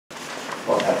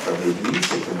Bon après-midi,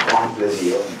 c'est un grand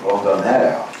plaisir, un grand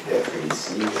honneur d'être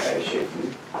ici chez vous.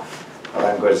 Well,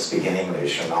 I'm going to speak in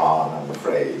English now, I'm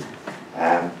afraid.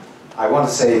 I want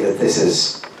to say that this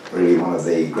is really one of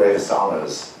the greatest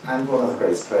honors and one of the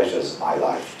greatest pleasures of my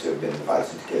life to have been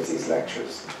invited to give these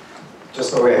lectures.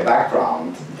 Just by way of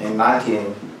background, in I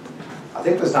think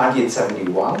it was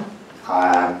 1971,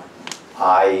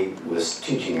 I was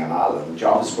teaching in Ireland.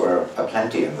 Jobs were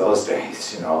aplenty in those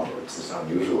days, you know, it's an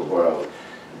unusual world.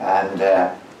 And,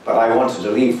 but I wanted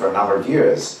to leave for a number of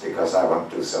years because I wanted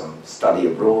to do some study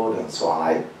abroad and so on.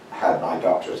 I had my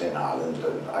doctorate in Ireland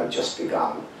and I'd just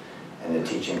begun in a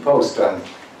teaching post. And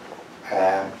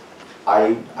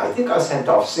I think I sent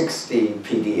off 60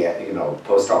 PDF, you know,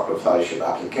 postdoctoral fellowship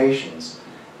applications,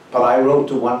 but I wrote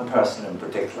to one person in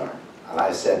particular. And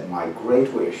I said, my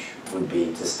great wish would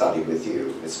be to study with you,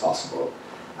 if it's possible.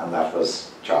 And that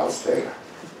was Charles Taylor.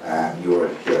 You were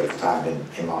here at the time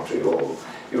in Montreal.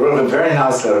 You wrote a very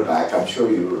nice letter back, I'm sure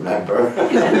you remember.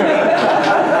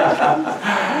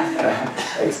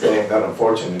 Explaining that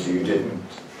unfortunately you didn't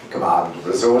command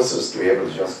resources to be able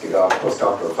to just give out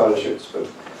postdoctoral fellowships, but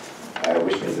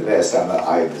wish me the best. And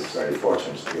I was very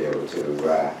fortunate to be able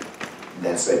to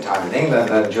then spent time in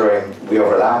England, and we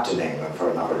overlapped in England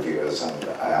for a number of years, and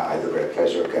I had the great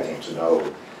pleasure of getting to know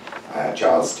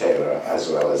Charles Taylor, as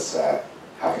well as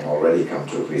having already come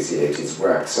to appreciate his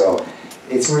work. So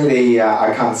it's really,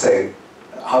 I can't say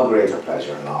how great a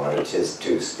pleasure and honor it is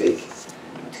to speak,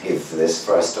 to give this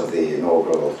first of the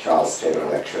inaugural Charles Taylor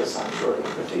lectures. I'm sure it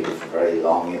will continue for very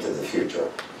long into the future.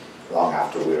 Long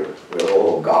after we're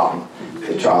all gone,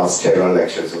 the Charles Taylor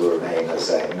lectures will remain as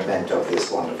a memento of this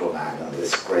wonderful man and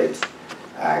this great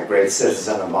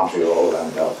citizen of Montreal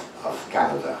and of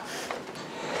Canada.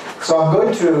 So I'm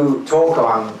going to talk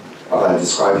on what I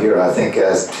describe here, I think,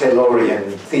 as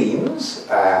Taylorian themes,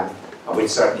 of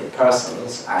which certainly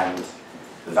persons and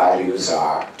values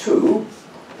are two.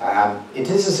 It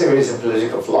is a series of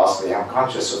political philosophy, I'm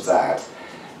conscious of that,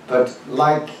 but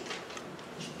like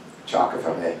Chuck, if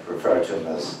I may refer to him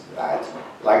as that,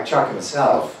 like Chuck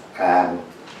himself,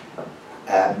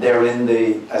 they're in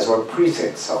the, as well,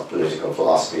 precincts of political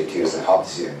philosophy, to use a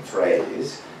Hobbesian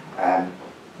phrase.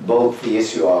 Both the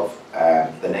issue of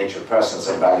the nature of persons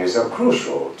and values are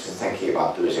crucial to thinking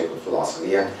about political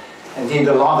philosophy. And indeed,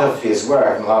 a lot of his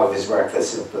work, and a lot of his work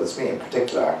that's influenced me in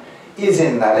particular, is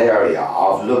in that area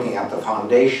of looking at the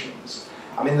foundations.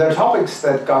 I mean, there are topics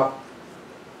that got,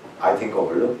 I think,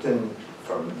 overlooked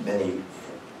from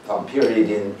some period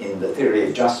in the theory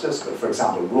of justice, but for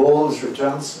example, Rawls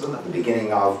returns to them at the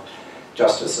beginning of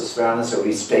Justice as Fairness, a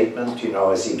restatement, you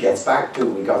know, as he gets back to,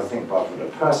 we've got to think about what a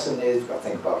person is, we've got to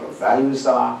think about what values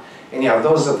are. And, you know,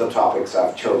 those are the topics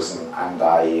I've chosen, and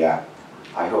I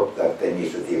hope that they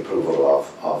meet with the approval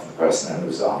of the person in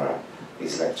whose honor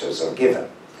these lectures are given.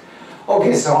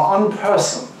 Okay, so on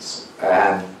persons,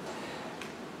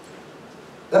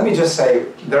 let me just say,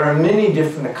 there are many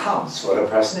different accounts of what a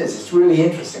person is. It's really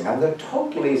interesting, and they're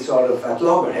totally sort of at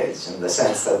loggerheads in the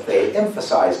sense that they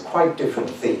emphasize quite different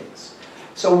themes.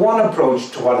 So one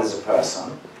approach to what is a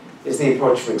person is the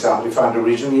approach, for example, we found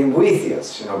originally in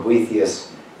Boethius. You know, Boethius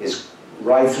is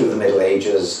right through the Middle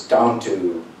Ages, down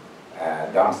to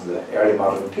the early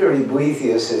modern period.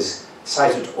 Boethius is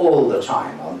cited all the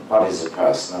time on what is a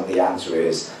person, and the answer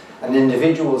is an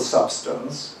individual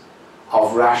substance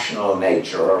of rational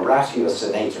nature, or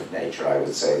ratiocinative nature, I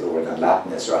would say. The word in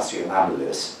Latin is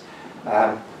rationabilis.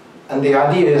 And the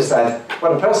idea is that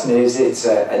what a person is, it's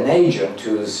an agent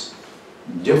who's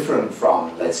different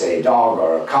from, let's say, a dog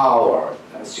or a cow, or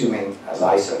assuming, as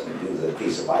I certainly do, that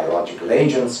these are biological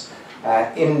agents,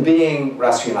 in being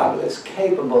rationabilis,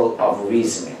 capable of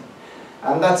reasoning.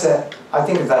 And that's I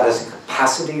think of that as a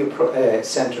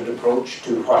capacity-centered approach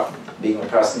to what being a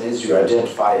person is. You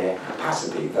identify a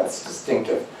capacity that's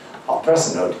distinctive of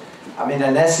personhood. I mean,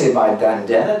 an essay by Dan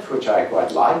Dennett, which I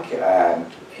quite like,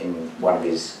 in one of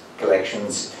his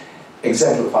collections,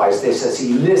 exemplifies this as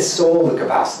he lists all the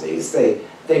capacities. They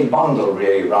bundle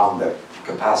really around the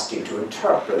capacity to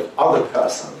interpret other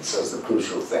persons as the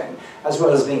crucial thing, as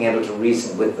well as being able to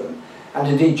reason with them. And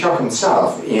indeed, Chuck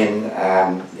himself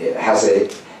has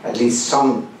at least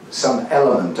some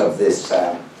element of this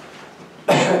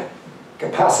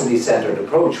capacity-centered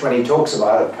approach when he talks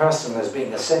about a person as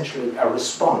being essentially a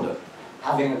respondent,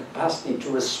 having a capacity to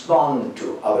respond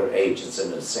to other agents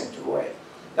in a distinctive way.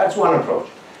 That's one approach.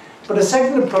 But a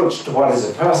second approach to what is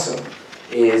a person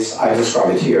is, I describe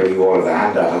it here, you all have the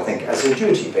handout, I think, as a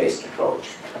duty-based approach.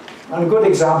 And a good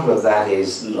example of that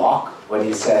is Locke, when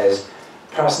he says,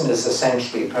 person is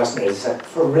essentially, person is a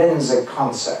forensic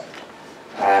concept.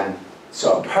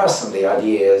 So a person, the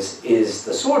idea is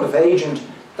the sort of agent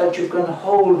that you can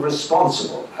hold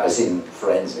responsible, as in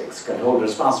forensics, can hold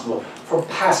responsible for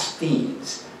past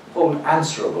deeds, hold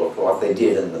answerable for what they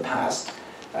did in the past,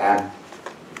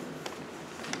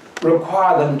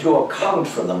 require them to account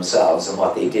for themselves and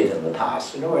what they did in the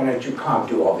past. You know, and you can't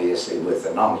do obviously with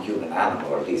a non-human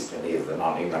animal, or at least any of the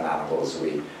non-human animals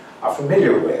we are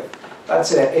familiar with.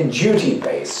 That's a duty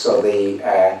base, so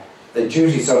the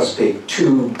duty, so to speak,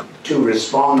 to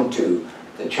respond to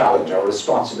the challenge, or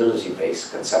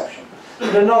responsibility-based conception.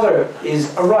 But another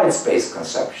is a rights-based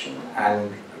conception,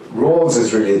 and Rawls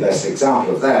is really the best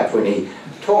example of that when he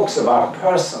talks about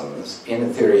persons in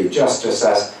the theory of justice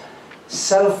as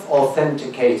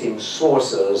self-authenticating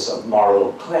sources of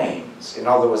moral claims. In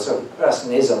other words, a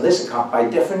person is, on this account, by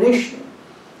definition,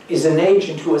 is an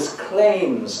agent who has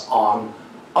claims on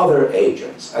other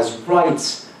agents as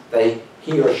rights that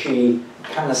he or she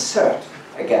can assert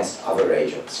against other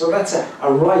agents. So that's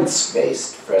a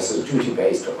rights-based versus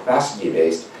duty-based or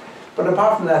capacity-based. But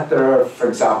apart from that, there are, for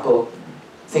example,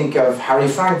 think of Harry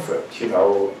Frankfurt. You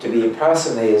know, to be a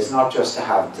person is not just to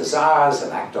have desires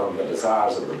and act on the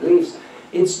desires of the beliefs,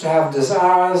 it's to have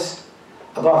desires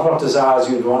about what desires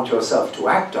you'd want yourself to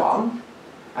act on,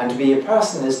 and to be a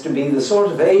person is to be the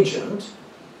sort of agent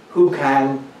who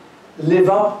can live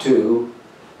up to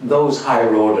those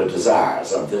higher order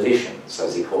desires, or volitions,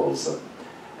 as he calls them.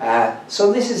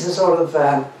 So this is a sort of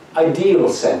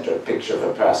ideal-centered picture of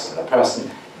a person. A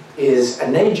person is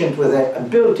an agent with a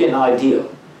built-in ideal,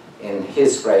 in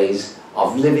his phrase,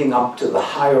 of living up to the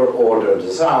higher order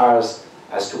desires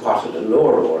as to what at a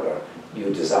lower order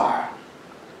you desire.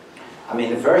 I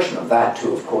mean, a version of that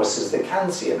too, of course, is the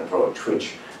Kantian approach,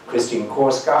 which Christine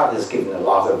Korsgaard has given a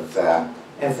lot of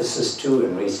emphasis to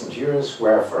in recent years,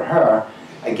 where for her,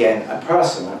 again, a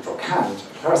person, and for Kant,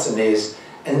 a person is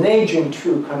an agent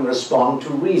who can respond to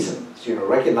reasons, you know,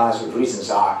 recognize what reasons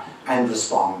are and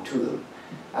respond to them.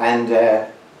 And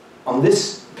on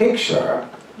this picture,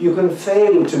 you can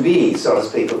fail to be, so to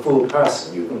speak, a full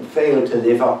person. You can fail to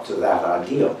live up to that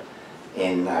ideal.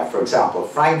 In, for example,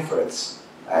 Frankfurt's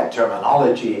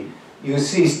terminology, you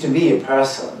cease to be a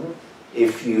person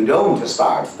if you don't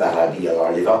aspire to that ideal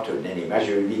or live up to it in any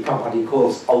measure. You become what he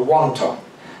calls a wanton.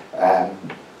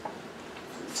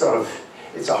 Sort of,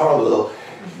 it's a horrible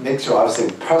mixture. I was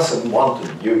saying person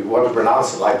wanton. You want to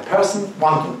pronounce it like person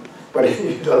wanton, but if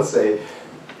you don't say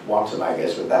wanton, I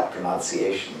guess, with that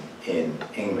pronunciation in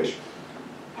English.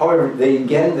 However,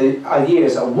 again, the idea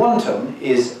is a wanton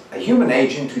is a human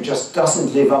agent who just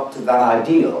doesn't live up to that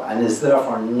ideal and is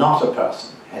therefore not a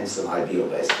person, hence an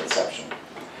ideal-based conception.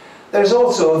 There's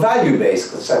also a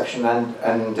value-based conception,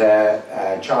 and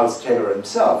Charles Taylor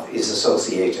himself is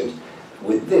associated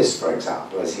with this, for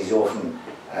example, as he's often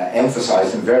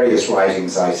emphasized in various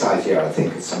writings I cite here. I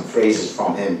think it's some phrases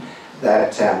from him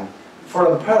that for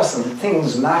a person,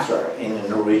 things matter in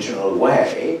an original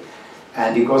way.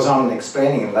 And he goes on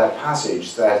explaining in that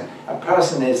passage that a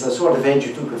person is the sort of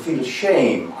agent who can feel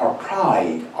shame or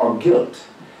pride or guilt.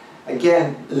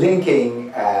 Again,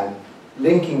 linking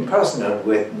personhood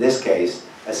with, in this case,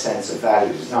 a sense of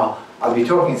values. Now, I'll be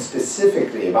talking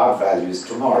specifically about values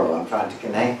tomorrow. I'm trying to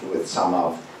connect with some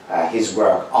of his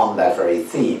work on that very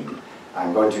theme.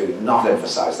 I'm going to not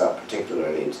emphasize that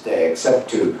particularly today, except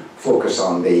to focus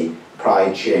on the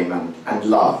pride, shame, and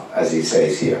love, as he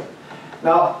says here.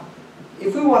 Now,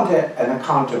 if we want an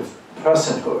account of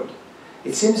personhood,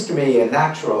 it seems to me a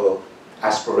natural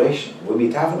aspiration would be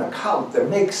to have an account that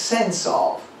makes sense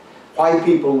of why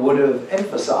people would have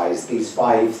emphasized these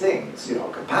 5 things, you know,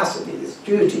 capacities,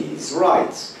 duties,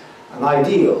 rights, an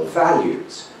ideal,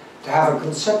 values, to have a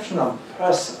conception of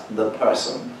persons,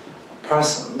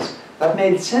 that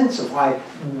made sense of why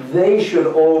they should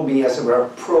all be, as it were,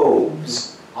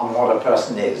 probes on what a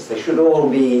person is. They should all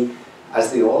be, as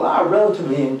they all are,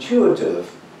 relatively intuitive,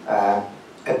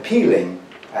 appealing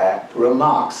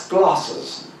remarks,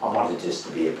 glosses on what it is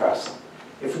to be a person.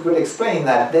 If we could explain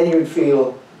that, then you'd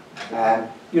feel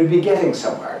you'd be getting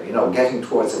somewhere, you know, getting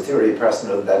towards a theory of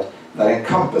personhood that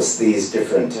encompass these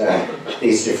different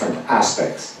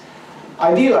aspects.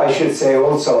 Ideal, I should say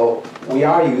also, we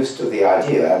are used to the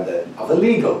idea of a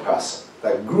legal person,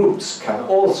 that groups can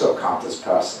also count as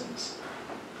persons.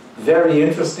 Very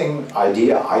interesting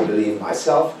idea, I believe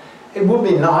myself. It would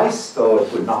be nice, though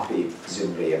it would not be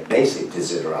presumably a basic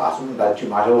desideratum, that you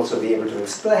might also be able to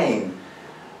explain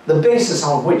the basis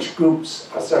on which groups,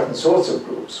 or certain sorts of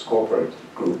groups, corporate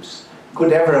groups,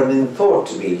 could ever have been thought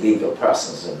to be legal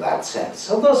persons in that sense.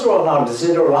 So those are all now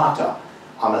desiderata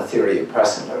on a theory of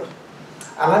personhood.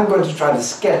 And I'm going to try to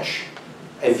sketch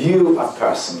a view of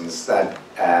persons that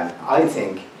I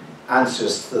think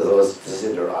answers to those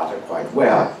desiderata quite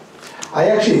well. I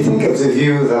actually think of the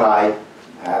view that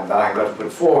I'm going to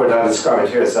put forward. I describe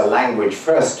it here as a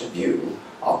language-first view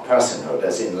of personhood,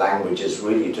 as in language is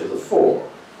really to the fore.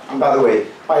 And by the way,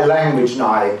 by language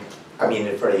now, I mean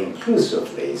it very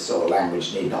inclusively, so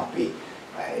language need not be,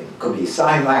 it could be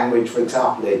sign language, for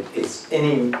example. It's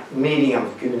any medium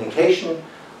of communication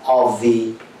of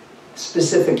the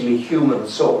specifically human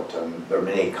sort, and there are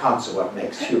many accounts of what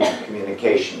makes human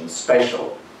communication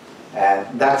special.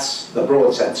 And that's the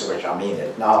broad sense in which I mean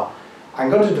it. Now, I'm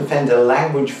going to defend a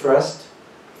language-first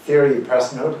theory of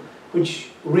personhood, which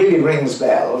really rings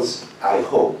bells, I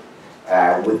hope,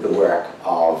 with the work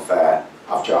of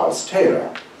Charles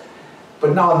Taylor.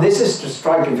 But now this is to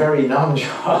strike a very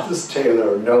non-Charles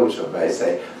Taylor note, if I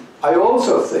say. I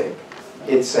also think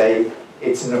it's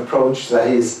an approach that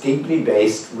is deeply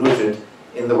based, rooted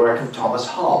in the work of Thomas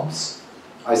Hobbes.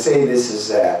 I say this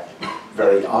is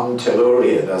very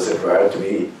un-Taylorian, as it were, to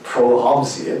be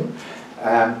pro-Hobbesian.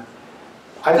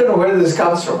 I don't know where this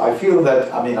comes from. I feel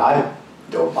that, I mean, I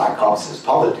don't like Hobbes'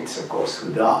 politics, of course,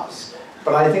 who does?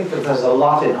 But I think that there's a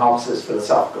lot in Hobbes'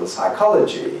 philosophical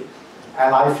psychology.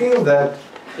 And I feel that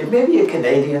it may be a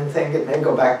Canadian thing, it may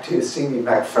go back to C.B.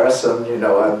 Macpherson, you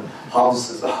know, and Hobbes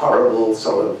is the horrible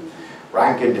sort of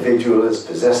rank individualist,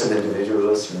 possessive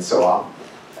individualist, and so on.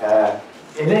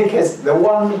 In any case, if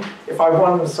I have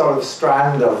one sort of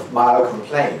strand of mild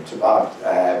complaint about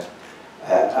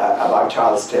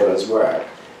Charles Taylor's work,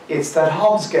 it's that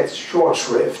Hobbes gets short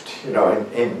shrift, you know,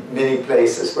 in many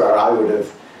places where I would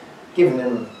have given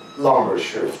him longer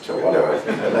shrift or whatever,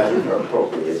 whatever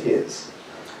appropriate is.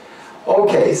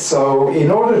 Okay, so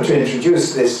in order to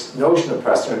introduce this notion of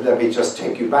personhood, let me just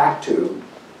take you back to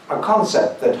a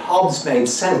concept that Hobbes made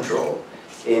central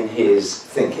in his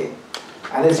thinking.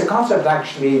 And it's a concept,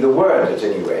 actually, the word at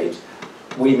any rate,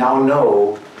 we now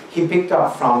know he picked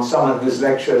up from someone whose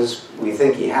lectures we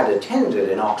think he had attended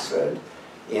in Oxford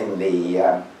in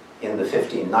the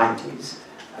 1590s.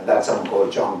 And that's someone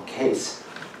called John Case,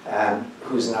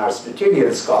 who's an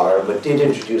Aristotelian scholar, but did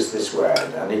introduce this word.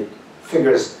 And it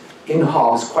figures in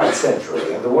Hobbes quite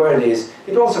centrally. And the word is,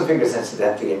 it also figures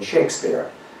incidentally in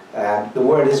Shakespeare. The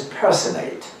word is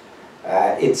personate.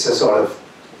 It's a sort of,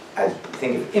 I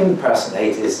think of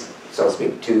impersonate is, so to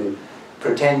speak, to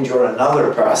pretend you're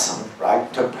another person,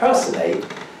 right? To personate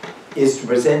is to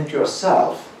present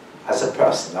yourself as a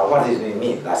person. Now, what does it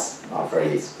mean? That's not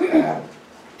very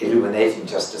illuminating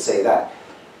just to say that.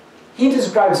 He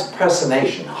describes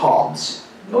personation, Hobbes.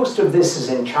 Most of this is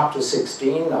in chapter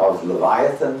 16 of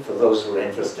Leviathan, for those who are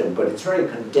interested, but it's very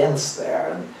condensed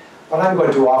there. And what I'm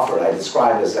going to offer, I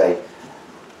describe as a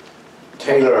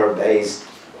Taylor-based,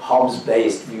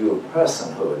 Hobbes-based view of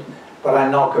personhood, but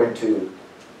I'm not going to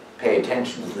pay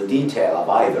attention to the detail of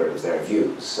either of their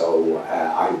views, so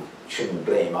I shouldn't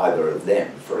blame either of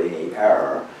them for any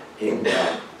error in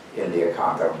the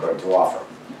account I'm going to offer.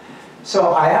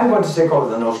 So I am going to take over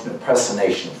the notion of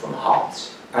personation from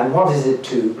Hobbes. And what is it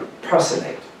to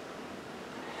personate?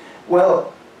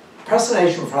 Well,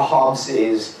 personation for Hobbes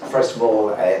is, first of all,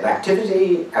 an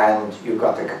activity, and you've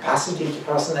got the capacity to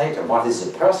personate. And what is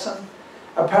a person?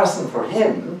 A person for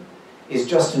him is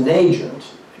just an agent.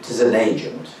 It is an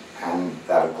agent, and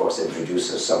that, of course,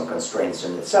 introduces some constraints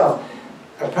in itself.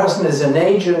 A person is an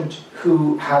agent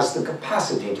who has the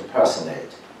capacity to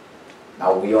personate.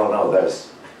 Now, we all know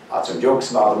there's lots of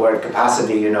jokes about the word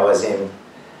capacity, you know, as in,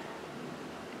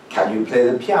 can you play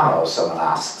the piano, someone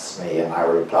asks me, and I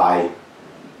reply,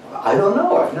 well, I don't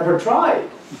know, I've never tried.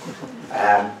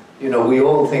 You know, we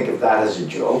all think of that as a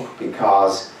joke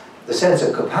because the sense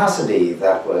of capacity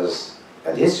that was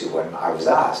at issue when I was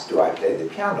asked, do I play the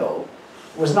piano,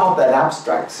 was not that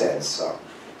abstract sense, or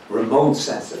remote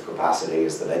sense of capacity,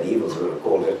 as the medievals would have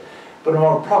called it, but a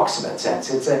more proximate sense.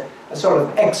 It's a sort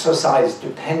of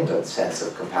exercise-dependent sense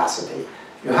of capacity.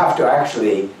 You have to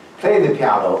actually play the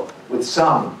piano with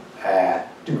some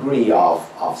degree of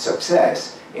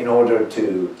success in order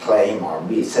to claim or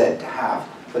be said to have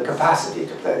the capacity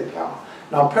to play the piano.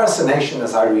 Now, personation,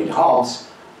 as I read Hobbes,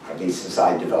 or at least as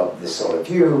I develop this sort of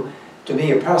view, to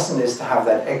me a person is to have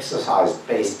that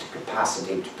exercise-based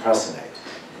capacity to personate.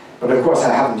 But of course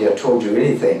I haven't yet told you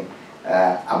anything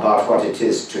about what it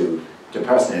is to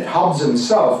personate. Hobbes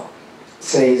himself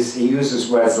says, he uses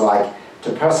words like,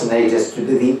 to personate is to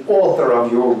be the author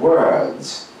of your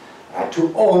words,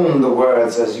 to own the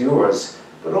words as yours.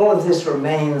 But all of this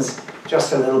remains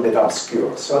just a little bit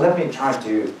obscure. So let me try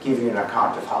to give you an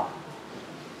account of how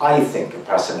I think of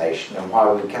personation and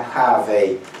why we can have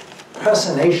a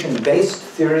personation-based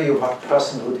theory of what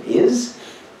personhood is.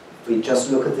 If we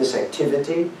just look at this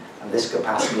activity and this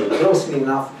capacity closely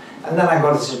enough, And then I'm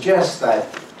going to suggest that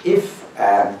if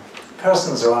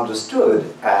persons are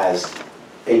understood as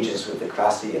agents with the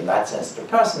capacity in that sense to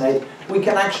personate, we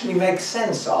can actually make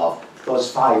sense of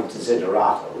those 5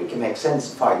 desiderata. We can make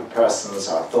sense of 5 persons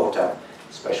are thought to have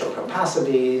special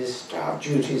capacities, to have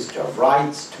duties, to have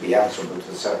rights, to be answerable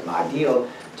to a certain ideal,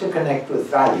 to connect with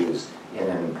values in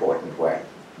an important way.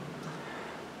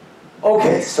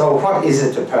 Okay, so what is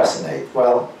it to personate?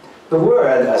 Well, the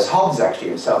word, as Hobbes actually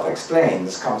himself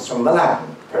explains, comes from the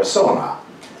Latin persona,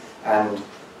 and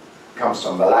comes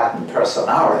from the Latin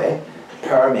personare,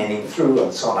 per meaning through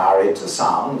and sonare to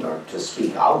sound or to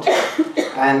speak out.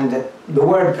 And the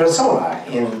word persona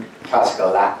in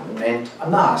classical Latin meant a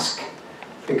mask,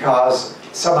 because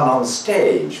someone on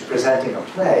stage presenting a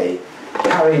play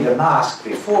carried a mask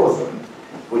before them,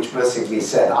 which basically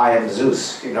said, I am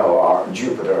Zeus, you know, or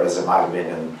Jupiter, as it might have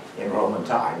been in Roman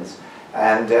times,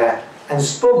 and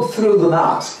spoke through the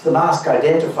mask. The mask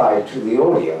identified to the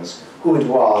audience who it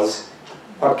was,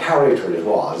 what character it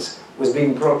was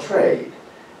being portrayed.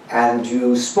 And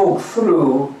you spoke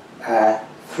through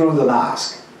the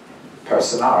mask,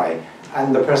 personare,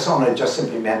 and the persona just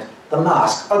simply meant the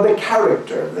mask, or the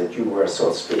character that you were, so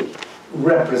to speak,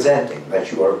 representing,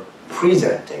 that you were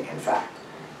presenting, in fact.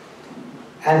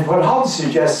 And what Hobbes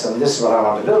suggests, and this is what I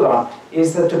want to build on,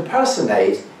 is that to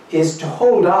personate is to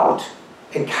hold out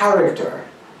a character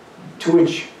to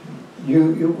which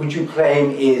you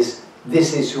claim is,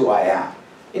 this is who I am.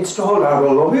 It's to hold out,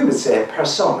 well, what we would say, a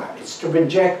persona. It's to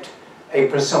project a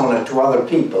persona to other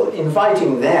people,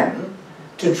 inviting them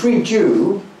to treat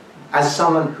you as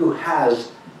someone who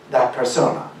has that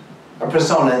persona. A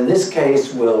persona in this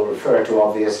case will refer to,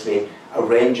 obviously, a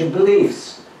range of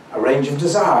beliefs, a range of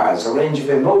desires, a range of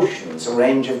emotions, a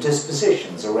range of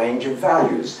dispositions, a range of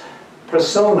values.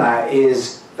 Persona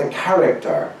is the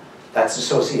character that's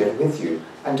associated with you.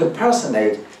 And to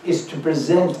personate is to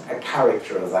present a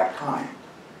character of that kind.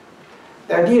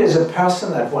 The idea is a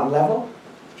person at one level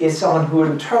is someone who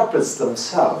interprets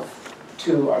themselves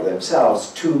to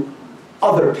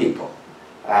other people.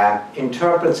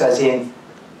 Interprets as in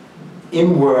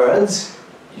words,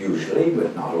 usually,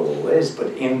 but not always, but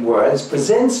in words,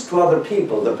 presents to other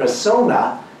people the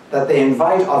persona that they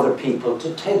invite other people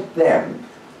to take them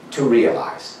to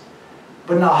realize.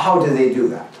 But now, how do they do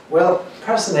that? Well,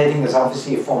 personating is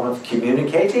obviously a form of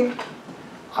communicating.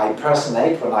 I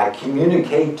personate when I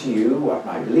communicate to you what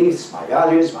my beliefs, my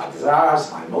values, my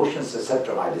desires, my emotions,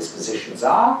 etc., my dispositions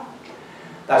are.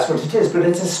 That's what it is, but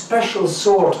it's a special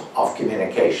sort of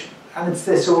communication. And it's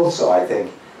this also, I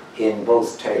think, in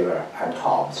both Taylor and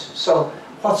Hobbes. So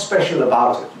what's special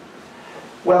about it?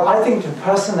 Well, I think to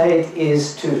personate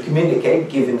is to communicate,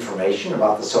 give information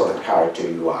about the sort of character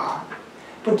you are,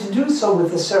 but to do so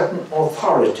with a certain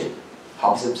authority.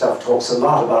 Hobbes himself talks a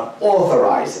lot about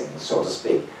authorizing, so to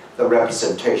speak, the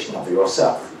representation of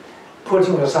yourself.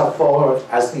 Putting yourself forward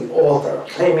as the author,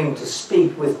 claiming to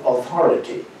speak with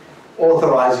authority,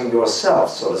 authorizing yourself,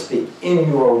 so to speak, in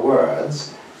your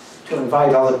words, to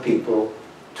invite other people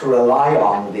to rely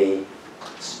on the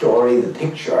story, the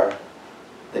picture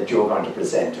that you're going to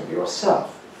present of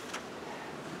yourself.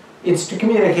 It's to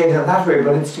communicate in that way,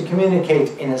 but it's to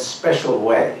communicate in a special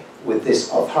way with this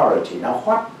authority. Now,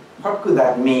 what could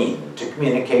that mean, to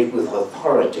communicate with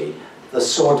authority the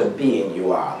sort of being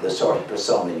you are, the sort of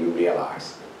persona you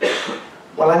realize?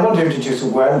 Well, I'm going to introduce a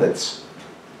word that's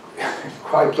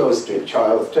quite close to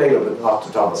Charles Taylor, but not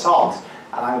to Thomas Hobbes,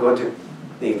 and I'm going to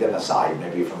leave them aside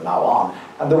maybe from now on.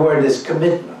 And the word is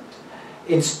commitment.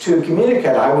 It's to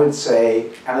communicate, I would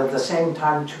say, and at the same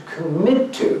time to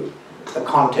commit to the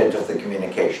content of the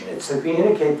communication. It's to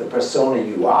communicate the persona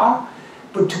you are,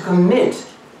 but to commit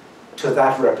to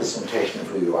that representation of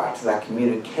who you are, to that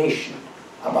communication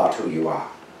about who you are.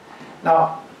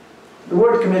 Now, the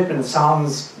word commitment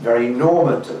sounds very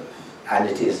normative, and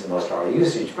it is in most of our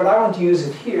usage, but I want to use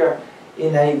it here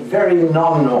in a very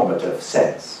non-normative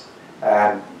sense,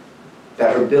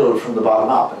 that are built from the bottom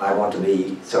up, and I want to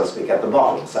be, so to speak, at the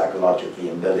bottom psychologically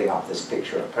in building up this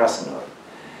picture of personhood.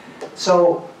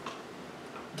 So,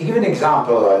 to give an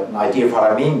example, an idea of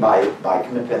what I mean by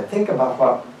commitment, think about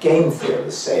what game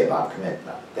theorists say about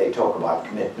commitment. They talk about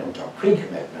commitment or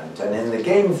pre-commitment, and in the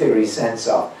game theory sense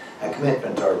of a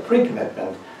commitment or a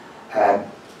pre-commitment,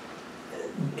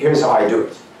 here's how I do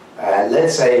it.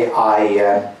 Let's say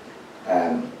I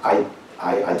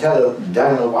tell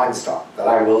Daniel Weinstock that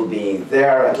I will be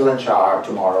there at lunch hour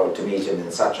tomorrow to meet him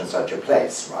in such and such a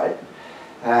place, right?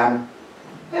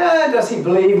 Yeah, does he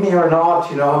believe me or not?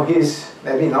 You know, he's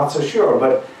maybe not so sure,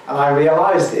 and I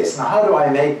realize this. Now, how do I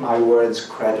make my words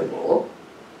credible?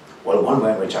 Well, one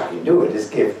way in which I can do it is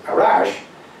give Arash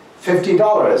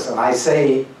 $50. And I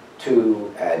say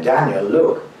to Daniel,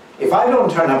 look, if I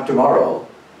don't turn up tomorrow,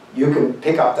 you can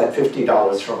pick up that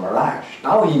 $50 from Mirage.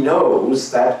 Now he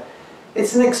knows that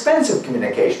it's an expensive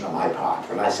communication on my part.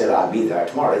 When I said I'll be there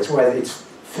tomorrow, it's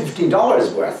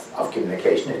 $50 worth of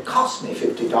communication. It costs me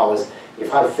 $50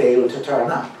 if I fail to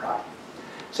turn up, right?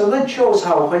 So that shows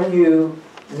how when you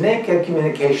make a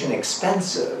communication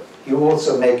expensive, you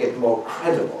also make it more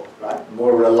credible, right?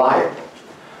 More reliable.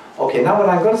 Okay, now what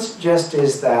I'm going to suggest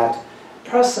is that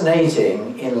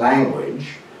personating in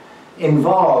language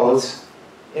involves,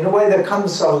 in a way that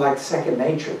comes sort of like second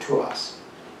nature to us,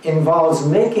 involves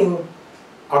making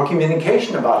our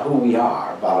communication about who we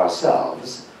are, about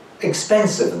ourselves,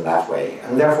 expensive in that way,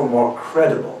 and therefore more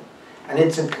credible. And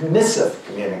it's a commissive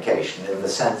communication in the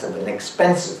sense of an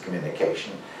expensive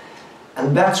communication.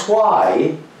 And that's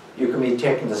why you can be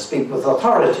taken to speak with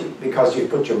authority, because you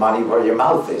put your money where your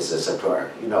mouth is, as it were.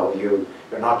 You know,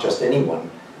 you're not just anyone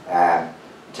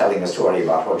telling a story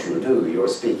about what you'll do. You're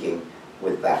speaking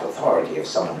with that authority of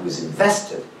someone who's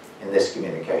invested in this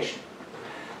communication.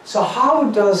 So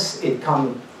how does it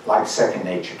come like second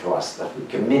nature to us that we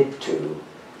commit to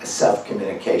a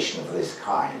self-communication of this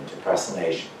kind,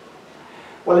 personation?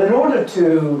 Well, in order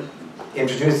to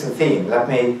introduce the theme, let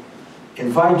me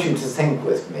invite you to think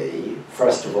with me,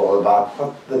 first of all, about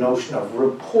what the notion of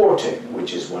reporting,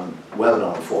 which is one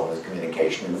well-known form of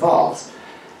communication, involves.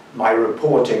 My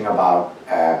reporting about,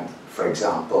 for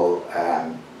example,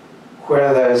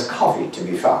 where there's coffee to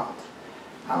be found.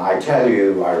 And I tell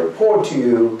you, I report to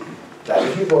you that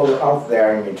if you go out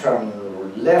there and you turn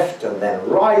left and then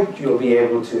right, you'll be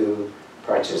able to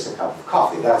purchase a cup of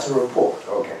coffee. That's a report,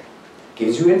 okay.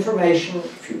 Gives you information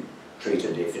if you treat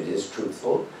it, if it is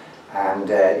truthful, and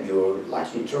you're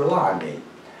likely to rely on me.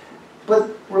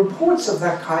 But reports of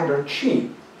that kind are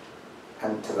cheap,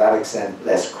 and to that extent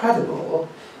less credible,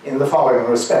 in the following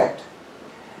respect.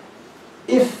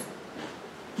 If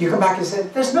you come back and say,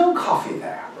 there's no coffee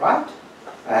there, right?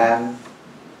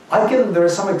 There are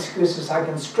some excuses I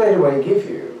can straight away give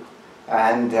you,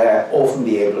 and often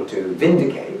be able to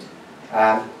vindicate.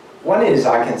 One is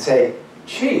I can say,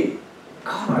 gee,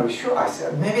 God, I was sure I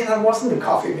said, maybe that wasn't the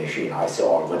coffee machine I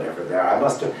saw or whatever there. I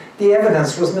must have, the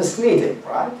evidence was misleading,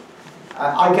 right?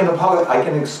 I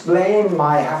can explain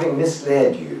my having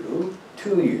misled you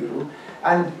to you,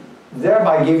 and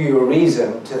thereby give you a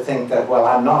reason to think that, well,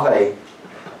 I'm not a,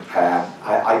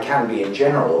 I can be in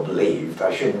general believed,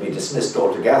 I shouldn't be dismissed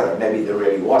altogether, maybe there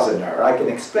really was an error. I can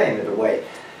explain it away.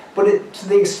 But to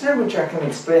the extent which I can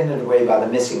explain it away by the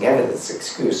missing evidence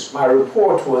excuse, my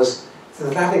report was to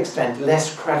that extent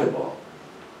less credible.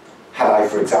 Had I,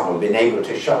 for example, been able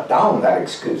to shut down that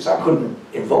excuse, I couldn't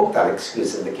invoke that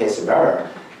excuse in the case of error,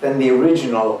 then the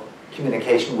original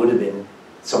communication would have been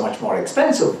so much more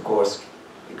expensive, of course,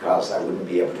 because I wouldn't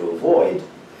be able to avoid,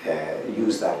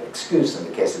 use that excuse in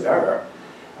the case of error,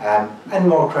 and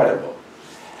more credible.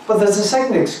 But there's a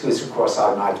second excuse, of course,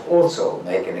 I might also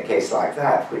make in a case like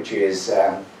that, which is,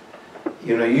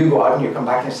 you know, you go out and you come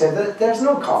back and say, there's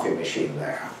no coffee machine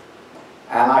there.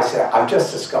 And I say, I've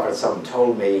just discovered, someone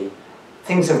told me,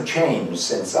 things have changed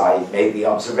since I made the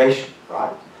observation,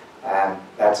 right? And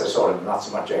that's a sort of, not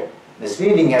so much a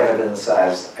misleading evidence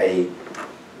as the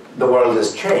world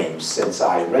has changed since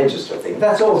I registered things.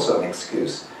 That's also an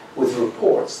excuse with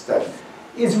reports that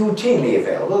is routinely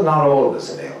available, not always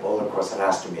available. Of course, it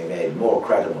has to be made more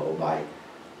credible by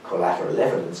collateral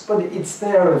evidence, but it's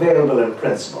there available in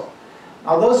principle.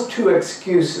 Now, those two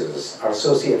excuses are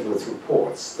associated with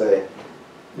reports, the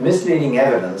misleading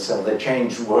evidence and the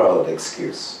changed world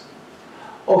excuse.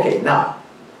 Okay, now,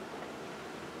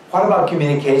 what about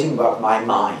communicating about my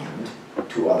mind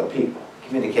to other people?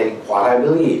 Communicating what I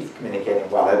believe, communicating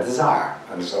what I desire,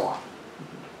 and so on.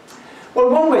 Well,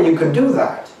 one way you can do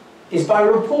that is by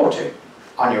reporting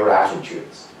on your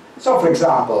attitudes. So, for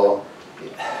example,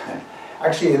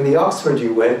 actually in the Oxford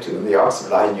you went to, in the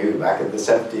Oxford I knew back in the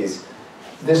 70s,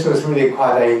 this was really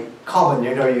quite a common,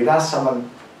 you know, you'd ask someone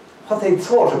what they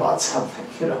thought about something,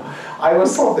 you know. I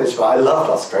always thought this, but I loved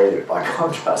Australia by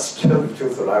contrast, to tell the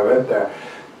truth, when I went there.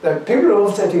 That people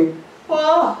always said to you,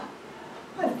 well,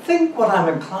 I think what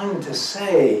I'm inclined to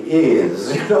say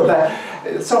is, you know,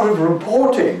 that sort of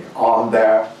reporting on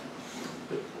their,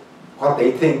 what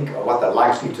they think or what they're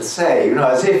likely to say, you know,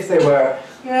 as if they were,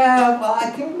 yeah, well,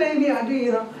 I think maybe I do,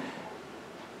 you know.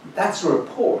 That's a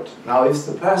report. Now, if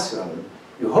the person,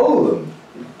 you hold them,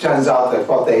 it turns out that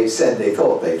what they said they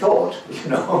thought, you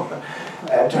know,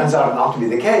 turns out not to be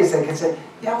the case, they can say,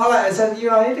 yeah, well, I said, you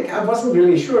know, I wasn't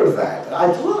really sure of that.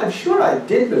 I'm sure I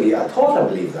did believe, I thought I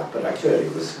believed that, but I clearly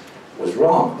was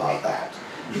wrong about that.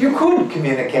 You could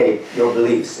communicate your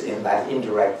beliefs in that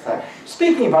indirect way.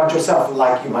 Speaking about yourself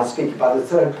like you might speak about a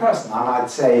third person. I might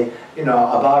say, you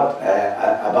know, about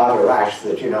a rash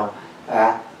that, you know,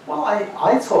 well,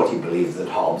 I thought he believed that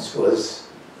Hobbes was,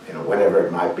 you know, whatever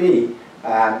it might be.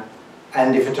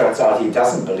 And if it turns out he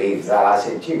doesn't believe that, I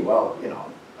say, gee, well, you know,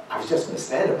 I was just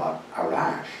misled about a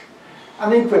rash.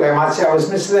 And equally, I might say I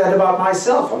was misled about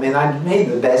myself. I mean, I made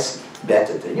the best bet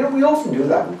at it. You know, we often do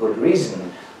that with good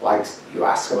reason. Like, you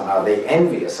ask someone, are they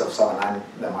envious of someone? And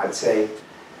they might say,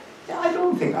 yeah, I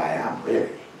don't think I am, really.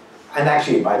 And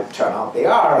actually, it might turn out they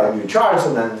are, and you charge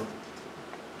them and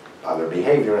by their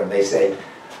behavior, and they say,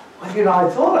 well, you know,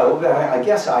 I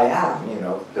guess I am, you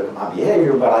know, look at my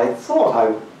behavior, but I thought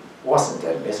I wasn't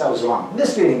envious, I was wrong.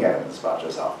 Misleading evidence about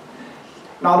yourself.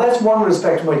 Now, that's one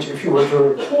respect in which, if you were to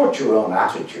report your own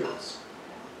attitudes,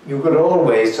 you could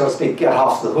always, so to speak, get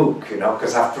off the hook, you know,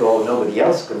 because after all, nobody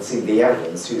else can see the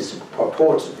evidence you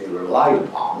purportedly relied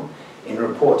upon in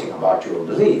reporting about your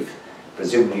belief.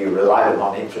 Presumably, you relied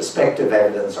upon introspective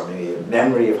evidence, or maybe a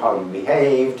memory of how you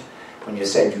behaved when you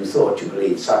said you thought you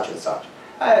believed such and such.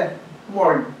 Let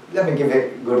me give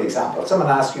a good example. Someone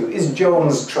asks you, is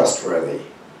Jones trustworthy?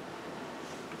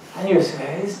 And you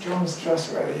say, is Jones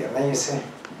trustworthy? And then you say,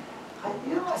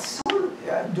 you know, I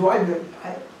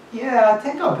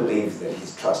think I believe that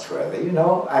he's trustworthy, you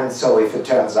know. And so if it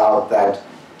turns out that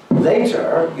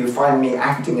later you find me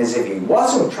acting as if he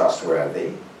wasn't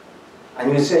trustworthy,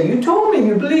 and you say, you told me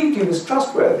you believed he was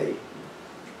trustworthy,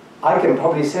 I can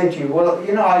probably say to you, well,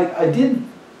 you know, I did,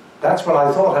 that's what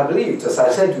I thought I believed. As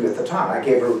I said to you at the time, I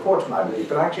gave a report to my belief,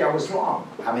 but actually I was wrong.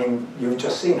 I mean, you've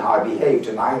just seen how I behaved,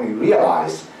 and I only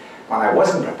realized when I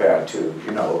wasn't prepared to,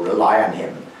 you know, rely on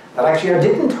him, that actually I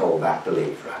didn't hold that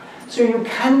belief, right? So you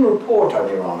can report on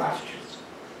your own attitudes.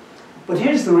 But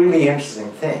here's the really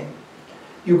interesting thing.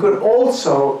 You could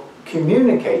also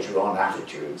communicate your own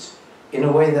attitudes in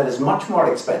a way that is much more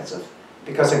expensive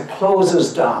because it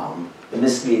closes down the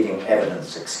misleading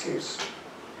evidence excuse.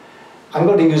 I'm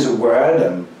going to use a word,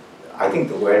 and I think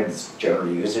the word is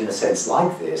generally used in a sense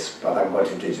like this, but I'm going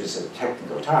to introduce a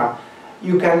technical term.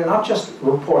 You can not just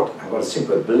report, I'm going to stick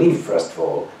with belief first of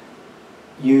all.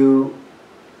 You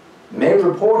may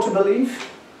report a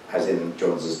belief, as in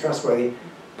Jones is trustworthy,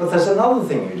 but there's another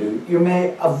thing you do. You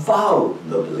may avow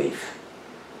the belief.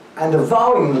 And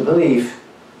avowing the belief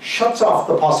shuts off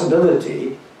the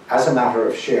possibility, as a matter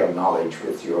of shared knowledge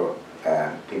with your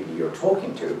people you're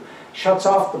talking to, shuts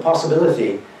off the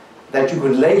possibility that you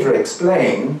could later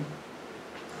explain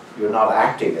you're not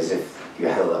acting as if you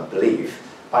held a belief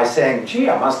by saying, gee,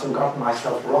 I must have gotten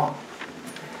myself wrong.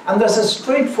 And there's a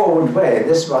straightforward way,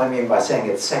 this is what I mean by saying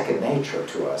it's second nature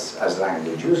to us as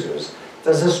language users.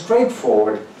 There's a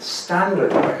straightforward,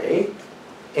 standard way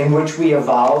in which we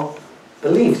avow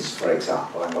beliefs, for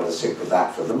example. I'm going to stick with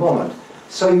that for the moment.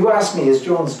 So you ask me, is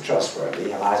Jones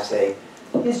trustworthy? And I say,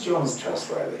 is Jones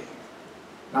trustworthy?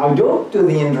 Now, I don't do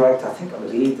the indirect, I think I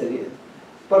believe that he is.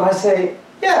 But I say,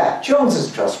 yeah, Jones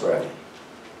is trustworthy.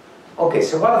 Okay,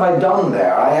 so what have I done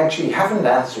there? I actually haven't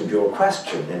answered your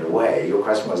question in a way. Your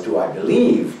question was, do I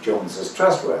believe Jones is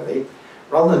trustworthy?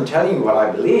 Rather than telling you what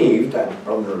I believed, and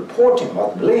rather than reporting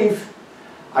about the belief,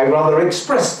 I rather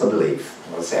express the belief.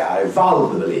 Let's say I avow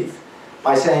the belief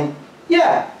by saying,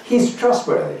 yeah, he's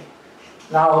trustworthy.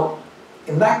 Now,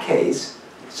 in that case,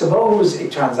 suppose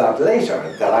it turns out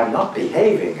later that I'm not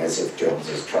behaving as if Jones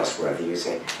is trustworthy. You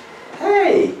say,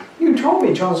 hey, you told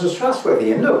me Jones was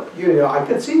trustworthy, and look, I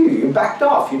could see you backed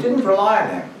off, you didn't rely on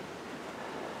him.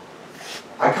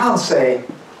 I can't say,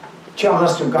 gee, I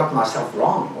must have gotten myself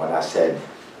wrong when I said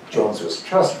Jones was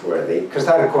trustworthy, because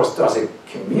that, of course, doesn't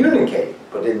communicate,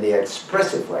 but in the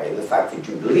expressive way, the fact that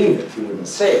you believe it, you wouldn't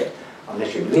say it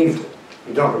unless you believed it.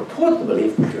 You don't report the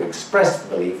belief, but you express the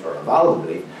belief or avow the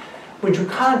belief. But you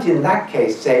can't, in that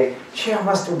case, say, gee, I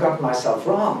must have gotten myself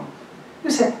wrong.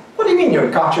 You say, what do you mean you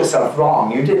got yourself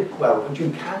wrong? You did, well, what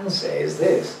you can say is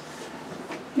this.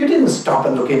 You didn't stop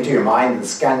and look into your mind and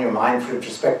scan your mind for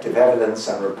introspective evidence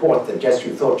and report that just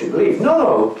you thought you believed. No,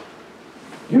 no.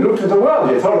 You looked at the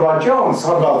world, you thought about Jones,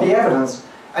 thought about the evidence,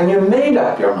 and you made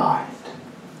up your mind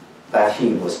that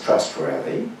he was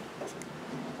trustworthy.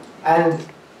 And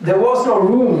there was no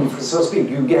room for, so to speak,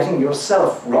 you getting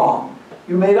yourself wrong.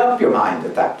 You made up your mind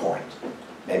at that point.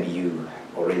 Maybe you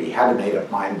already had a made-up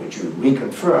mind, but you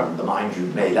reconfirmed the mind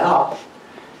you'd made up.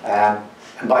 And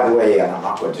by the way, and I'm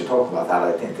not going to talk about that,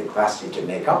 I think the capacity to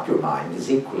make up your mind is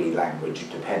equally language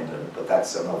dependent, but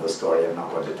that's another story, I'm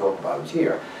not going to talk about it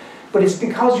here. But it's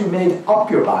because you made up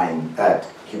your mind that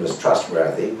he was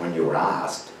trustworthy when you were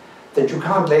asked, that you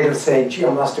can't later say, gee,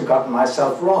 I must have gotten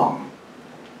myself wrong.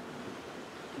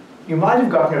 you might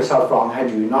have gotten yourself wrong had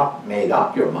you not made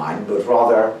up your mind, but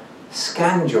rather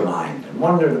scanned your mind and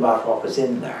wondered about what was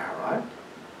in there, right?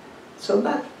 So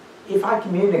that, if I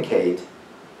communicate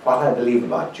what I believe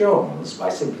about Jones by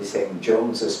simply saying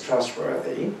Jones is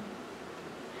trustworthy,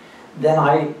 then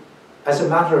I, as a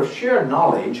matter of sheer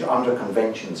knowledge under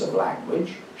conventions of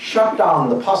language, shut down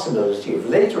the possibility of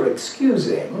later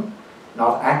excusing,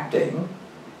 not acting,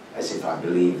 as if I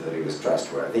believe that he was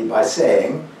trustworthy, by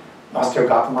saying, must have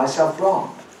gotten myself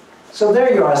wrong. So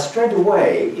there you are, straight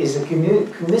away is a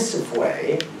commissive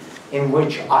way in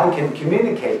which I can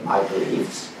communicate my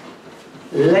beliefs,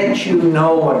 let you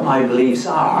know what my beliefs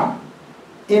are,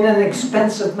 in an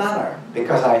expensive manner,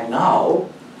 because I now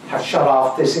have shut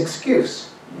off this excuse.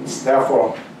 It's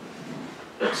therefore,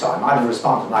 so I might have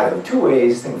responded in either of two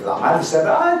ways, things that I might have said,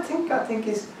 I think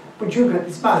it's, but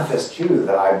it's manifest to you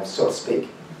that I'm, so to speak,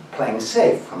 playing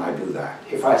safe when I do that.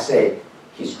 If I say,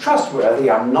 he's trustworthy,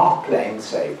 I'm not playing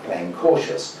safe, playing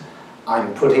cautious.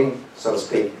 I'm putting, so to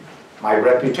speak, my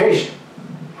reputation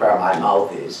where my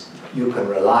mouth is. You can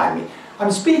rely on me.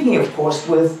 I'm speaking, of course,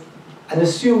 with an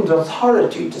assumed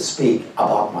authority to speak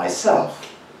about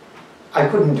myself. I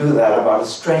couldn't do that about a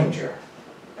stranger.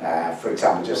 For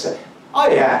example, just say, oh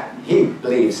yeah, he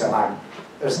believes, and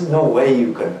there's no way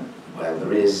you can, well,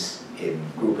 there is in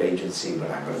group agency, but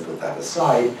I'm going to put that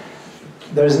aside.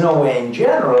 There's no way in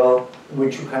general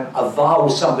which you can avow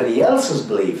somebody else's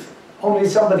belief. Only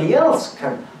somebody else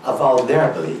can avow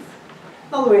their belief.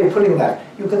 Another way of putting that,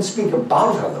 you can speak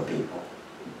about other people.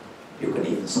 You can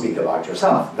even speak about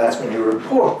yourself. That's when you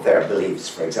report their beliefs,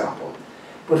 for example.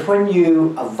 But when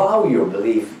you avow your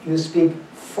belief, you speak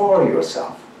for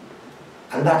yourself.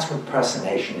 And that's what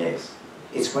personation is.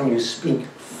 It's when you speak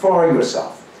for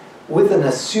yourself, with an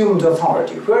assumed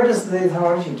authority. Where does the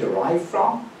authority derive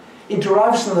from? It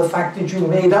derives from the fact that you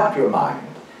made up your mind.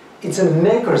 It's a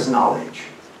maker's knowledge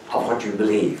of what you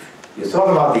believe. You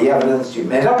thought about the evidence, you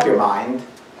made up your mind,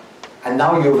 and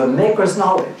now you have a maker's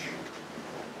knowledge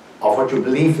of what your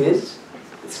belief is.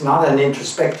 It's not an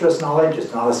introspector's knowledge,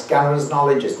 it's not a scanner's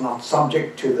knowledge, it's not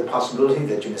subject to the possibility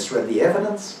that you misread the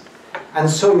evidence. And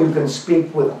so you can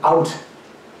speak without,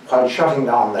 while shutting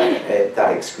down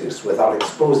that excuse, without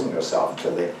exposing yourself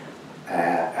to the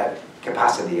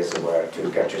capacity, as it were,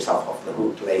 to get yourself off the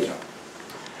hook later.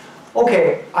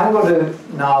 Okay, I'm going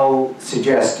to now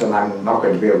suggest, and I'm not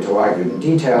going to be able to argue in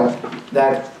detail,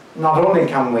 that not only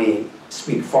can we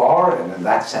speak for, and in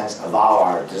that sense avow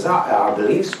our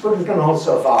beliefs, but we can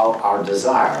also avow our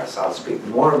desires. I'll speak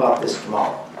more about this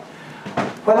tomorrow.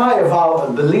 When I avow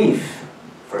a belief,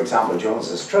 for example,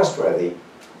 Jones is trustworthy,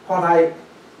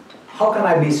 how can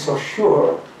I be so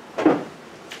sure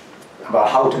about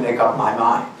how to make up my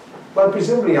mind? Well,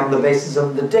 presumably on the basis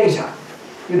of the data.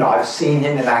 You know, I've seen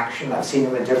him in action, I've seen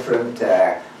him in different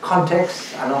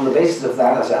contexts, and on the basis of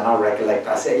that, as I now recollect,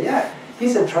 I say, yeah,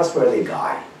 he's a trustworthy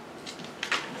guy.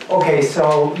 Okay,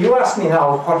 so you ask me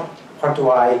now, what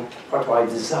do I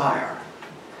desire?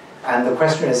 And the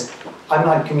question is, I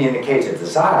might communicate a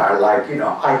desire, like, you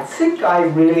know, I think I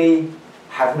really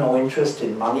have no interest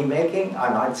in money making, I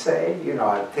might say. You know,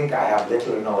 I think I have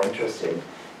little or no interest in,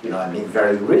 you know, I mean,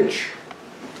 very rich.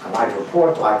 I might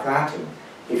report like that, and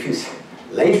if you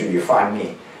later you find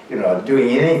me, you know,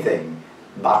 doing anything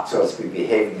but, so to speak,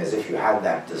 behaving as if you had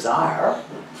that desire,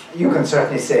 you can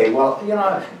certainly say, well, you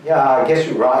know, yeah, I guess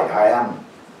you're right, I am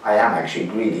actually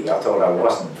greedy. I thought I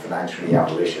wasn't financially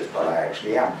avaricious, but I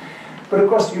actually am. But of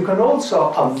course, you can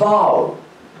also avow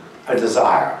a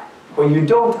desire where you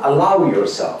don't allow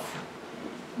yourself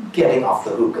getting off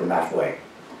the hook in that way.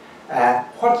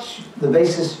 What's the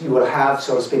basis you will have,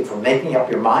 so to speak, for making up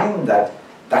your mind that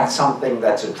that's something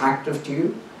that's attractive to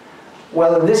you?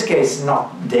 Well, in this case,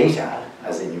 not data,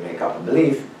 as in you make up a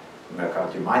belief, you make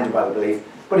up your mind about a belief,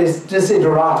 but it's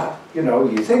desiderata. You know,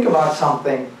 you think about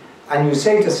something and you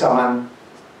say to someone,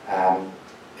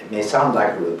 it may sound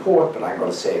like a report, but I'm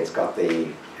going to say it's got the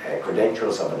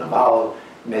credentials of an avowal.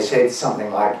 You may say it's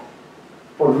something like,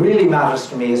 what really matters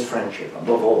to me is friendship,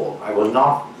 above all. I will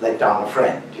not let down a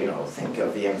friend, you know, think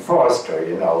of the enforcer,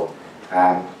 you know.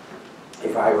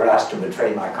 If I were asked to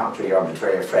betray my country or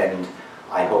betray a friend,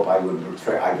 I hope I would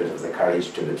have the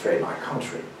courage to betray my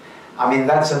country. I mean,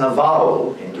 that's an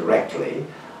avowal, indirectly,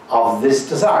 of this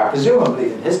desire,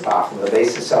 presumably in his part on the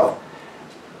basis of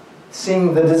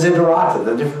seeing the desiderata,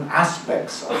 the different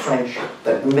aspects of friendship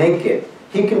that make it.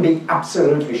 He can be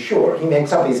absolutely sure. He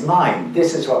makes up his mind,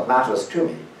 this is what matters to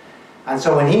me. And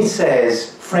so when he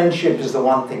says, friendship is the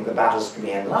one thing that matters to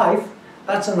me in life,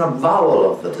 that's an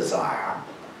avowal of the desire,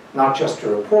 not just a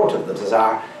report of the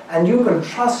desire. And you can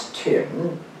trust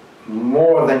him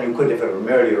more than you could if it were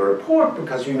merely a report,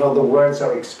 because you know the words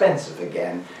are expensive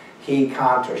again. He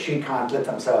can't or she can't let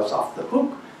themselves off the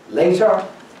hook later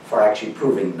for actually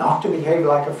proving not to behave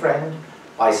like a friend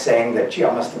by saying that, gee,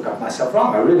 I must have got myself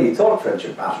wrong. I really thought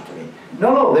friendship mattered to me.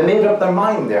 No, no, they made up their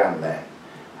mind there and then.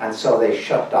 And so they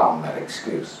shut down that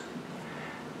excuse.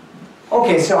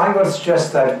 Okay, so I'm going to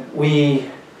suggest that we,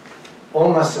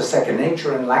 almost a second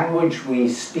nature in language, we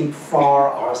speak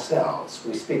for ourselves.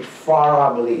 We speak for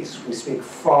our beliefs. We speak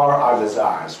for our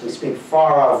desires. We speak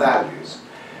for our values.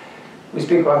 We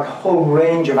speak about a whole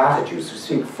range of attitudes. We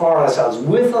speak for ourselves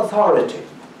with authority,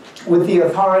 with the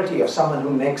authority of someone who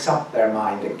makes up their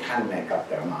mind and can make up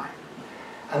their mind.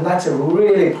 And that's a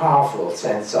really powerful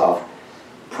sense of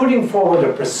putting forward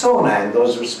a persona in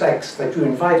those respects that you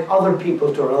invite other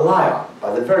people to rely on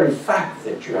by the very fact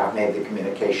that you have made the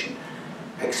communication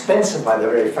expensive, by the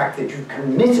very fact that you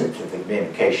committed to the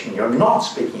communication. You're not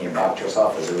speaking about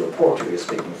yourself as a reporter, you're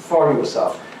speaking for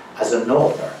yourself as an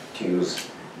author, to use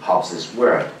Hobbes's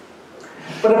word.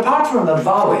 But apart from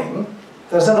avowing,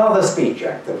 there's another speech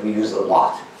act that we use a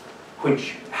lot,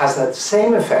 which has that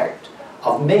same effect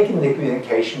of making the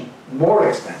communication more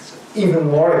expensive, even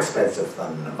more expensive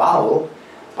than an avowal,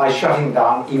 by shutting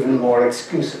down even more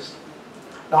excuses.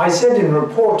 Now, I said in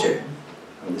reporting,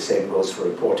 and the same goes for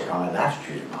reporting on an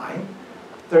attitude of mine,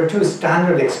 there are two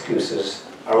standard excuses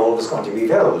are always going to be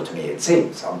available to me, it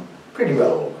seems. I'm pretty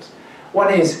well always.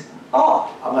 One is,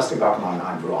 oh, I must have gotten my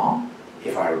mind wrong,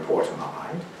 if I report on my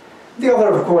mind. The other,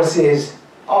 of course, is,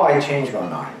 oh, I changed my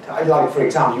mind. I'd like, for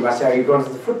example, you might say, are you going to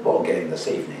the football game this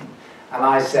evening? And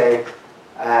I say,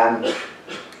 that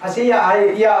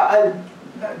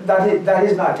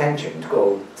is my intention, to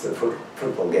go to the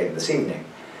football game this evening.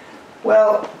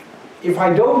 Well, if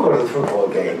I don't go to the football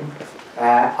game,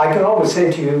 I can always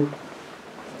say to you,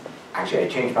 actually, I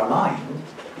changed my mind.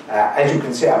 As you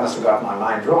can see, I must have got my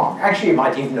mind wrong. Actually, you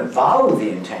might even avow the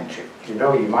intention. You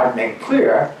know, you might make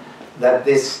clear that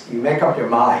you make up your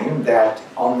mind that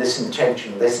on this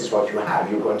intention, this is what you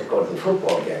have. You're going to go to the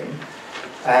football game.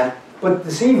 But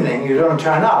this evening, you don't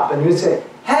turn up. And you say,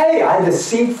 hey, I had a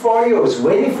seat for you. I was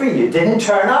waiting for you. You didn't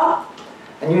turn up.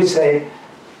 And you say,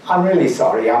 I'm really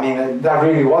sorry. I mean, that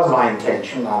really was my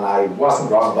intention, and I wasn't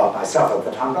wrong about myself at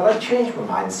the time, but I've changed my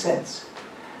mind since.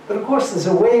 But of course, there's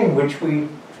a way in which we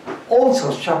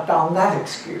also shut down that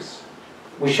excuse.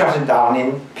 We shut it down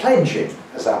in pledging,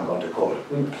 as I'm going to call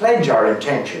it. We pledge our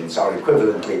intentions, or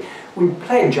equivalently, we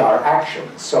pledge our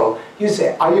actions. So you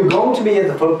say, are you going to be at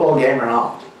the football game or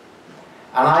not?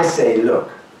 And I say, look,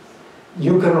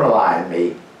 you can rely on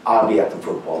me, I'll be at the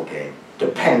football game.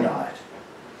 Depend on it.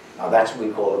 Now that's what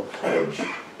we call a pledge.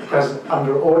 Because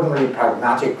under ordinary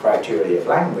pragmatic criteria of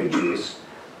language use,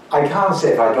 I can't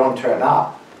say if I don't turn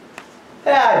up,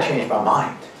 yeah, I changed my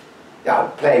mind. Yeah,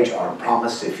 pledge or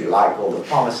promise, if you like, all the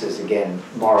promises, again,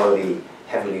 morally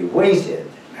heavily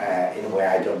weighted in a way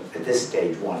I don't, at this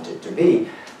stage, want it to be.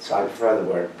 So I prefer the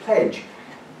word pledge.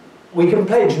 We can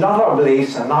pledge not our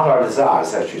beliefs and not our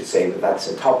desires, I should say, but that's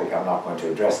a topic I'm not going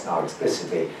to address now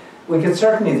explicitly. We can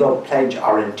certainly, though, pledge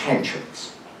our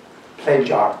intentions,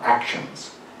 pledge our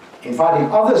actions, inviting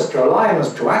others to rely on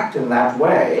us to act in that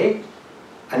way,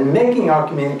 and making our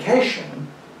communication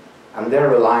and their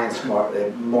reliance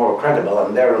more credible,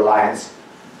 and their reliance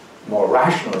more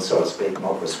rational, so to speak,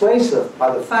 more persuasive, by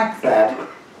the fact that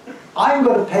I'm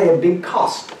going to pay a big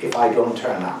cost if I don't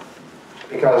turn up.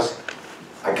 Because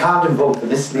I can't invoke the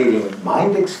misleading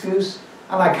mind excuse,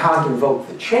 and I can't invoke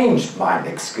the changed mind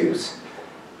excuse.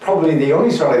 Probably the only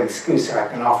sort of excuse I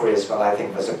can offer is what I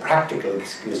think was a practical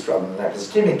excuse rather than an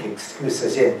epistemic excuse,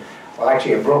 as in, well,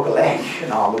 actually I broke a leg, you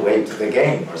know, on the way to the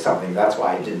game or something, that's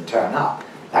why I didn't turn up.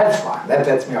 That's fine, that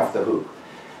lets me off the hook.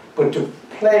 But to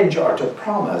pledge or to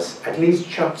promise at least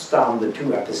shuts down the two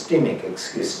epistemic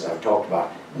excuses I've talked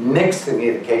about, makes the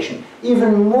communication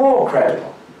even more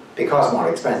credible, because more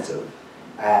expensive,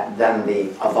 than the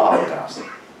avowal does.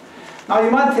 Now you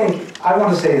might think, I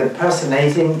want to say that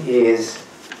personating is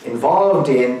involved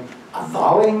in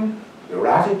avowing your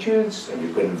attitudes, and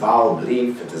you can avow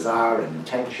belief, a desire, an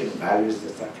intention, values,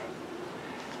 etc.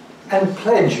 And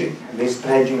pledging, and these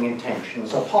pledging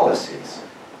intentions or policies.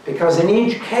 Because in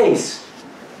each case,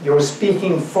 you're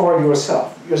speaking for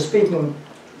yourself. You're speaking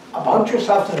about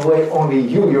yourself in a way only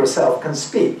you yourself can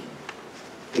speak.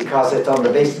 Because it's on the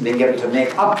basis of being able to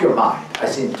make up your mind,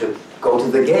 as in to go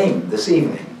to the game this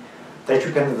evening, that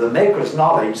you can have the maker's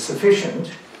knowledge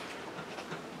sufficient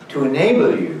to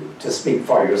enable you to speak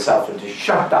for yourself and to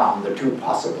shut down the two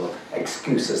possible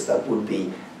excuses that would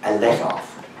be a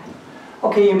let-off.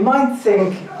 Okay, you might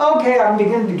think, okay, I'm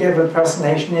beginning to get what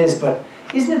personation is, but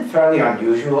isn't it fairly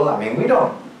unusual? I mean, we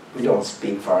don't We don't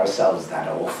speak for ourselves that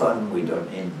often. We don't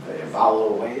in a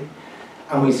vowel way.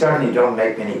 And we certainly don't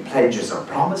make many pledges or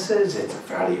promises. It's a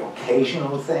fairly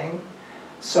occasional thing.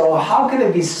 So how can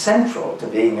it be central to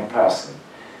being a person?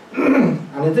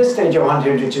 And at this stage, I want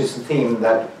to introduce a theme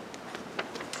that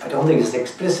I don't think is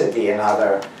explicitly in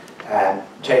either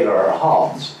Taylor or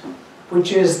Hobbes,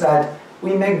 which is that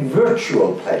we make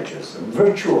virtual pledges and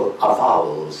virtual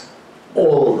avowals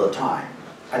all the time.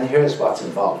 And here's what's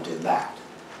involved in that.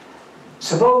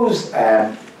 Suppose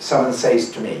someone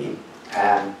says to me,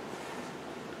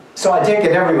 so I take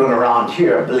it everyone around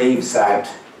here believes that,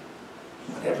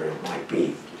 whatever it might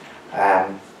be,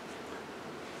 and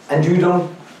you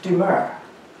don't demur.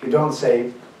 You don't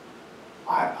say,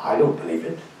 I don't believe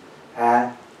it.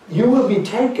 You will be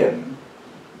taken,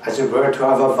 as it were, to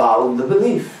have avowed the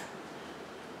belief.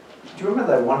 Do you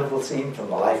remember that wonderful scene from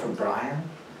The Life of Brian?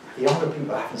 The younger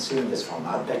people haven't seen this film,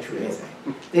 I'll bet you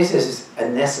anything. This is a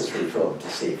necessary film to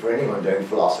see for anyone doing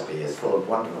philosophy. It's full of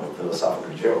wonderful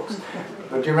philosophical jokes.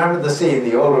 But do you remember the scene?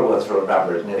 The older ones will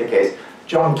remember it. In any case,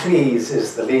 John Cleese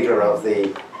is the leader of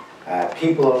the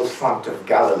People's Front of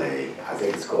Galilee, I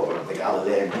think it's called, the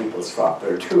Galilean People's Front.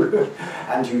 There are two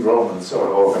anti-Roman sort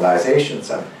of organizations.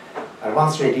 And at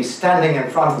one street, he's standing in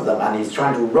front of them and he's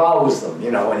trying to rouse them,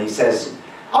 you know, and he says,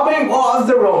 I mean, what have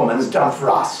the Romans done for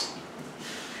us?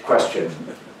 Question,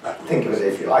 think of it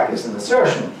if you like, as an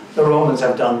assertion. The Romans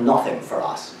have done nothing for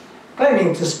us.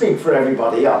 Claiming to speak for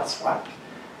everybody else, right?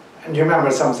 And you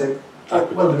remember some say,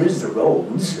 well, there is the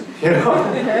roads, you know.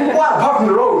 Well, apart from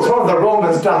the roads, what have the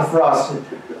Romans done for us?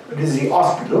 It is the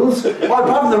hospitals. Well,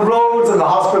 apart from the roads and the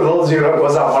hospitals, you know,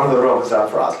 was that one of the Romans done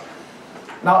for us?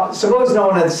 Now, suppose no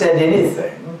one had said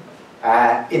anything.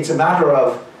 It's a matter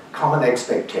of common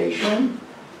expectation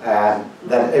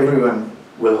that everyone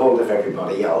will hold of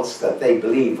everybody else, that they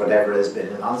believe whatever has been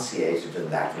enunciated in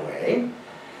that way.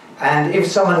 And if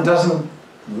someone doesn't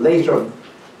later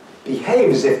behave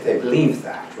as if they believe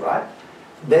that, right,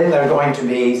 then they're going to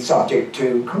be subject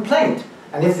to complaint.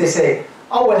 And if they say,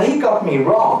 oh, well, he got me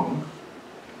wrong,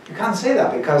 you can't say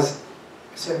that because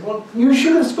you say, well, you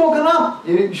should have spoken up.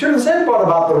 You should have said what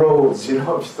about the roads, you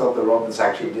know, if you thought the Romans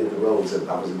actually did the roads and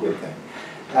that was a good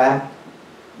thing.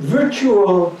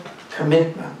 Virtual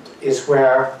commitment is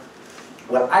where,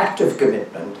 well, active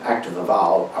commitment, active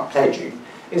avowal, or pledging,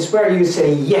 is where you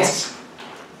say yes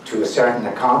to a certain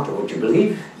account of what you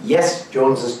believe. Yes,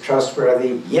 Jones is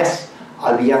trustworthy. Yes,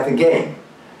 I'll be at the game.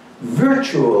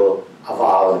 Virtual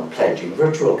avowal and pledging,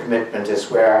 virtual commitment is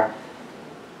where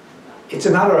it's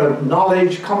a matter of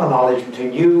knowledge, common knowledge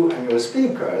between you and your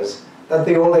speakers, that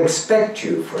they all expect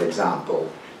you, for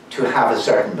example, to have a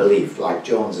certain belief, like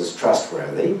Jones is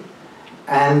trustworthy,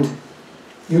 and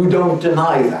you don't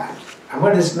deny that. And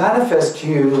when it's manifest to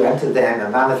you and to them,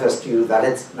 and manifest to you that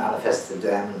it's manifest to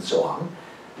them, and so on,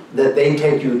 that they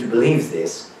take you to believe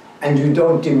this, and you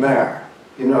don't demur.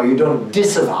 You know, you don't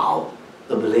disavow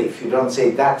the belief. You don't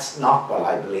say, that's not what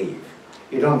I believe.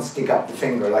 You don't stick up the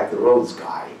finger like the roads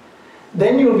guy.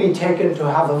 Then you'll be taken to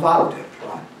have avowed it,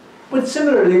 right? But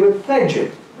similarly with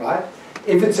pledging, right?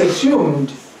 If it's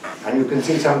assumed, and you can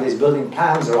see somebody's building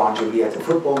plans around you, be at a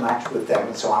football match with them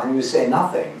and so on, and you say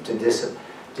nothing to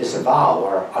disavow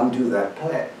or undo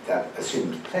that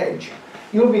assumed pledge,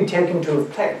 you'll be taken to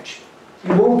have pledged.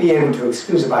 You won't be able to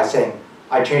excuse it by saying,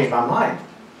 I changed my mind.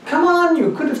 Come on,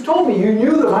 you could have told me, you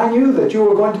knew that I knew that you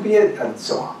were going to be it, and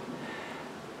so on.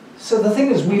 So the thing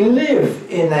is, we live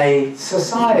in a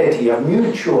society of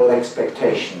mutual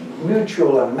expectation,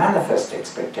 mutual and manifest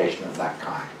expectation of that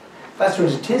kind. That's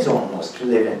what it is almost to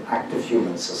live in active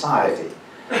human society.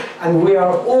 And we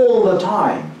are all the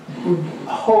time,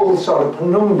 a whole sort of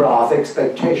penumbra of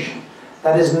expectation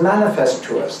that is manifest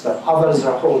to us, that others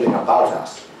are holding about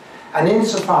us. And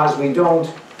insofar as we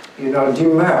don't, you know,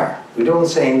 demur, we don't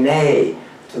say nay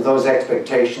to those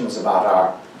expectations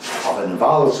about of an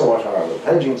avowal sort or of a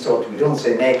pledging sort, we don't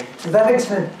say nay, to that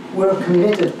extent we're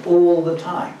committed all the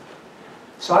time.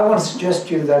 So I want to suggest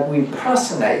to you that we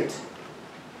personate,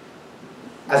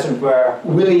 as it were,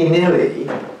 willy-nilly,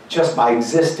 just by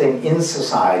existing in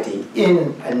society,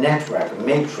 in a network, a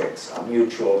matrix of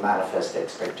mutual manifest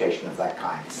expectation of that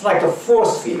kind. It's like a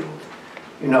force field,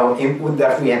 you know,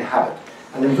 that we inhabit.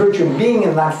 And in virtue of being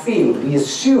in that field, we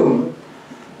assume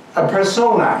a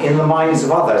persona in the minds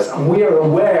of others, and we are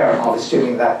aware of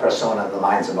assuming that persona in the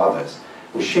minds of others.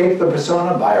 We shape the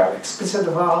persona by our explicit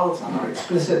avowals and our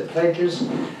explicit pledges.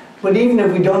 But even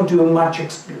if we don't do much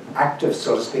active,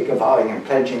 so to speak, avowing and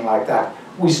pledging like that,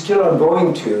 we still are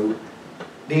going to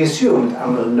be assumed,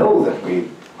 and we'll know that we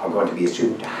are going to be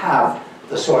assumed to have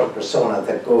the sort of persona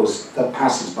that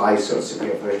passes by, so to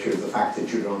speak, by virtue of the fact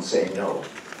that you don't say no.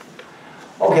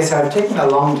 Okay, so I've taken a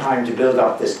long time to build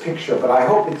up this picture, but I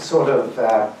hope it's sort of,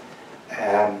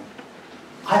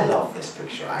 I love this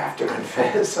picture, I have to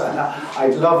confess.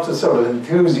 I'd love to sort of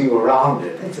enthuse you around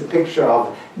it. It's a picture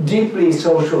of deeply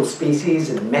social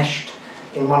species enmeshed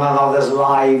in one another's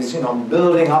lives, you know,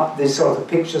 building up this sort of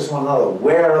pictures, one another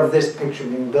aware of this picture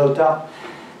being built up.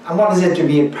 And what is it to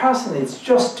be a person? It's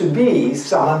just to be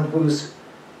someone who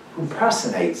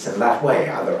personates in that way,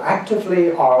 either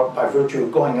actively or by virtue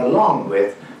of going along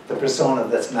with the persona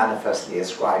that's manifestly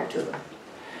ascribed to them.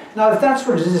 Now, if that's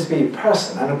what it is to be a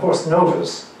person, and of course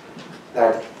notice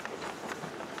that,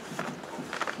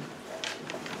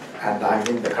 and I'm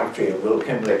in the country of Will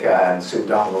Kimlicka and Sue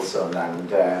Donaldson and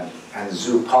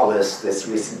Zoopolis, this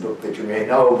recent book that you may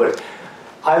know, but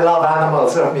I love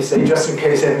animals, let me say, just in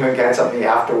case anyone gets at me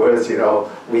afterwards, you know,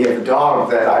 we have a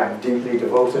dog that I'm deeply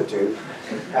devoted to.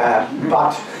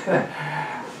 But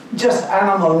just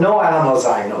no animals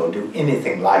I know do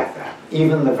anything like that.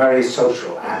 Even the very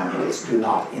social animals do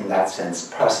not, in that sense,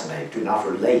 personate, do not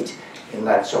relate in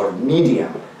that sort of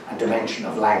medium and dimension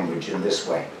of language in this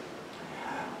way.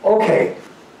 Okay,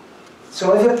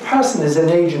 so if a person is an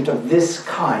agent of this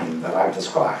kind that I've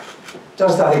described,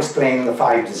 does that explain the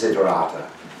 5 desiderata?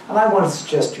 And I want to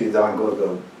suggest to you that I'm going to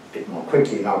go a bit more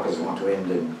quickly now because I want to end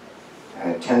in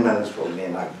 10 minutes probably,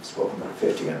 and I've spoken about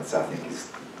 50 minutes, I think.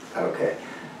 Is that okay?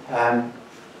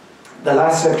 The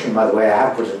last section, by the way, I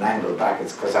have put an angle back.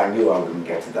 It's because I knew I wouldn't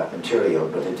get to that material,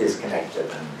 but it is connected,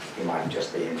 and you might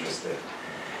just be interested.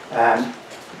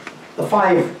 The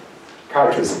 5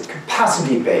 characteristics,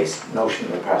 capacity-based notion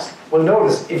of a person. Well,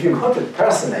 notice, if you're going to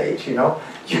personate, you know,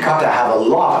 you've got to have a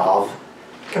lot of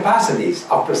capacities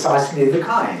of precisely the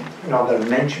kind. You know, that are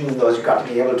mentioned in those. You've got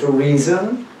to be able to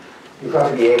reason. You've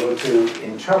got to be able to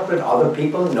interpret other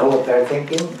people, know what they're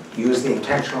thinking, use the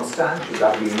intentional stance. You've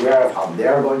got to be aware of how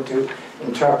they're going to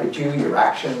interpret you, your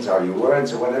actions or your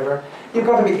words or whatever. You've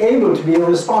got to be able to be a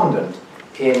respondent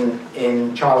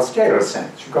in Charles Taylor's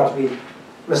sense. You've got to be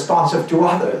responsive to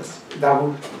others.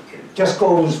 That just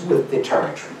goes with the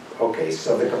territory. Okay,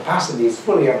 so the capacity is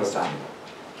fully understandable.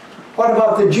 What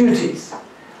about the duties?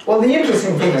 Well, the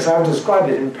interesting thing, as I've described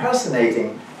it,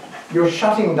 impersonating, you're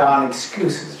shutting down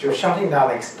excuses, you're shutting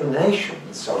down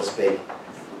explanations, so to speak,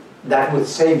 that would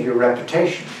save your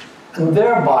reputation. And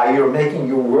thereby you're making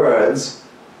your words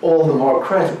all the more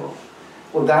credible.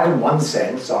 Well, that in one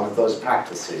sense, some of those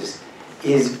practices,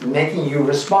 is making you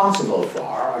responsible for,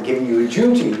 or giving you a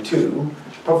duty to,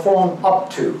 perform up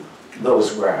to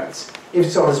those words. If,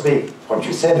 so to speak, what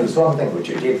you said was one thing, what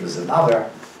you did was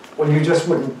another, well, you just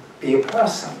wouldn't be a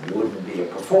person. You wouldn't be a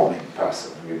performing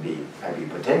person. You'd be maybe a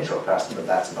potential person, but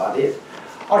that's about it.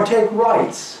 Or take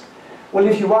rights. Well,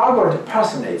 if you are going to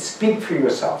personate, speak for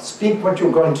yourself, speak what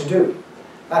you're going to do.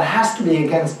 That has to be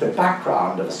against the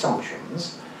background of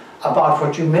assumptions about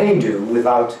what you may do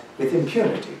with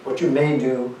impunity, what you may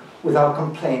do without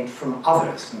complaint from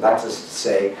others. And that is to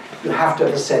say, you have to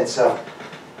have a sense of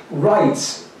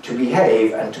rights to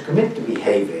behave and to commit to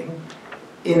behaving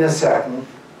in a certain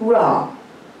realm.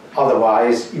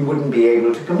 Otherwise, you wouldn't be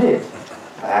able to commit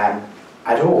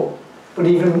at all. But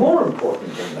even more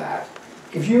important than that,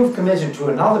 if you've committed to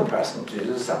another person to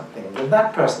do something, then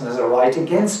that person has a right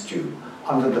against you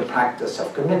under the practice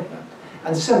of commitment.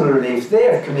 And similarly, if they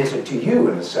have committed to you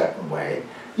in a certain way,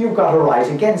 you've got a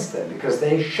right against them because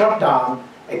they shut down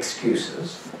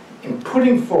excuses in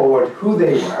putting forward who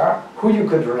they were, who you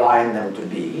could rely on them to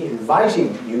be,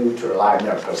 inviting you to rely on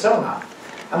their persona.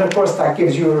 And of course, that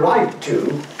gives you a right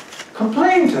to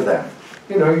complain to them.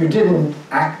 You know, you didn't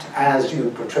act as you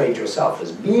portrayed yourself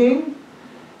as being.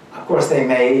 Of course, they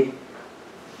may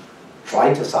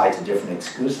try to cite a different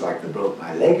excuse, like the broke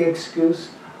my leg excuse,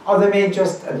 or they may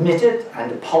just admit it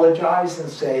and apologize and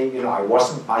say, you know, I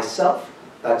wasn't myself.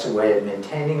 That's a way of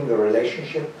maintaining the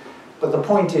relationship. But the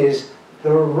point is,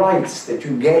 there are rights that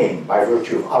you gain by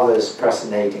virtue of others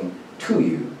personating to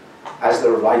you, as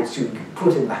there are rights you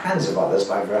put in the hands of others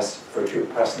by virtue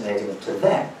of personating to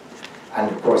them. And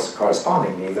of course,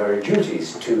 correspondingly, there are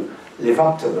duties to live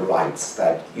up to the rights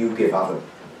that you give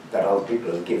that other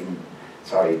people have given,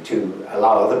 to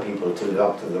allow other people to live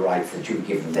up to the rights that you've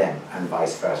given them, and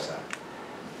vice versa.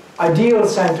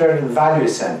 Ideal-centered and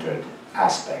value-centered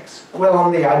aspects. Well,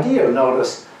 on the ideal,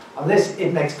 notice, on this,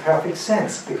 it makes perfect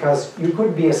sense, because you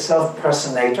could be a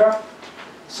self-personator,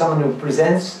 someone who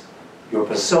presents your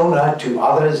persona to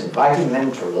others, inviting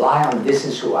them to rely on, this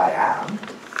is who I am.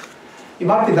 You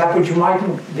might be that, but you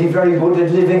mightn't be very good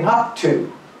at living up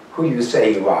to who you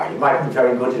say you are. You might be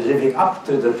very good at living up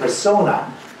to the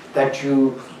persona that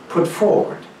you put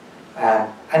forward.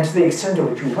 And to the extent to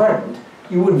which you weren't,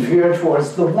 you would veer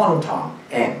towards the wanton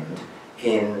end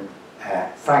in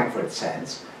Frankfurt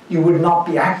sense, you would not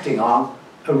be acting on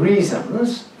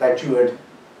reasons that you had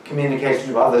communicated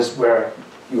to others where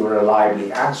you were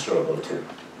reliably answerable to.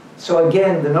 So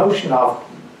again, the notion of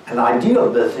an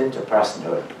ideal built into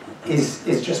personhood is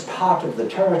just part of the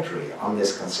territory on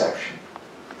this conception.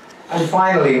 And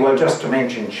finally, well, just to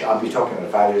mention, I'll be talking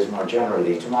about values more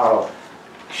generally tomorrow,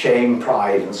 shame,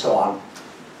 pride, and so on.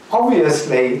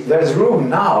 Obviously, there's room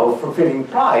now for feeling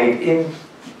pride in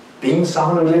being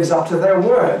someone who lives up to their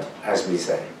word, as we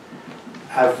say.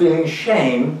 Feeling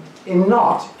shame in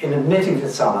not, in admitting to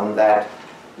someone that,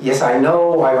 yes, I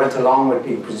know I went along with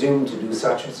being presumed to do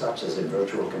such and such as a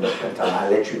virtual commitment, and I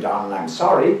let you down and I'm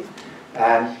sorry,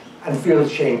 and feel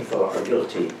shameful or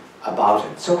guilty about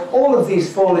it. So all of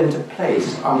these fall into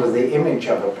place under the image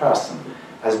of a person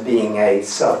as being a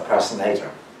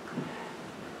self-personator.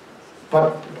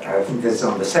 But I think this is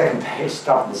on the second page,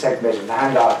 stop on the second page of the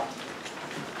handout.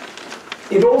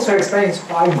 It also explains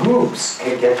why groups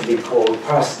can get to be called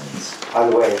persons. By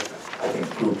the way, I think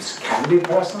groups can be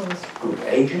persons, group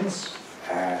agents.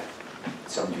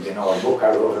 Some of you know a book I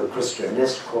wrote, a Christian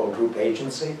list called Group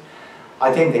Agency.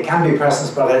 I think they can be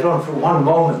persons, but I don't for one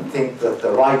moment think that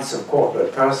the rights of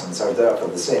corporate persons are therefore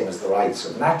the same as the rights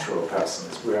of natural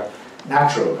persons. We're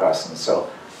natural persons,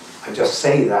 so I just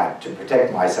say that to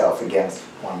protect myself against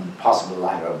one possible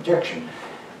line of objection.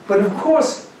 But of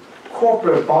course,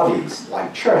 corporate bodies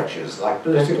like churches, like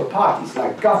political parties,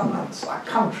 like governments, like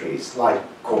countries, like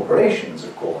corporations,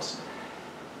 of course,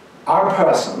 are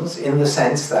persons in the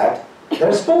sense that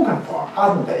they're spoken for,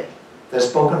 aren't they? They're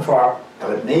spoken for,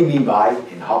 and it may be by,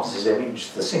 in Hobbes'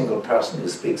 image, the single person who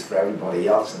speaks for everybody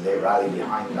else and they rally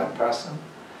behind that person,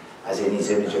 as in his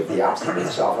image of the absolute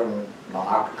sovereign,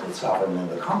 monarchical sovereign in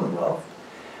the Commonwealth.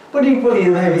 But equally,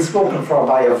 it may be spoken for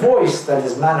by a voice that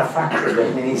is manufactured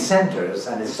at many centers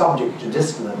and is subject to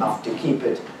discipline enough to keep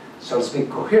it, so to speak,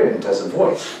 coherent as a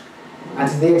voice. And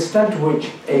to the extent to which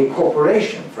a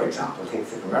corporation, for example, take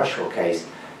the commercial case,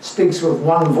 speaks with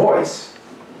one voice,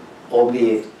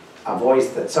 albeit a voice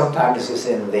that sometimes is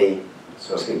in the,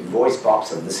 so to speak, voice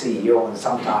box of the CEO and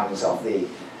sometimes of the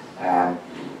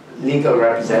legal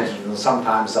representative and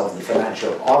sometimes of the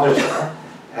financial auditor,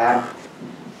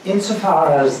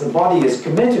 insofar as the body is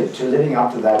committed to living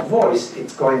up to that voice,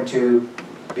 it's going to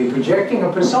be projecting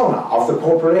a persona of the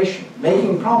corporation,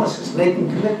 making promises, making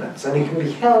commitments, and it can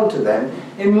be held to them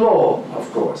in law,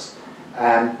 of course.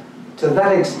 To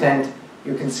that extent,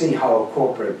 you can see how a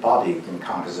corporate body can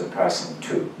count as a person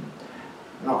too.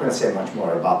 I'm not going to say much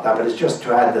more about that, but it's just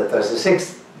to add that there's a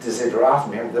sixth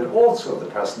desideratum here that also the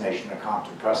personation account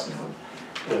of personhood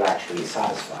will actually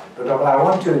satisfy. But what I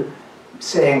want to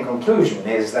say in conclusion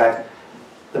is that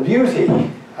the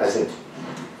beauty, as it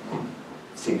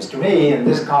seems to me in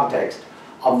this context,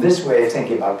 of this way of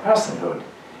thinking about personhood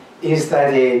is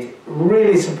that it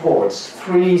really supports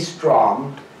three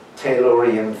strong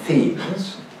Taylorian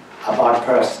themes about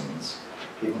persons,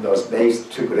 even though it's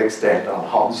based to a good extent on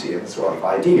Hobbesian sort of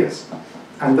ideas.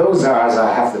 And those are, as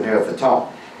I have them here at the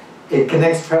top, it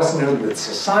connects personhood with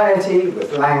society,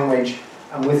 with language,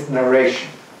 and with narration.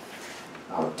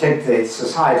 Now, take the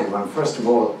society one. First of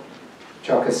all,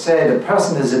 Chuck has said, a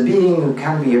person is a being who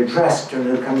can be addressed and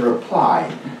who can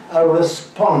reply, a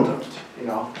respondent. You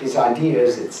know, his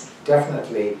ideas, it's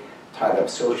definitely tied up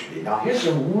socially. Now, here's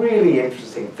a really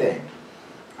interesting thing,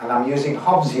 and I'm using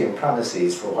Hobbesian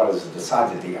premises for what is a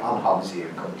decidedly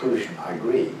un-Hobbesian conclusion, I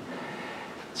agree.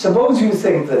 Suppose you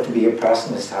think that to be a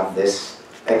person is to have this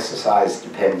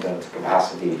exercise-dependent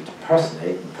capacity to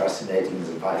personate. Impersonating is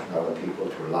inviting other people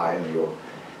to rely on your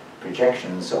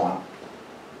projection and so on.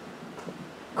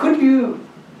 Could you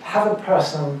have a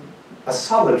person, a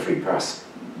solitary person,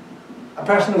 a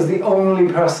person who's the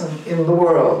only person in the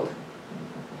world?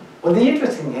 Well, the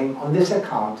interesting thing on this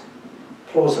account,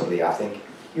 plausibly, I think,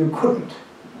 you couldn't.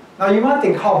 Now, you might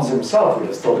think Hobbes himself would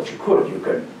have thought you could. You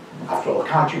could, after all,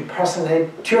 can't you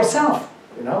personate to yourself,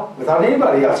 you know, without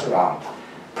anybody else around?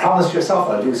 Promise yourself,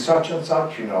 I'll do such and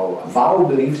such, you know, vow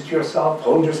beliefs to yourself,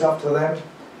 hold yourself to them.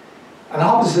 And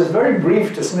Hobbes has a very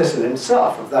brief dismissal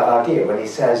himself of that idea when he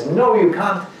says, no, you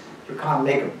can't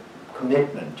make a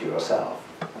commitment to yourself,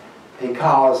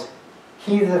 because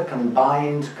he that can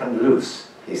bind can loose,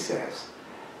 he says.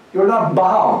 You're not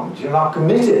bound, you're not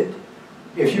committed,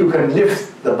 if you can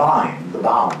lift the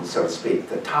bound, so to speak,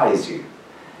 that ties you.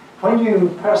 When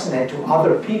you personate to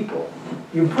other people,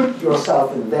 you put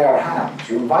yourself in their hands,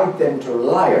 you invite them to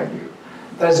rely on you.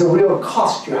 There's a real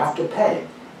cost you have to pay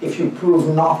if you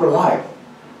prove not reliable.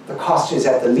 The cost is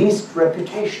at the least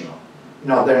reputational.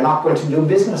 No, they're not going to do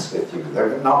business with you.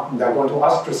 They're going to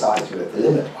ostracize you at the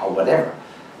limit or whatever.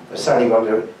 They're certainly going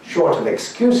to, short of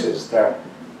excuses, they're,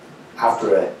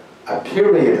 after a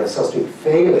period of, so to speak,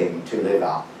 failing to live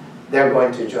up, they're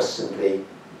going to just simply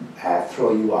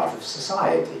throw you out of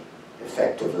society,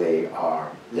 effectively or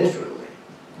literally.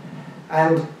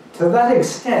 And to that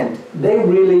extent,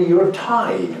 you're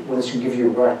tied once you give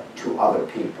your work to other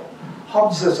people.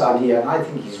 Hobbes's idea, and I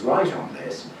think he's right on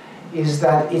this, is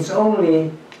that it's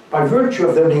only by virtue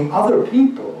of there being other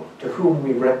people to whom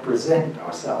we represent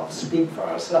ourselves, speak for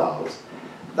ourselves,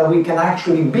 that we can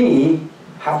actually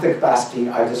have the capacity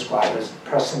I describe as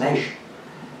personation.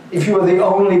 If you were the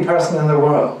only person in the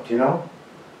world, you know,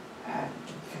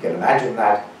 if you can imagine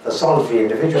that, the solitary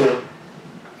individual,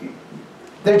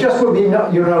 there just would be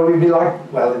no, you know, we'd be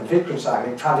like, well, in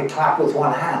Wittgenstein, trying to clap with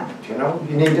one hand, you know?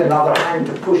 You need another hand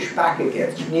to push back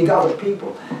against. You need other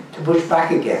people to push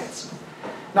back against.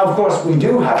 Now, of course, we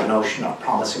do have a notion of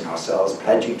promising ourselves,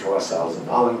 pledging to ourselves, and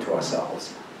vowing to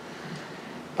ourselves.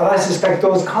 But I suspect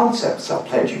those concepts of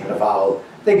pledging and avowal,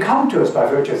 they come to us by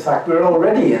virtue of the fact we're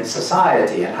already in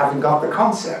society and having got the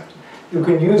concept. You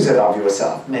can use it of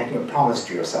yourself, making a promise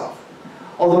to yourself.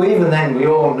 Although even then, we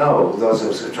all know, those of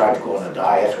us who try to go on a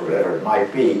diet or whatever it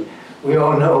might be, we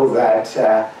all know that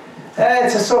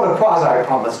it's a sort of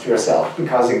quasi-promise to yourself,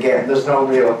 because again, there's no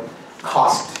real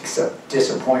cost except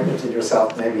disappointment in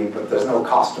yourself maybe, but there's no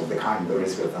cost of the kind there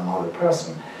is with another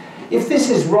person. If this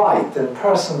is right, then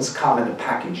persons come in a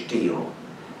package deal.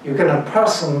 You can have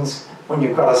persons when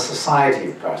you've got a society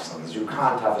of persons. You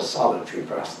can't have a solitary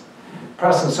person.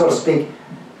 Persons, so to speak,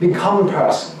 become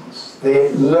persons.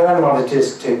 They learn what it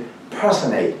is to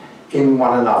personate in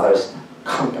one another's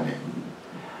company.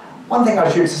 One thing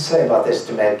I should say about this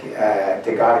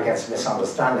to guard against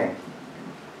misunderstanding,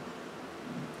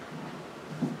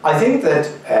 I think that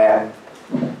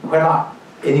when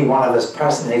any one of us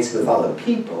personates with other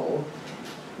people,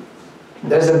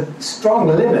 there's a strong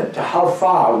limit to how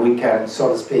far we can,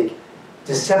 so to speak,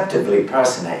 deceptively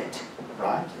personate,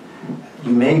 right?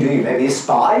 You may be a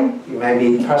spy, you may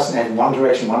be personating in one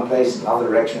direction, one place, another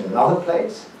direction, another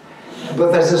place.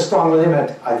 But there's a strong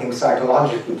limit, I think,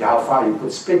 psychologically, to how far you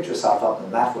could split yourself up in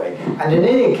that way. And in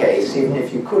any case, even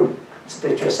if you could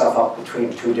split yourself up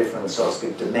between two different, so to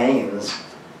speak, domains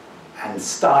and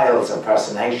styles of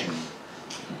personation,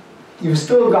 you've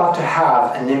still got to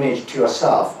have an image to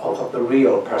yourself of what the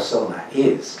real persona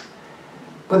is.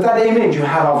 But that image you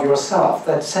have of yourself,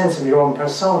 that sense of your own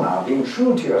persona, being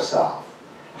true to yourself,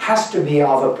 has to be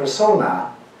of a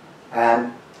persona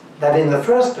that in the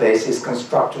first place is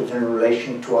constructed in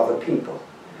relation to other people.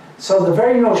 So the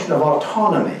very notion of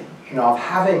autonomy, you know, of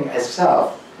having a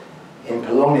self, in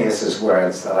Polonius's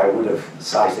words that I would have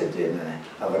cited in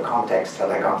another context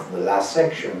till I got to the last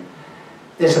section,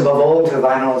 this above all to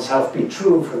thine own self be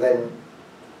true,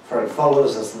 for it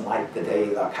follows as the night the day,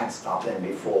 thou canst not then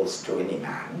be false to any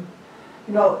man,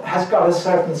 you know, has got a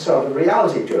certain sort of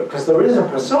reality to it, because there is a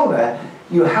persona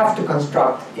you have to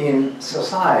construct in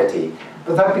society,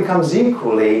 but that becomes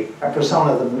equally a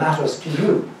persona that matters to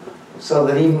you, so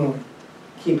that even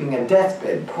keeping a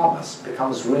deathbed promise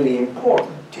becomes really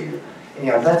important to you. And,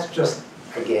 you know, that's just,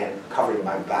 again, covering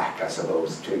my back, I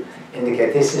suppose, to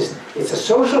indicate it's a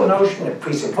social notion, it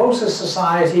presupposes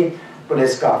society, but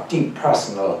it's got deep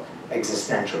personal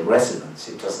existential resonance.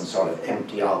 It doesn't sort of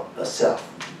empty out the self.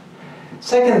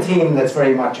 Second theme that's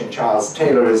very much in Charles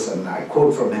Taylor's, and I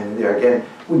quote from him there again,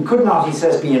 we could not, he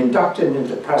says, be inducted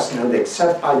into personhood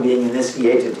except by being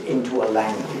initiated into a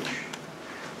language.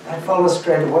 That follows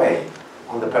straight away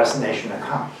on the personation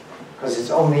account, because it's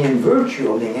only in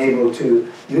virtue of being able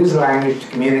to use language to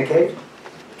communicate,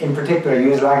 in particular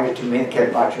use language to communicate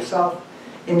about yourself,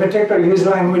 in particular use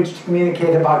language to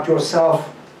communicate about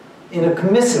yourself in a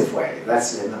commissive way,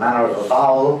 that's in the manner of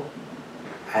avowal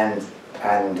and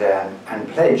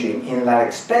pledging in that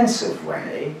expensive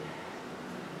way,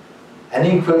 and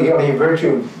equally only in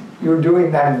virtue, you're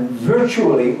doing that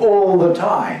virtually all the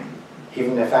time,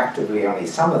 even if actively only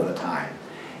some of the time.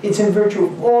 It's in virtue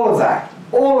of all of that,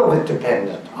 all of it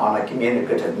dependent on a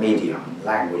communicative medium,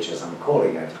 language as I'm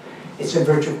calling it. It's in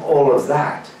virtue of all of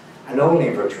that, and only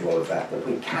in virtue of all of that, that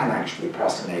we can actually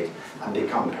personate and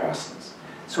become persons.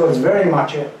 So it's very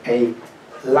much a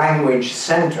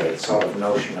language-centered sort of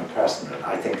notion of personhood.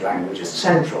 I think language is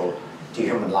central to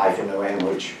human life in a way in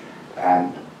which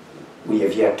we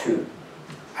have yet to,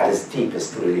 at its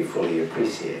deepest, really fully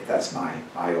appreciate. That's my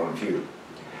own view.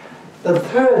 The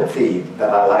third theme that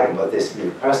I like about this view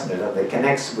of personhood, and that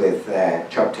connects with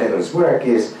Chuck Taylor's work,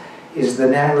 is the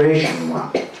narration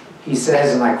one. He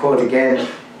says, and I quote again,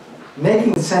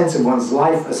 making sense of one's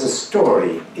life as a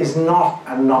story is not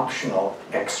an optional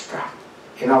extra.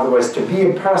 In other words, to be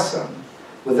a person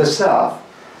with a self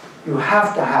you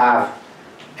have to have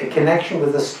a connection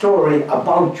with a story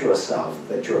about yourself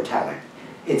that you're telling.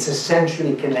 It's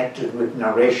essentially connected with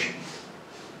narration.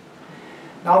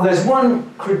 Now there's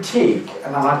one critique,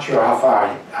 and I'm not sure how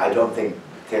far, I don't think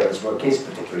Taylor's work is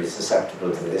particularly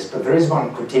susceptible to this, but there is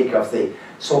one critique of the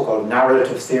so-called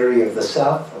narrative theory of the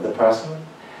self, of the person,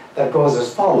 that goes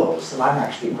as follows, and I'm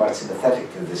actually quite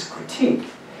sympathetic to this critique.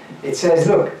 It says,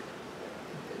 look,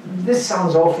 this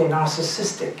sounds awfully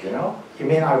narcissistic, you know? You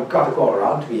mean I've got to go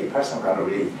around to be a person, I've got to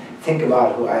really think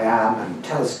about who I am and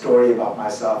tell a story about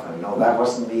myself, and no, that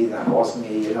wasn't me,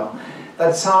 you know?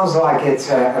 That sounds like it's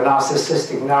a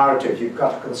narcissistic narrative. You've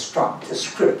got to construct a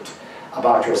script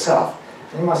about yourself.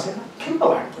 And you must say, people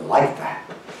aren't like that.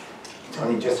 It's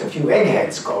only just a few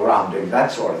eggheads go around doing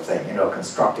that sort of thing, you know,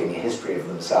 constructing a history of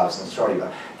themselves and story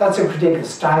about. That's a critique of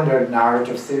standard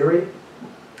narrative theory.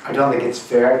 I don't think it's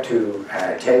fair to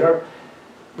Taylor.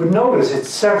 But notice it's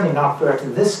certainly not fair to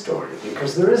this story,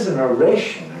 because there is a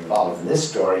narration involved in this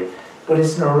story, but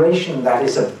it's narration that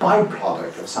is a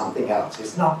byproduct of something else.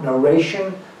 It's not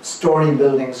narration, story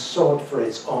building sought for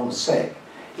its own sake.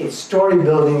 It's story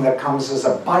building that comes as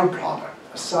a byproduct,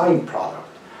 a side product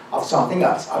of something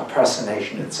else, a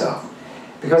personation itself.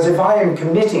 Because if I am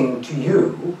committing to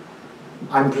you,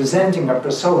 I'm presenting a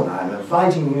persona, I'm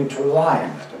inviting you to rely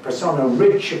on it, a persona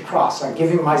rich across, I'm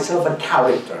giving myself a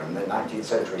character in the 19th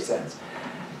century sense.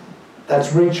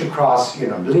 That's rich across, you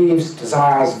know, beliefs,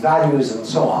 desires, values, and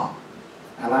so on.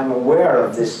 And I'm aware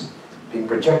of this being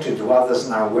projected to others,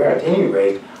 and I'm aware at any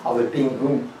rate of it being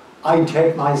whom I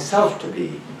take myself to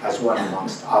be as one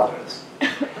amongst others.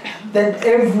 Then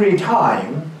every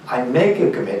time I make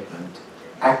a commitment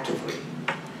actively,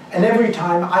 and every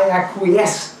time I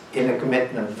acquiesce in a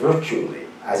commitment virtually,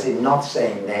 as in not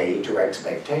saying nay to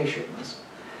expectations,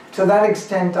 to that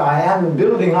extent I am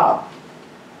building up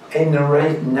a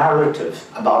narrative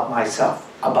about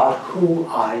myself, about who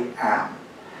I am.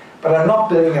 But I'm not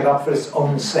building it up for its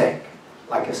own sake,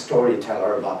 like a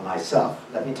storyteller about myself.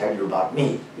 Let me tell you about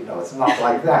me. You know, it's not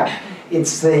like that.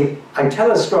 It's I tell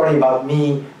a story about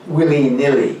me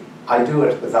willy-nilly. I do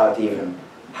it without even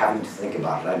having to think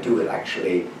about it. I do it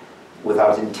actually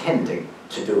without intending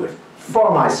to do it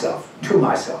for myself, to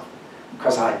myself.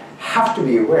 Because I have to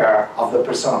be aware of the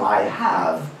persona I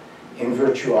have in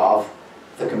virtue of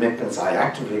the commitments I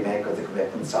actively make or the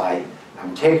commitments I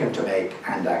am taken to make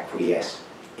and acquiesce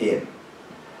in.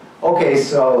 Okay,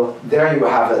 so there you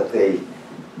have it, the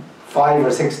 5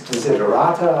 or 6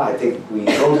 desiderata. I think we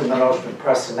wrote in the notion of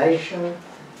personation,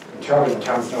 interpreted in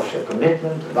terms of the notion of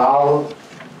commitment, vow,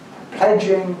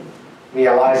 pledging,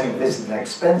 realizing this is an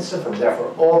expensive and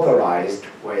therefore authorized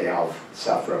way of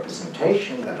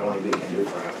self-representation that only we can do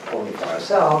only for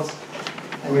ourselves.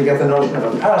 And we get the notion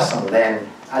of a person then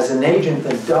as an agent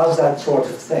that does that sort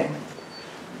of thing,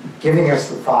 giving us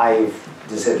the 5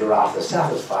 desiderata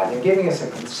satisfied and giving us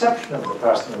a conception of the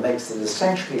person that makes it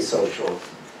essentially social,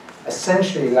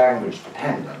 essentially language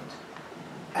dependent,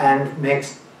 and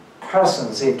makes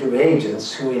persons into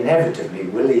agents who inevitably,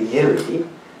 willy-nilly,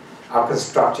 are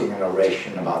constructing an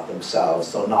oration about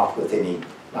themselves, though not with any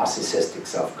narcissistic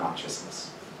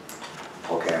self-consciousness.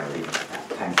 Okay, I'll leave it at that.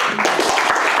 Thank you.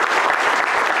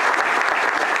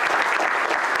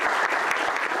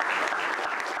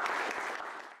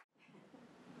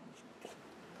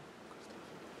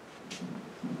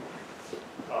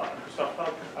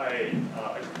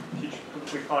 I teach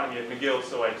political economy at McGill,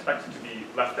 so I expected to be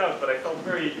left out, but I felt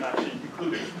very actually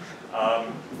included.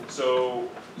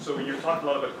 So you're talking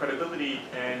a lot about credibility,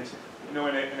 and you know,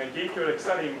 in a gay theoretic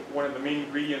setting, one of the main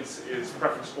ingredients is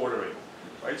preference ordering,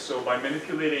 right? So by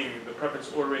manipulating the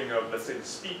preference ordering of, let's say, the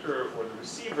speaker or the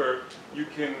receiver, you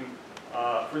can,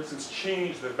 for instance,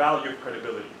 change the value of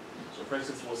credibility. So for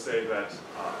instance, we'll say that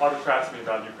autocrats may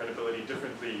value credibility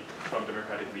differently from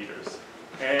democratic leaders.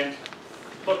 And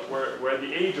look, we're at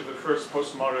the age of the first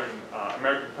postmodern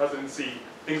American presidency.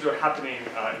 Things are happening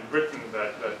in Britain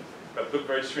that look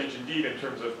very strange indeed in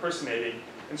terms of personating.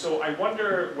 And so I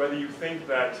wonder whether you think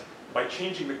that by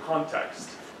changing the context,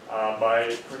 by,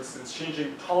 for instance,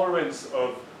 changing tolerance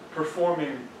of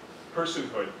performing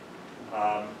personhood,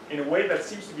 in a way that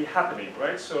seems to be happening,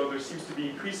 right? So there seems to be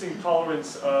increasing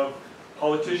tolerance of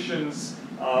politicians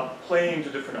playing to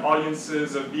different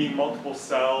audiences, of being multiple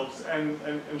selves, and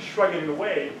shrugging it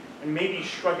away, and maybe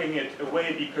shrugging it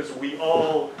away because we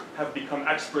all have become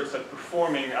experts at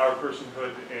performing our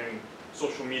personhood in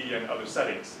social media and other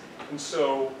settings. And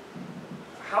so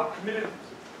how committed,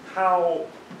 how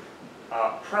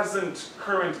present,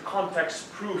 current,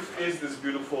 context-proof is this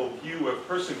beautiful view of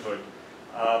personhood?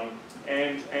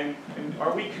 And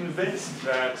are we convinced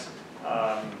that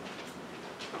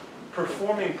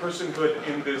performing personhood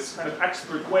in this kind of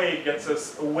expert way gets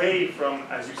us away from,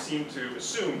 as you seem to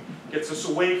assume, gets us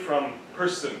away from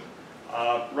person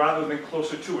rather than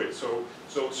closer to it. So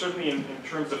certainly in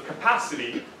terms of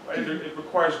capacity, right, it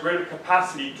requires greater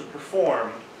capacity to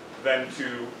perform than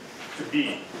to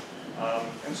be.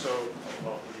 And so,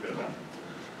 well, I'll leave it at that.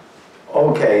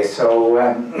 Okay, so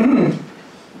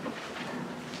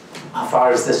as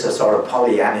far as this is a sort of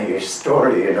Pollyanna-ish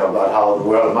story, you know, about how the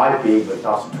world might be, but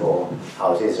not at all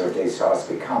how it is or at least how it's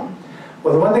become.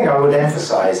 Well, the one thing I would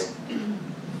emphasize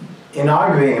in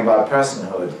arguing about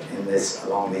personhood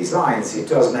along these lines, it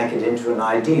does make it into an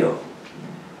ideal.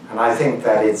 And I think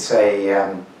that it's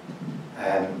a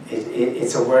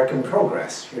work in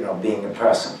progress, you know, being a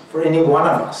person, for any one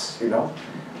of us, you know.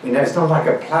 You know, it's not like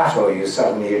a plateau you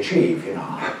suddenly achieve, you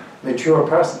know, mature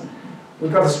person.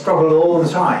 We've got to struggle all the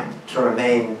time to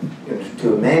remain, you know,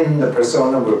 to amend the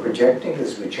persona we're projecting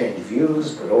as we change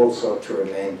views, but also to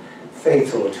remain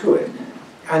faithful to it.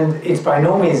 And it's by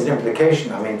no means an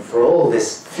implication. I mean, for all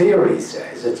this theory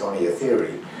says, it's only a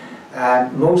theory,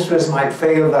 most of us might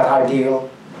fail that ideal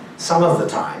some of the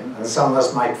time, and some of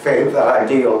us might fail that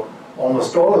ideal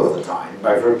almost all of the time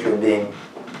by virtue of being,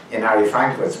 in Harry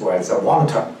Frankfurt's words, a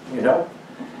wanton, you know.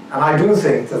 And I do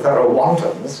think that there are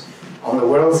wantons on the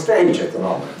world stage at the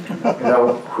moment, you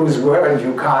know, whose word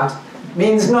you can't,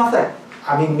 means nothing.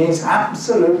 I mean, means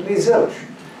absolutely zilch.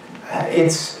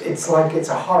 It's like it's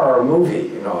a horror movie,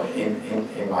 you know,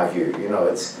 in my view, you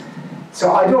know.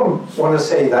 So I don't want to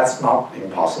say that's not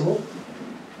impossible.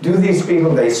 Do these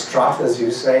people, they strut, as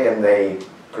you say, and they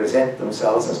present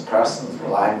themselves as persons,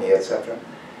 rely on me, etc.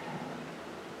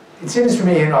 It seems to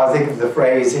me, you know, I think of the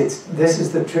phrase, this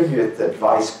is the tribute that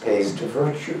vice pays to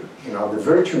virtue. You know, the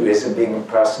virtue is in being a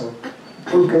person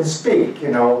who can speak, you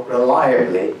know,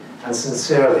 reliably and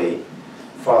sincerely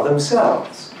for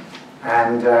themselves.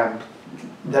 And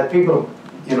that people,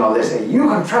 you know, they say, you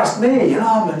can trust me, you know,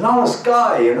 I'm an honest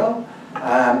guy, you know.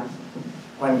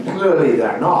 When clearly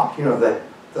they're not. You know,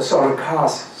 the sort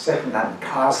of second-hand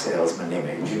car salesman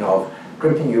image, you know,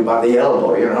 gripping you by the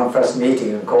elbow, you know, first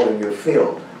meeting and calling you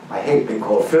Phil. I hate being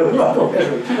called Phil, by the way.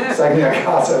 It's like in a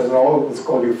car salesman, always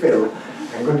call you Phil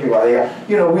and grip you by the elbow.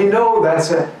 You know, we know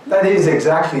that is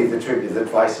exactly the tribute that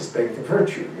vice is paying to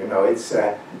virtue. You know, it's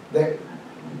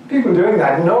people doing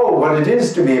that know what it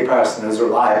is to be a person who's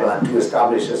reliable and to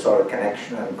establish a sort of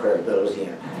connection and credibility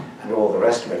and all the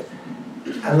rest of it.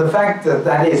 And the fact that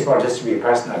that is what it is to be a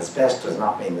person at its best does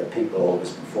not mean that people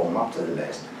always perform up to the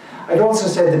best. I'd also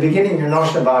say at the beginning your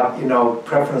notion about, you know,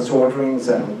 preference orderings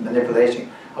and manipulation.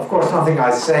 Of course, nothing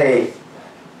I say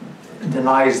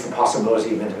denies the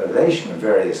possibility of manipulation of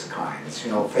various kinds.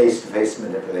 You know, face-to-face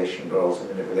manipulation, but also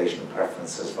manipulation of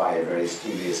preferences via various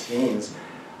devious means.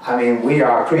 I mean, we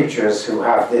are creatures who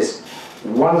have this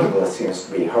wonderful, it seems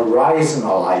to be,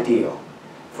 horizontal ideal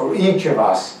for each of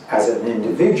us as an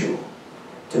individual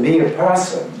to be a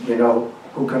person, you know,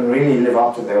 who can really live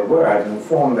up to their word and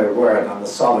form their word on the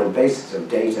solid basis of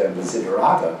data and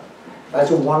desiderata.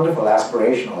 That's a wonderful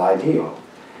aspirational ideal.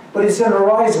 But it's an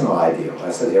horizontal ideal,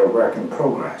 as a work in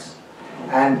progress.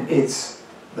 And it's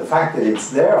the fact that it's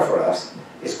there for us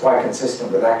is quite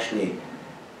consistent with actually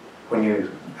when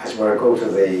you, as we go to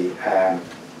the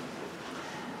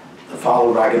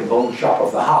foul, ragged bone shop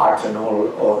of the heart and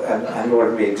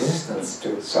ordinary existence,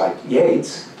 to cite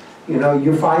Yeats, you know,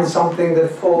 you find something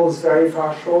that falls very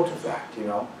far short of that, you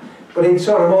know. But it's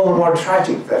sort of all the more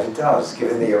tragic that it does,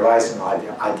 given the horizon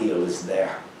ideal is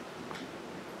there.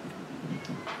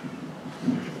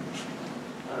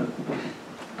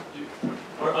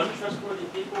 Are untrustworthy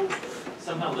people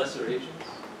somehow lesser agents?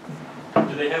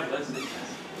 Do they have less agents?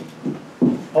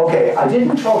 Okay, I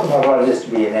didn't talk about what it is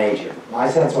to be an agent. My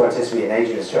sense of what it is to be an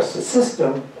agent is just a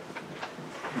system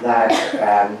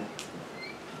that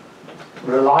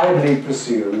reliably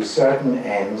pursues certain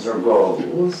ends or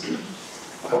goals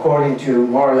according to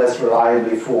more or less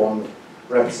reliably formed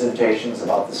representations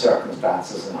about the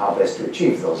circumstances and how best to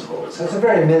achieve those goals. So it's a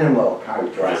very minimal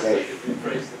characterization.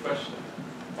 Rephrase the question.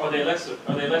 Are they lesser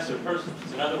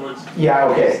persons? In other words, yeah,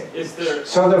 okay. Is there...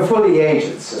 So they're fully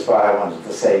agents, is what I wanted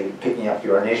to say, picking up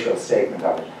your initial statement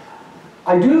of it.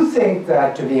 I do think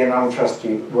that to be an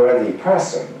untrustworthy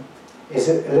person is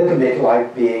a little bit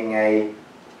like being a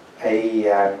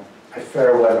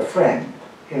fair weather friend.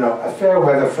 You know, a fair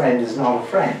weather friend is not a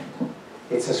friend.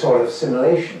 It's a sort of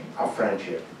simulation of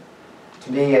friendship.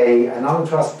 To be an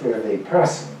untrustworthy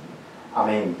person, I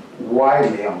mean,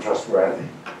 widely untrustworthy,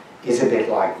 is a bit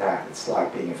like that. It's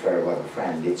like being a fair weather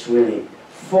friend. It's really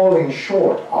falling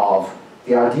short of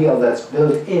the ideal that's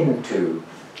built into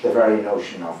the very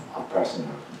notion of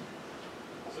personhood.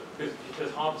 So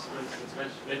because Hobbes, for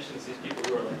instance, mentions these people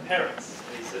who are like parents,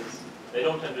 and he says they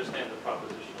don't understand the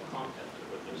propositional content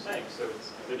of what they're saying, so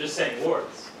they're just saying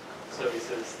words. So he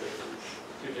says there's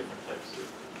two different types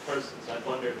of persons. I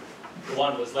wondered, the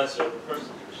one was lesser of a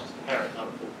person, he was just a parent, not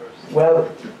a full person. Well,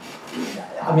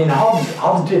 I mean,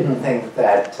 Hobbes didn't think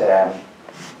that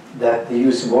that the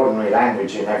use of ordinary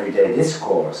language in everyday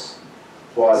discourse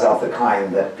was of the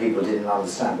kind that people didn't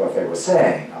understand what they were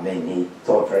saying. I mean, he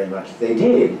thought very much they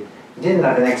did. He didn't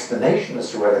have an explanation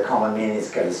as to where the common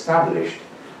meanings get established.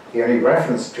 The only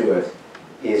reference to it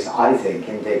is, I think,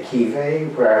 in De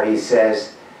Kive, where he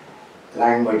says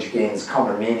language gains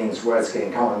common meanings, words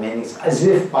gain common meanings, as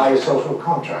if by a social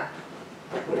contract.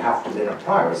 It would have to have been a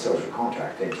prior social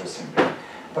contract, interestingly.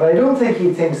 But I don't think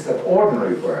he thinks that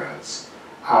ordinary words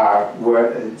are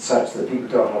such that people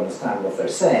don't understand what they're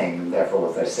saying, and therefore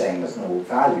what they're saying has no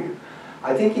value.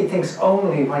 I think he thinks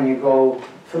only when you go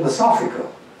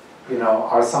philosophical, you know,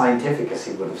 or scientific, as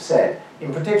he would have said.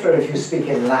 In particular, if you speak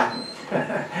in Latin.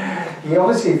 He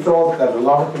obviously thought that a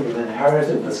lot of people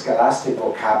inherited the scholastic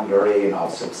vocabulary, you know,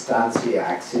 substantia,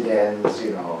 accidens,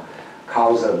 you know,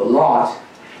 causa, the lot,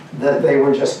 that they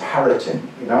were just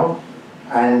parroting, you know.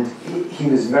 And he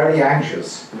was very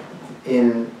anxious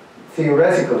in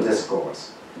theoretical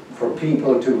discourse for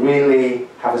people to really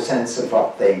have a sense of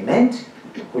what they meant,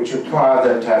 which required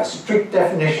them to have strict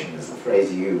definition, is the phrase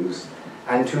he used,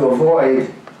 and to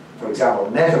avoid, for example,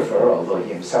 metaphor, although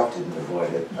he himself didn't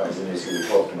avoid it. That was an issue we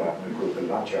talked about in the group at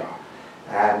lunch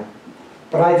hour.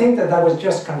 But I think that that was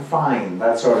just confined,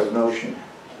 that sort of notion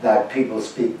that people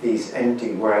speak these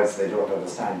empty words they don't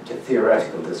understand, to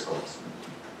theoretical discourse.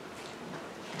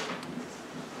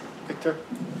 Victor?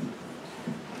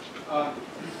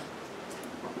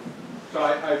 So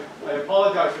I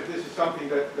apologize if this is something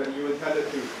that you intended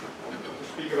to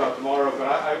speak about tomorrow, but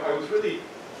I was really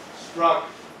struck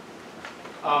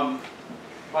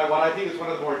by what I think is one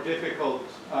of the more difficult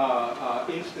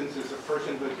instances of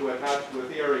personhood to attach to a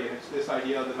theory, and it's this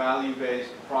idea of the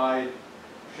value-based pride,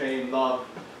 shame, love,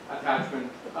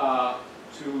 attachment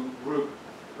to group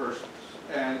persons.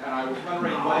 And I was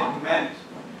wondering what it meant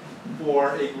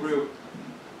for a group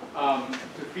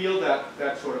to feel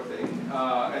that sort of thing.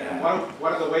 And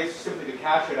one of the ways simply to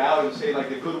cash it out and say, like,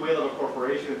 the goodwill of a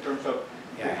corporation in terms of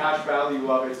the cash value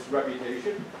of its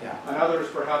reputation. Another is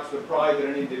perhaps the pride that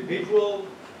an individual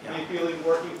may feel in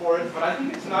working for it. But I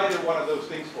think it's neither one of those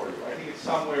things for you. I think it's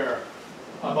somewhere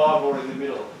above or in the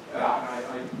middle. And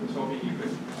I was hoping you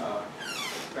could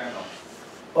expand on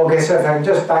it. Okay, so if I can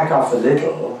just back off a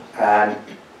little,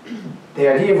 the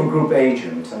idea of a group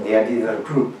agent and the idea that a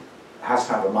group has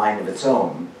to have a mind of its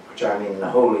own, which I mean in a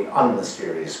wholly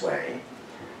unmysterious way,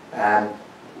 I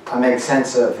make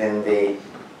sense of in the,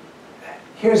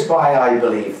 here's why I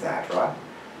believe that, right?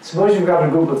 Suppose you've got a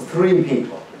group of 3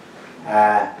 people,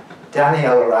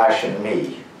 Daniel, Rash, and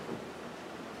me,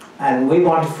 and we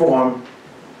want to form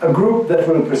a group that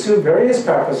will pursue various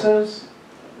purposes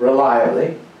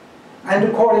reliably and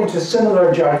according to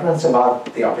similar judgments about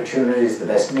the opportunities, the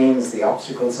best means, the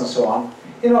obstacles, and so on.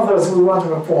 In other words, we want to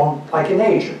perform like an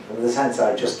agent, in the sense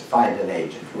I just defined an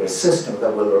agent. We're a system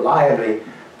that will reliably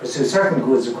pursue certain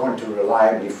goods according to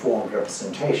reliably formed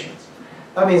representations.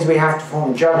 That means we have to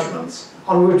form judgments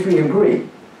on which we agree.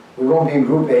 We won't be a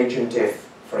group agent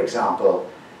if, for example,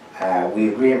 we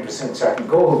agree in pursuing certain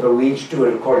goals, but we each do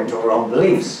it according to our own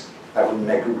beliefs. That wouldn't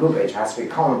make a group agent, it has to be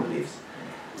common beliefs.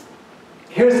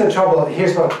 Here's the trouble,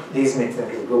 here's what leads me to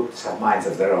think groups have minds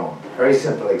of their own. Very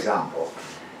simple example.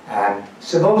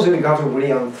 Suppose we got to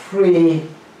agree on 3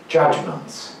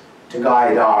 judgments to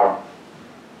guide our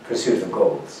pursuit of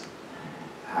goals.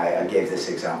 I gave this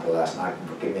example last night,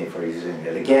 forgive me for using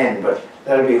it again, but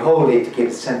let it be wholly, to keep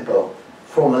it simple,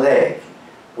 formulaic.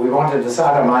 We want to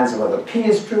decide our minds on whether P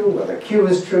is true, whether Q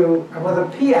is true, and whether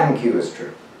P and Q is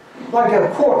true. Like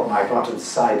a court might want to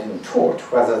decide in tort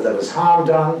whether there was harm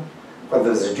done, whether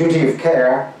there's a duty of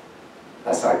care,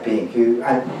 that's like P and Q,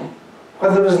 and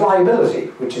whether there was liability,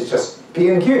 which is just P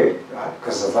and Q, right?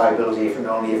 Because there's liability if and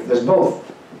only if there's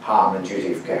both harm and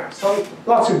duty of care. So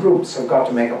lots of groups have got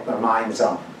to make up their minds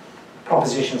on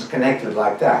propositions connected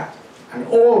like that. And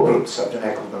all groups have to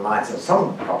make up their minds on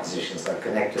some propositions that are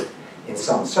connected in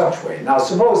some such way. Now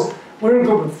suppose we're a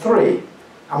group of 3,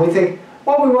 and we think,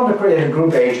 well, we want to create a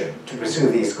group agent to pursue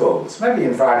these goals. Maybe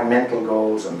environmental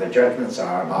goals, and the judgments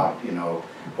are about, you know,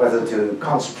 whether to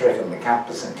concentrate on the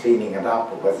campus and cleaning it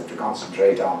up, or whether to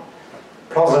concentrate on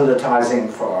proselytizing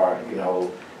for, you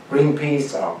know,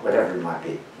 Greenpeace, or whatever it might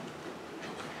be.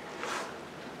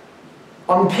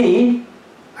 On P,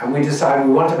 And we decide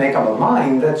we want to make up a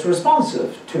mind that's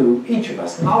responsive to each of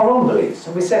us and our own beliefs.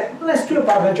 And we say, well, let's do it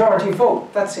by majority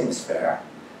vote. That seems fair.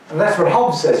 And that's what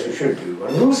Hobbes says you should do,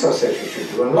 and Rousseau says you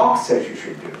should do, and Locke says you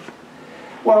should do.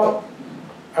 Well,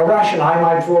 Arash and I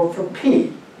might vote for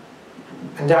P,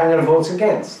 and Daniel votes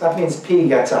against. That means P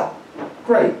gets up.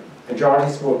 Great,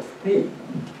 majorities vote for P.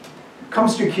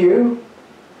 Comes to Q,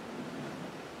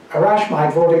 Arash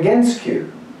might vote against Q.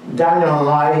 Daniel and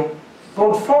I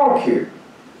vote for Q.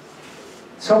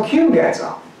 So Q gets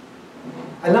up.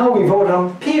 And now we vote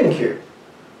on P and Q.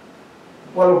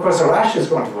 Well, of course, Arash is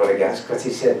going to vote against because he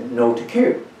said no to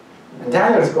Q. And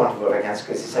Daniel is going to vote against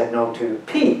because he said no to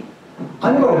P.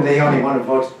 I'm going to be the only one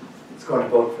who is going to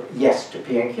vote for yes to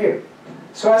P and Q.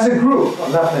 So as a group,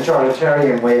 on that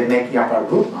majoritarian way of making up our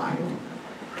group mind,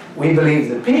 we believe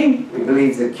that P, we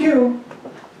believe that Q,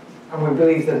 and we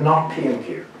believe that not P and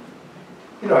Q.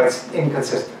 You know, it's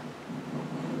inconsistent.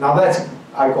 Now that's,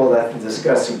 I call that the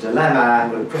discursive dilemma,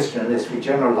 and with Christianists we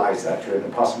generalize that to an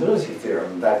impossibility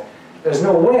theorem, that there's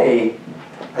no way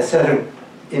a set of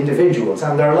individuals,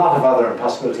 and there are a lot of other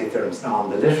impossibility theorems now in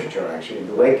the literature actually in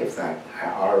the wake of that,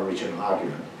 our original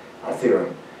argument, our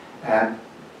theorem.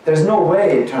 There's no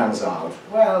way, it turns out,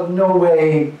 well, no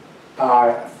way are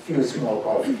a few small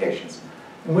qualifications,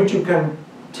 in which you can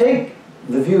take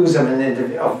the views of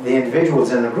the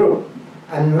individuals in a group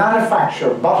and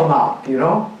manufacture bottom-up, you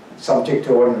know, subject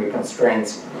to ordinary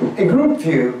constraints, a group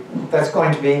view that's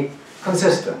going to be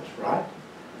consistent, right?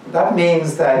 That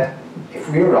means that if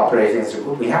we were operating as a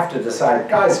group, we have to decide,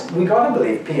 guys, we got to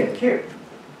believe P and Q,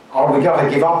 or we got to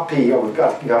give up P, or we've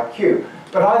got to give up Q.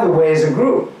 But either way, as a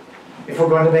group, if we're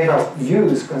going to make our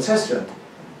views consistent,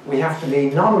 we have to be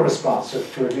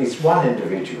non-responsive to at least one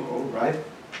individual, right?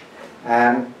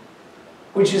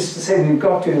 Which is to say, we've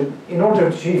got to, in order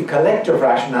to achieve collective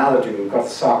rationality, we've got to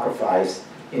sacrifice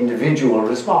individual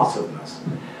responsiveness.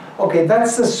 Okay,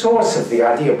 that's the source of the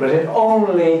idea, but it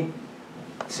only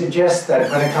suggests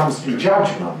that when it comes to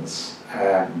judgments,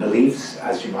 beliefs,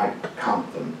 as you might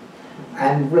count them,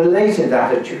 and related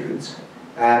attitudes,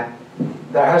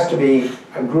 there has to be,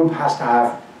 a group has to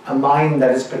have a mind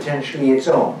that is potentially its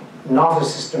own, not a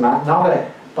systematic, not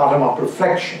a bottom-up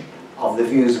reflection of the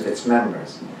views of its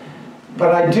members.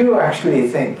 But I do actually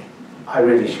think, I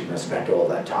really shouldn't have spent all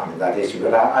that time on that issue,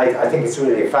 but I think it's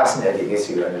really a fascinating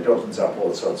issue and it opens up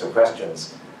all sorts of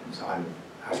questions. So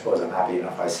I suppose I'm happy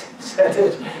enough I said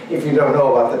it, if you don't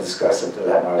know about the discursive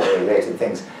dilemma or the related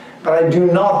things. But I do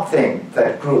not think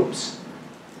that groups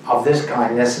of this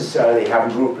kind necessarily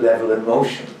have group-level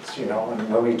emotions, you know.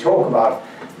 And when we talk about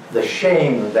the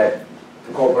shame that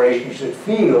the corporation should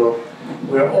feel,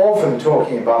 we're often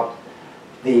talking about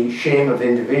the shame of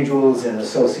individuals in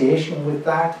association with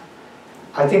that.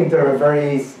 I think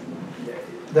there's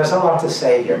a lot to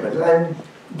say here, but let me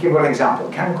give one example.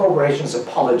 Can corporations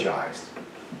apologize?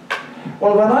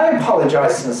 Well, when I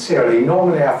apologize sincerely,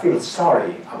 normally I feel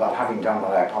sorry about having done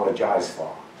what I apologize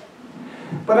for.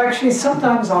 But actually,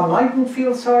 sometimes I mightn't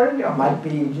feel sorry. I might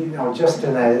be, you know, just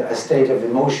in a state of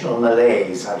emotional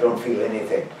malaise. I don't feel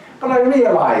anything. But I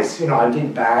realize, you know, I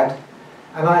did bad,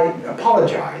 and I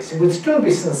apologize. It would still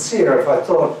be sincere if I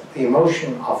thought the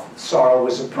emotion of sorrow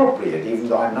was appropriate, even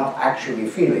though I'm not actually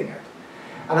feeling it.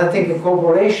 And I think a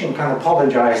corporation can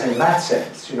apologize in that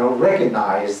sense, you know,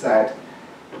 recognize that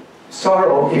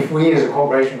sorrow, if we as a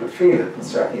corporation would feel it, and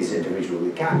certainly as individuals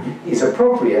we can, is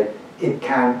appropriate, it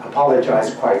can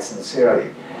apologize quite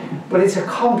sincerely. But it's a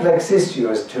complex issue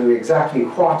as to exactly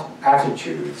what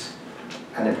attitudes,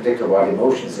 and in particular what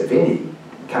emotions, if any,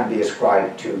 can be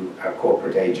ascribed to a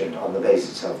corporate agent on the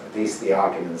basis of at least the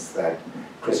arguments that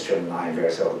Christian and I and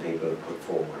various other people have put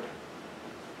forward.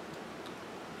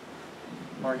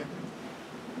 Morgan?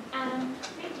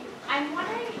 Thank you. I'm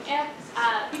wondering if,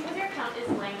 because your account is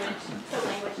language, so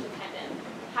language dependent,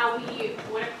 how we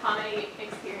would accommodate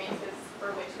experiences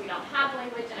for which we don't have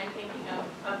language, and I'm thinking of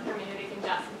hermeneutic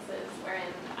injustices wherein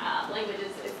language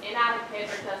is inadequate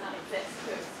or does not exist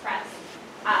to express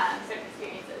certain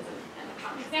experiences. And a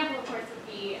common example, of course, would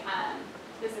be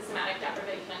the systematic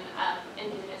deprivation of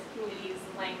indigenous communities'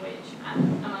 language,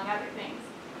 among other things.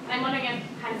 And I'm wondering if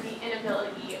kind of the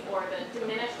inability or the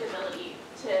diminished ability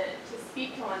to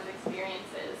speak to one's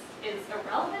experiences is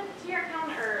irrelevant to your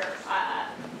account, or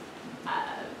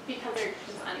because they're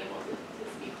just unable to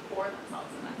speak for themselves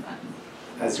in that sense.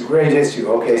 That's a great issue.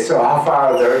 Okay, so how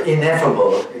far are there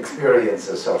ineffable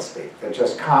experiences, so to speak, that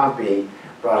just can't be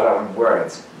brought out in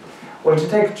words? Well, to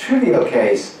take a trivial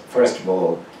case, first of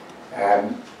all,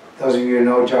 those of you who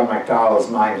know John McDowell's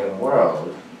Mind and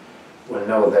World will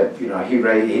know that, you know,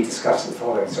 he discussed the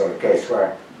following sort of case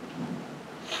where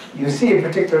you see a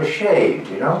particular shade,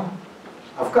 you know?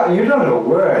 You don't have a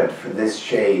word for this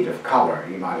shade of color,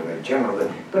 you might have a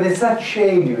general, but it's that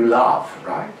shade you love,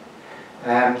 right?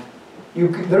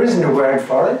 There isn't a word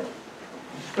for it,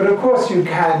 but of course you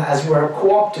can, as we're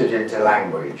co-opted into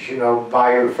language, you know,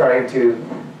 by referring to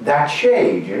that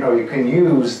shade, you know, you can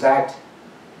use that,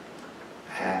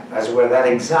 as it were, that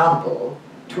example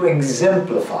to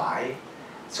exemplify,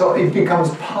 so it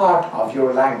becomes part of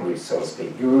your language, so to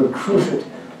speak. You recruit it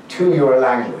to your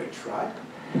language, right?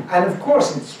 And of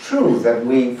course it's true that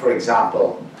we, for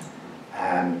example,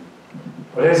 well,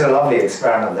 there's a lovely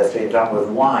experiment that's been done with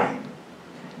wine.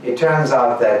 It turns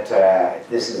out that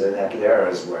this is Annette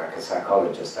Lehre's work, a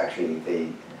psychologist, actually the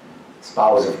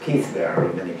spouse of Keith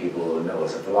Lehrer, who many people will know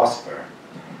as a philosopher.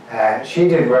 She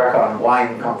did work on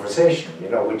wine conversation, you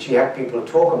know, which she had people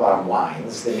talk about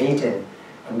wines. They meet in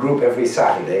a group every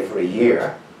Saturday for a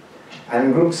year, and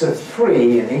in groups of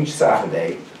 3 in each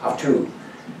Saturday, of 2,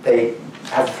 they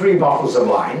have 3 bottles of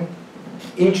wine.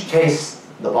 Each tastes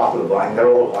the bottle of wine. They're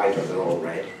all white or they're all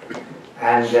red.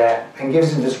 And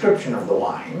gives a description of the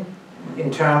wine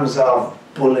in terms of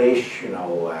bullish, you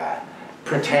know,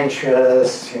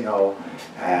 pretentious, you know,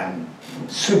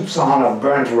 soupçon of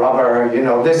burnt rubber, you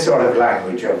know, this sort of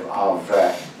language of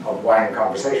wine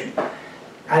conversation.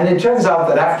 And it turns out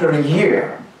that after a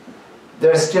year,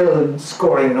 they're still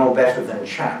scoring no better than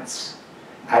chance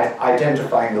at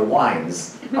identifying the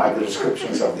wines by the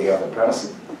descriptions of the other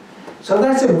person. So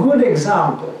that's a good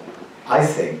example, I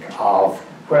think, of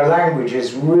where language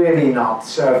is really not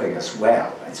serving us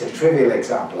well. It's a trivial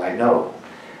example, I know.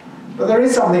 But there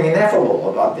is something ineffable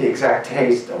about the exact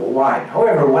taste of a wine.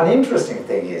 However, one interesting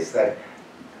thing is that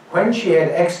when she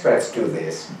had experts do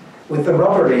this, with the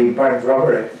rubbery, burnt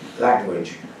rubber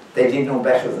language, they did no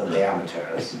better than the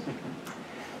amateurs.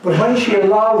 But when she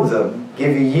allowed them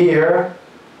give a year,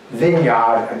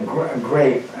 vineyard, and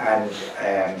grape, and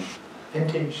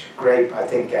vintage grape, I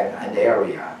think, and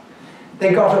area,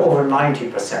 they got over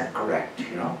 90% correct,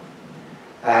 you know.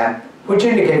 Which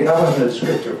indicated that wasn't a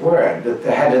descriptive word, that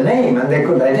they had a name and they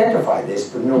could identify this,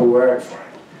 but no word for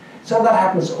it. So that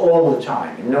happens all the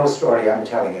time. And no story I'm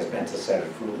telling is meant to sort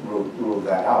of rule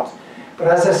that out. But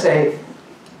as I say,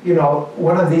 you know,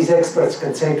 one of these experts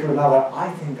can say to another, I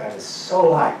think that is so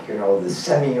like, you know, the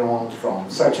Semillon from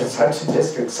such and such a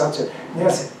district, such a,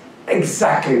 yes,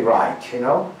 exactly right, you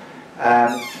know.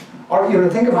 Or, you know,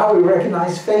 think of how we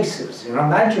recognize faces. You know,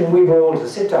 imagine we were all to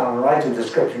sit down and write a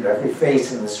description of every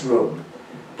face in this room,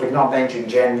 but not mention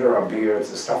gender or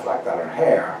beards or stuff like that or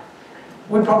hair.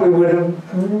 We probably would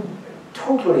have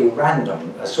totally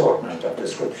random assortment of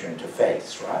description to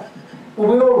face, right? Well,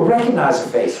 we all recognize a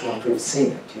face once we've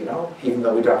seen it, you know, even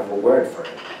though we don't have a word for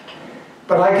it.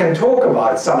 But I can talk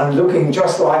about someone looking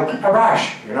just like a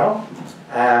rash, you know,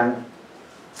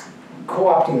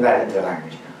 co-opting that into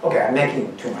language. Okay, I'm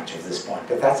making too much of this point,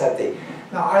 but that's at the...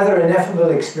 Now, are there ineffable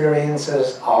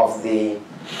experiences of the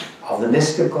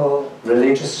mystical,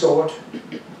 religious sort?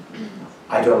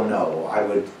 I don't know. I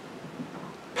would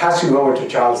pass you over to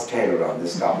Charles Taylor on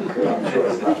this topic, who I'm sure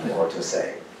has much more to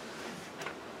say.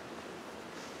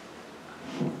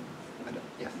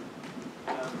 Yes.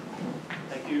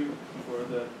 Thank you for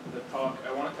the talk.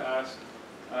 I wanted to ask,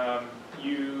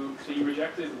 you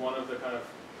rejected one of the kind of,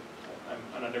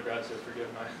 I'm an undergrad, so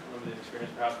forgive my limited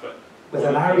experience perhaps, but... With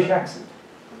an Irish accent?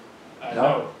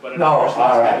 No, but no,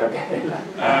 all right, okay.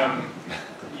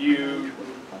 You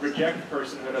reject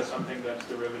personhood as something that's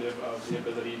derivative of the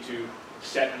ability to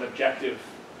set an objective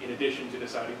in addition to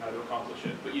deciding how to accomplish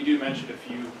it. But you do mention a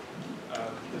few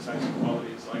decisive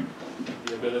qualities, like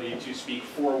the ability to speak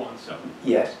for oneself.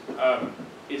 Yes.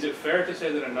 Is it fair to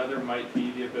say that another might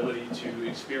be the ability to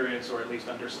experience or at least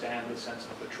understand the sense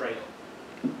of betrayal?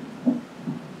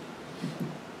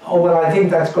 Oh, well, I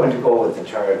think that's going to go with the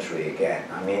territory again.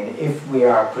 I mean, if we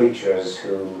are creatures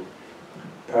who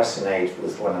personate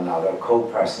with one another,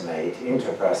 co-personate,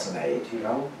 interpersonate, you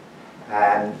know,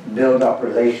 and build up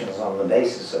relations on the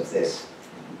basis of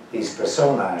these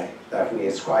personae that we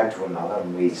ascribe to another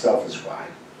and we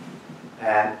self-ascribe.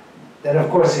 And then, of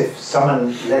course, if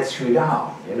someone lets you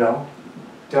down, you know,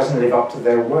 doesn't live up to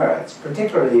their words,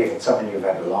 particularly if it's someone you've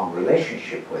had a long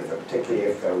relationship with, or particularly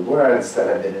if they're words that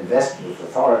have been invested with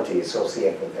authority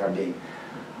associated with their being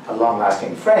a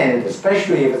long-lasting friend,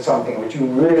 especially if it's something which you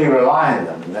really rely on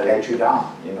them and they let you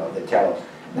down, you know, they tell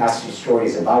nasty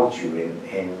stories about you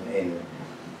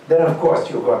then of course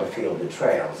you're going to feel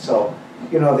betrayal. So,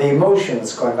 you know, the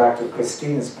emotions, going back to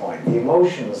Christine's point, the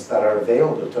emotions that are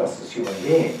available to us as human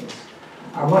beings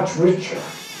are much richer,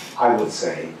 I would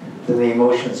say, than the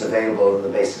emotions available on the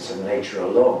basis of nature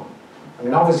alone. I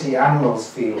mean, obviously animals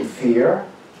feel fear,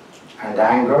 and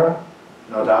anger,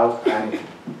 no doubt, and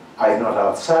I've no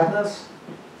doubt sadness.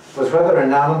 But whether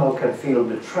an animal can feel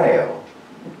betrayal,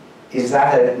 is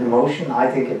that an emotion? I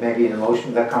think it may be an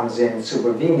emotion that comes in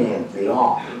superveniently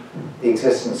on the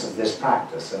existence of this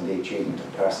practice and the achievement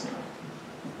of personhood.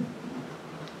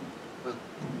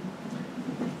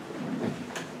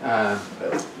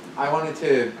 I wanted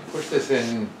to push this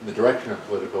in the direction of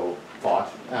political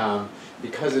thought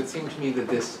because it seemed to me that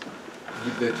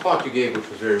the talk you gave, which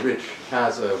was very rich,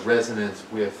 has a resonance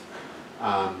with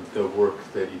the work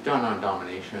that you've done on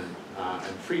domination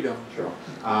and freedom. Sure.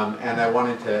 And I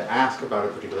wanted to ask about a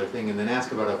particular thing and then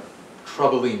ask about a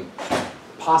troubling,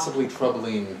 possibly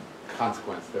troubling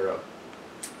consequence thereof.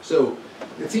 So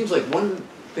it seems like one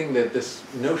thing that this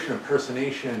notion of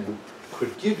personation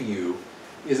could give you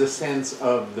is a sense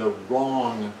of the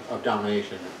wrong of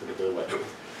domination in a particular way.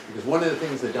 Because one of the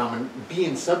things that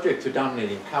being subject to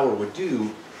dominating power would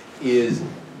do is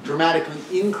dramatically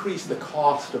increase the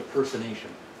cost of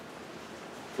personation,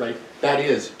 right? That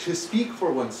is, to speak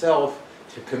for oneself,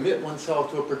 to commit oneself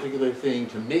to a particular thing,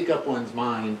 to make up one's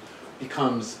mind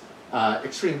becomes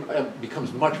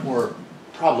becomes much more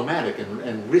problematic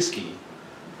and risky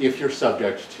if you're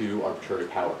subject to arbitrary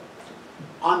power.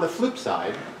 On the flip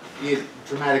side, it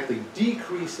dramatically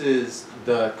decreases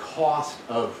the cost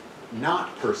of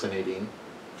not personating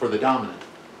for the dominant.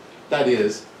 That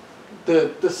is,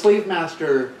 the slave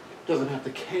master doesn't have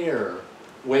to care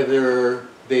whether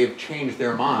they've changed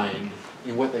their mind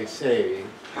in what they say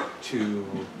to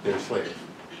their slave,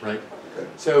 right?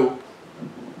 So,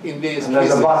 in these and there's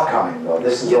cases, a but coming, though.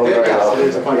 This is yeah, all very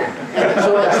there's a relevant.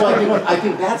 but. So I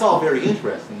think that's all very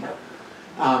interesting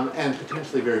and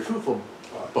potentially very fruitful,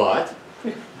 but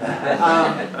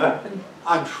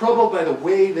I'm troubled by the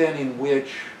way then in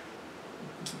which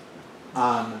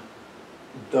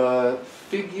the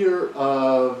figure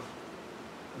of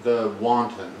the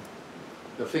wanton,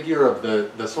 the figure of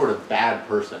the sort of bad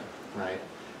person, right,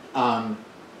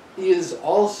 is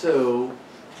also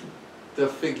the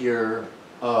figure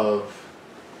of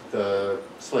the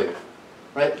slave,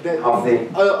 right?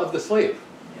 Of the slave,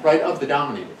 right? Of the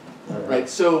dominated, right?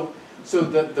 So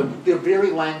the very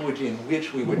language in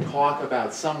which we would talk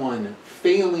about someone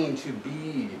failing to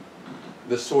be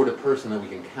the sort of person that we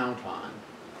can count on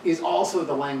is also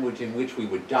the language in which we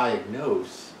would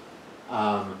diagnose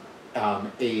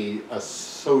a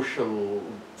social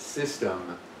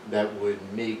system that would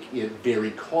make it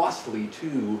very costly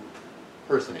to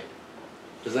personate.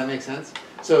 Does that make sense?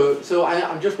 So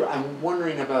I'm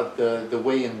wondering about the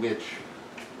way in which,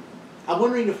 I'm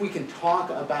wondering if we can talk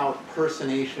about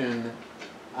personation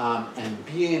and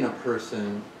being a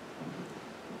person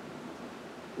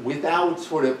without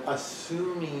sort of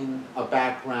assuming a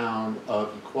background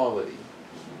of equality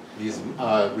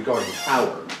regarding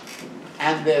power,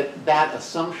 and that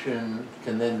assumption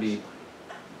can then be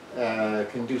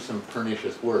can do some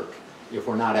pernicious work if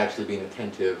we're not actually being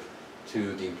attentive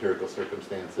to the empirical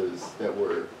circumstances that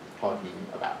we're talking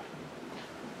about.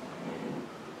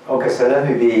 Okay, so let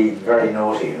me be very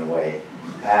naughty in a way.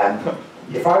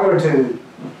 If I were to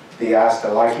be asked a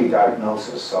likely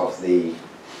diagnosis of the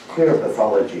clear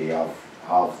pathology of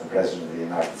the President of the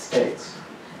United States,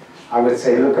 I would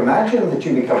say, look, imagine that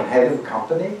you become head of a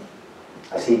company,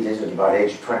 as he did at about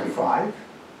age 25,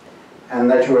 and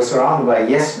that you are surrounded by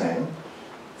yes men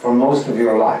for most of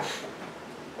your life.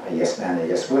 Yes men and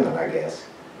yes women, I guess,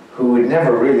 who would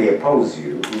never really oppose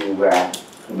you, who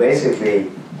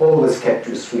basically always kept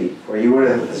you sweet, where you were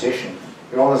in a position,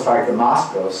 you're almost like the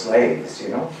master of slaves, you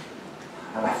know?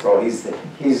 And after all, he's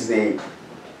the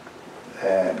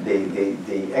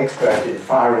expert in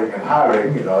firing and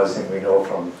hiring, you know, as we know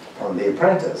from The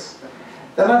Apprentice.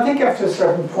 Then I think after a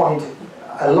certain point,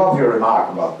 I love your remark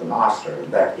about the master,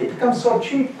 that it becomes so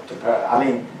cheap to, I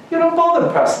mean, you don't bother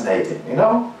impersonating, you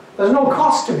know? There's no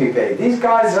cost to be paid. These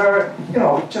guys are, you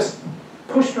know, just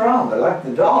pushed around. They're like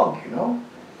the dog, you know?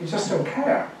 You just don't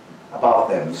care about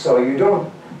them. So you don't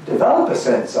develop a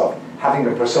sense of having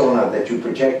a persona that you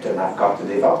project and have got to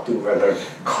live up to, where there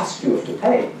costs you have to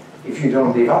pay if you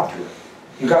don't live up to it.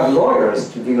 You've got lawyers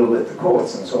to deal with the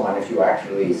courts and so on if you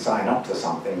actually sign up to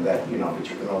something that, you know, but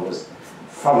you can always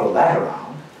follow that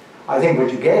around. I think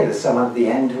what you get is someone at the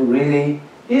end who really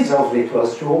is awfully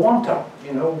close to a wanton,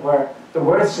 you know, where the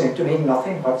words seem to mean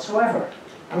nothing whatsoever.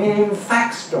 I mean, even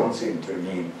facts don't seem to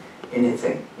mean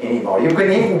anything anymore. You can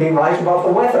even be right about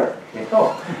the weather, you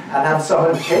know, and have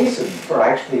someone chastened for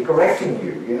actually correcting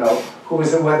you, you know, who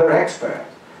is a weather expert.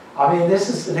 I mean, this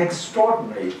is an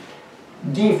extraordinary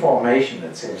deformation,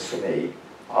 it seems to me,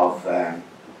 of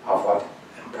what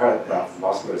the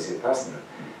possibility of personhood.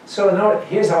 So now,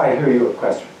 here's how I hear your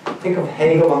question. Think of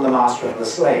Hegel and the master and the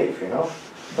slave, you know.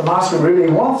 The master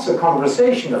really wants a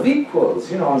conversation of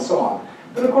equals, you know, and so on.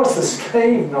 But of course the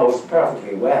slave knows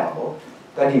perfectly well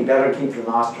that he better keep the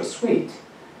master sweet.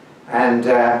 And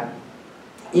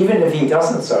even if he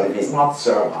doesn't serve, if he's not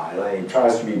servile and he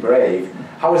tries to be brave,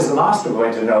 how is the master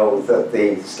going to know that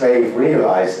the slave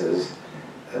realizes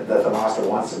that the master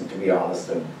wants him to be honest,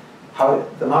 and how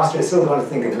the master is still going to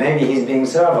think that maybe he's being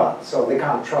servile, so they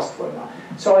can't trust one another.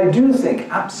 So I do think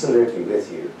absolutely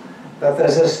with you that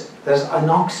there's an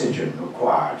oxygen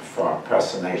required for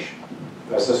personation.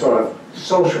 There's a sort of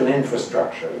social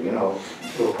infrastructure, you know,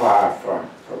 required for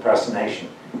personation.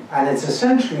 And it's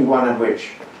essentially one in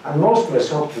which, and most of us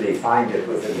hopefully find it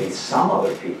with at least some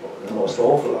other people in the most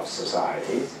awful of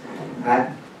societies,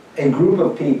 and a group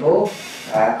of people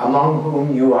among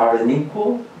whom you are an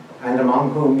equal, and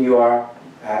among whom you are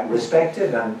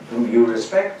respected and whom you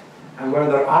respect, and where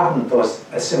there aren't those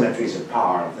asymmetries of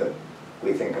power that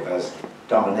we think of as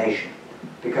domination.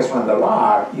 Because when there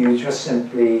are, you just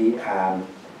simply,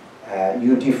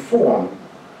 you deform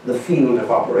the field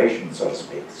of operation, so to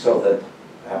speak, so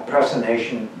that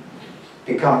personation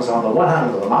becomes, on the one hand,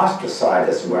 on the master's side,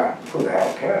 as it were, who the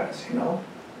hell cares, you know?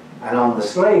 And on the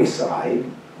slave side,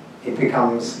 it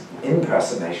becomes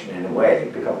impersonation in a way.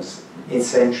 It becomes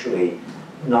essentially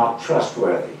not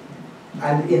trustworthy.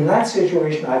 And in that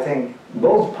situation, I think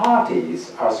both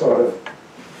parties are sort of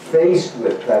faced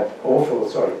with that awful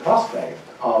sort of prospect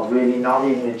of really not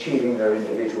even achieving their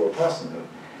individual personhood.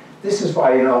 This is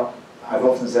why, you know, I've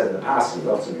often said in the past, and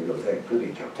lots of people think,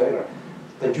 including Chuck Taylor,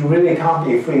 that you really can't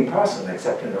be a free person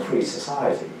except in a free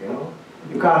society, you know?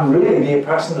 You can't really be a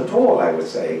person at all, I would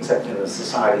say, except in a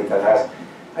society that has,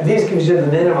 at least gives you the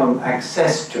minimum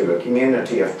access to a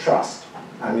community of trust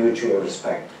and mutual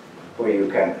respect, where you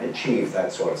can achieve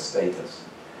that sort of status.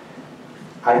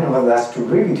 I don't know whether that's too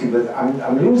really too, but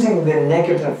I'm losing the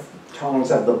negative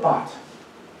tones of the but.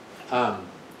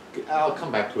 I'll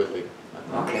come back to it later.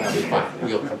 Okay. That'll be fine.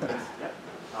 We'll come back.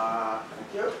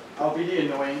 Thank you. I'll be the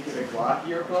annoying Quebecois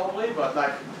here probably, but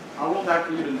like, I will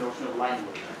tackle you the notion of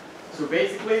language. So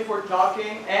basically, if we're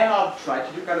talking, and I'll try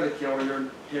to do kind of a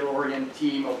Taylorian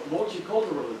theme of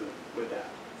multiculturalism with that.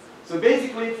 So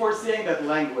basically, if we're saying that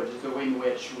language is the way in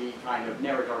which we kind of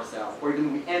narrate ourselves, or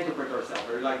even we interpret ourselves,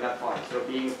 or like that part. So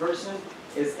being a person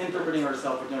is interpreting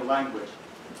ourselves within a language.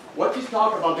 What you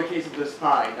talk about the case of the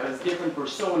spy, that has different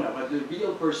persona, but the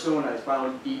real persona is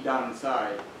probably deep down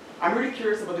inside. I'm really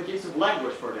curious about the case of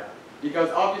language for that. Because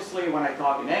obviously when I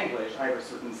talk in English, I have a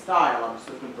certain style, I have a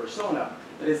certain persona.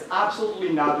 That is absolutely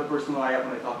not the persona I have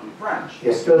when I talk in French.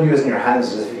 You're still using your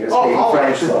hands as if you're speaking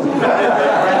French, though. The French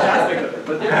aspect of it.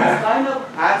 But there's this kind of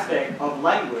aspect of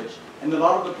language, and a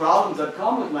lot of the problems that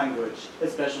come with language,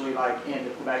 especially like in the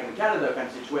Quebec and Canada kind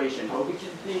of situation, but we can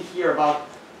think here about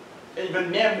even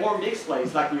more mixed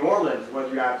places like New Orleans, where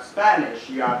you have Spanish,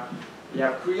 you have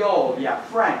Creole, you have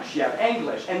French, you have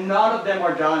English, and none of them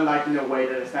are done like in a way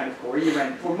that is kind of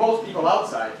coherent for most people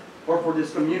outside, or for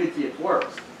this community it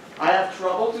works. I have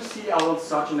trouble to see how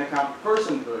such an account of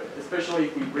personhood, especially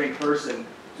if we bring person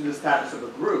to the status of a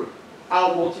group,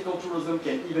 how multiculturalism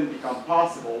can even become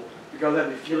possible, because I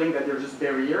have the feeling that there are just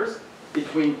barriers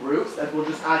between groups that will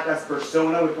just act as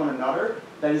persona with one another,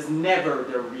 that is never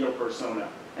their real persona.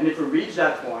 And if we reach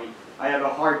that point, I have a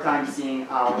hard time seeing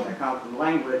how an account of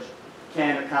language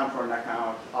can account for an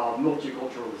account of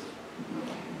multiculturalism.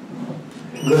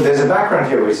 Well, there's a background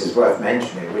here which is worth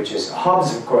mentioning, which is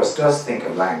Hobbes, of course, does think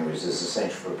of language as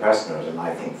essential for personhood, and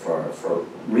I think for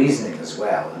reasoning as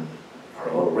well, and for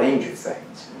a whole range of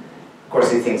things. Of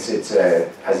course, he thinks it's,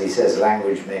 as he says,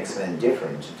 language makes men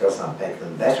different. It does not make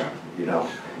them better, you know,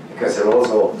 because it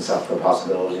also opens up the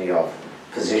possibility of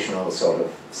positional sort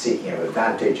of seeking of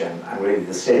advantage and really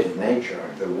the state of nature.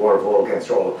 The war of all against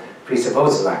all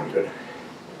presupposes language. But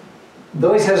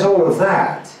though he says all of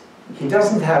that, he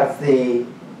doesn't have the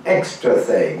extra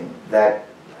thing that,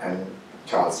 and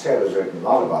Charles Taylor's written a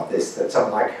lot about this, that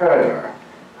someone like Herder,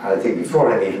 and I think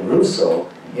before him even Rousseau,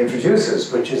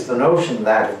 introduces, which is the notion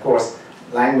that, of course,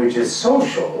 language is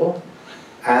social,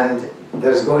 and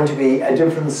there's going to be a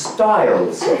different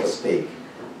style, so to speak,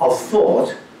 of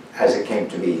thought, as it came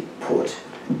to be put,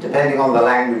 depending on the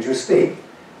language you speak.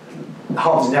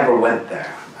 Hobbes never went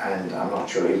there, and I'm not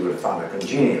sure he would have found it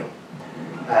congenial,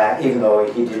 even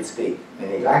though he did speak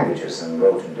many languages and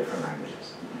wrote in different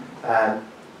languages.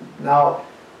 Now,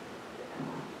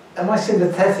 am I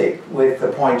sympathetic with the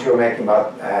point you were making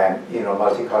about, you know,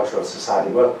 multicultural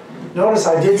society? Well, notice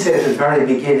I did say at the very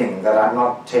beginning that I'm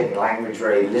not taking language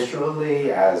very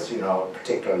literally as, you know, a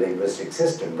particular linguistic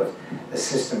system, but a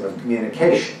system of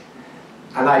communication.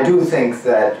 And I do think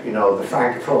that, you know, the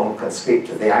Francophone can speak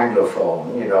to the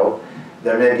Anglophone, you know.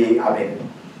 There may be, I mean,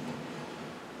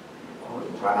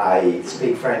 when I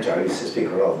speak French, I used to speak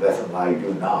a lot better than I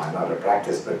do now. I'm out of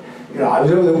practice, but, you know, I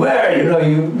was aware, you know,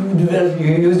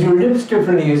 you use your lips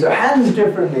differently, you use your hands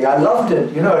differently. I loved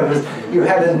it, you know, it was, you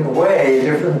had in a way a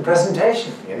different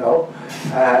presentation, you know.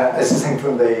 As a thing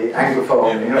from the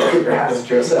Anglophone, you know, keep your hands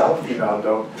to yourself, you know,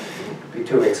 don't be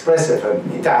too expressive,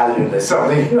 and Italian or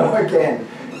something, you know, again,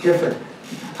 different.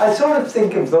 I sort of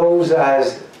think of those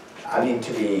as, I mean,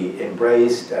 to be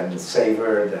embraced and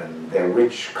savored, and their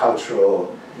rich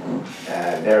cultural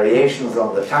variations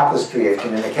on the tapestry of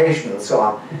communication and so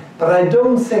on. But I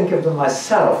don't think of them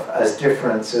myself as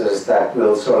differences that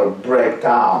will sort of break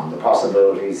down the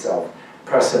possibilities of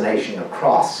personation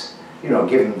across, you know,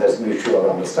 given there's mutual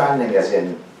understanding, as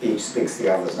in each speaks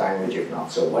the other's language, if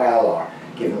not so well, or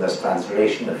given there's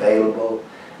translation available.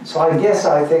 So I guess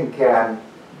I think I'm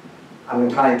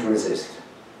inclined to resist.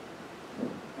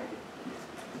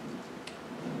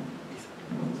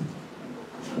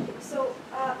 So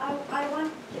I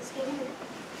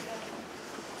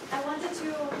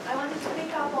wanted to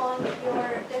pick up on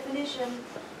your definition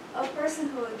of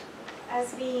personhood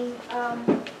as being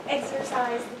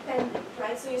exercise dependent,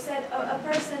 right? So you said a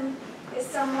person is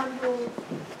someone who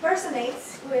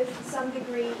personates with some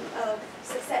degree of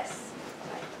success,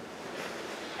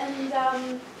 right? And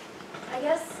I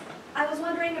guess I was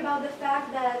wondering about the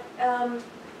fact that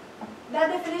that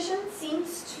definition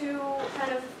seems to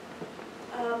kind of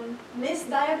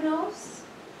misdiagnose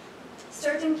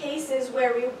certain cases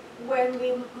where when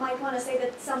we might want to say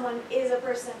that someone is a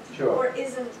person or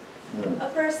isn't a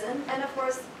person. And of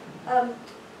course,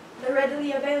 the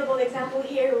readily available example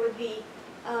here would be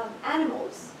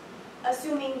animals,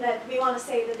 assuming that we want to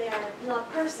say that they are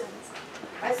not persons.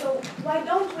 Right? So why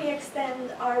don't we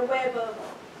extend our web of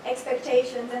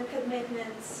expectations and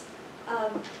commitments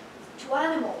to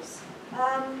animals?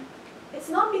 It's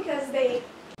not because they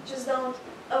just don't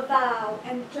avow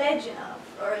and pledge enough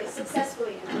or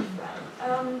successfully enough,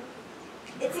 right?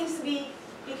 It seems to be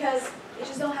because they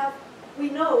just don't have, we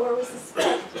know or we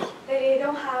suspect that they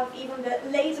don't have even the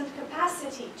latent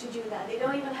capacity to do that. They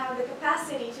don't even have the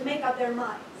capacity to make up their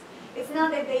minds. It's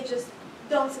not that they just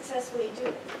don't successfully do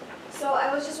it. So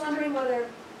I was just wondering whether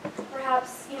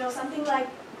perhaps, you know, something like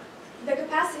the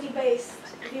capacity-based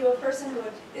view of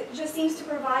personhood, it just seems to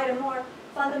provide a more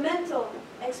fundamental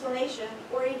explanation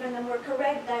or even a more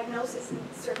correct diagnosis in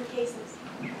certain cases.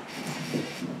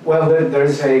 Well,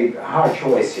 there's a hard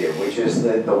choice here, which is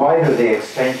that the wider the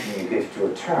extension you give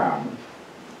to a term,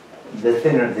 the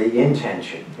thinner the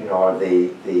intention, you know, or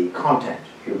the content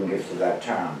you can give to that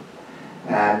term.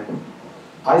 And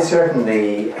I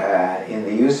certainly, in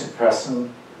the use of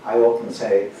person, I often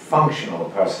say functional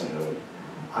personhood.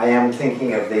 I am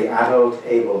thinking of the adult,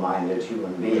 able-minded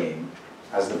human being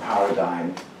as the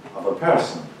paradigm of a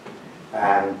person.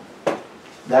 And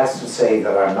that's to say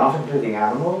that I'm not including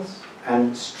animals,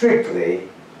 and strictly,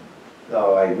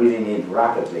 though I really need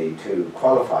rapidly to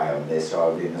qualify on this or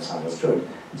I'll be misunderstood,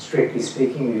 strictly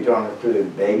speaking, you don't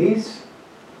include babies,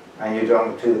 and you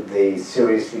don't include the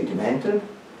seriously demented.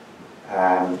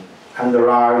 And there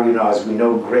are, you know, as we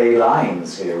know, grey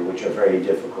lines here, which are very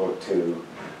difficult to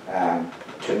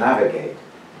navigate.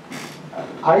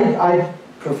 I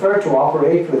prefer to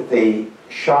operate with the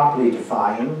sharply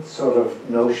defined sort of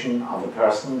notion of a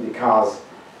person because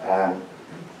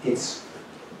it's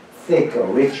thick or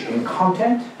rich in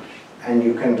content, and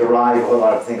you can derive a whole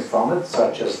lot of things from it,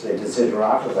 such as the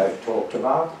desiderata that I've talked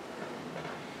about.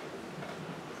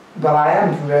 But I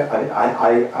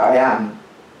am,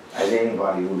 as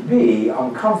anybody would be,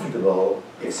 uncomfortable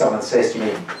if someone says to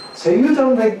me, so you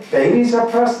don't think babies are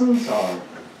persons, or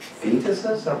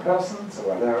fetuses are persons,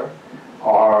 or whatever,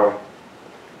 or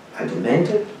a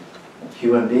demented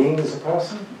human being is a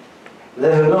person?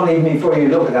 Let alone even before you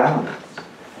look at animals.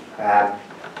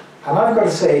 And I've got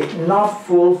to say, not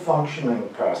full functioning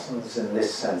persons in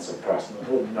this sense of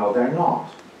personhood. No, they're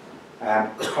not.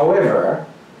 However,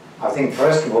 I think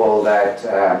first of all that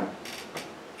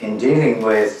in dealing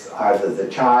with either the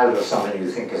child or someone you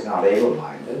think is not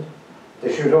able-minded,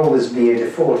 there should always be a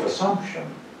default assumption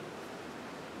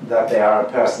that they are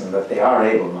a person, that they are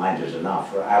able-minded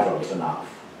enough or adult enough.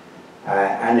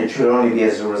 And it should only be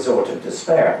as a result of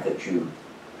despair that you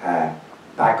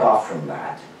back off from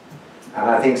that. And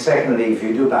I think secondly, if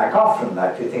you do back off from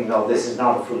that, you think, no, this is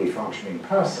not a fully functioning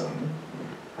person,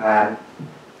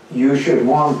 you should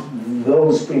want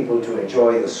those people to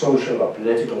enjoy the social or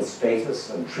political status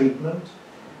and treatment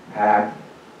that,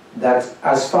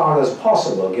 as far as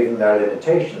possible, given their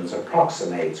limitations,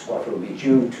 approximates what will be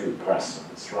due to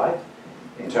persons, right?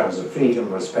 in terms of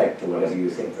freedom, respect, or whatever you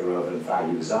think the relevant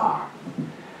values are.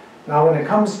 Now, when it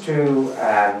comes to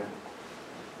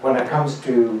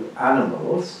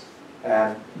animals,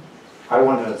 I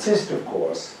want to insist, of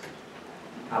course,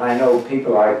 and I know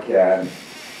people like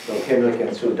Bill Kimlick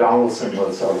and Sue Donaldson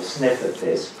will sort of sniff at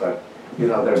this, but you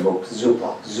know their book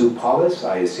Zoopolis,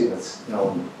 I assume it's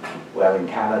known well in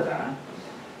Canada.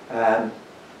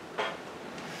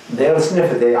 They'll sniff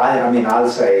at it. I mean, I'll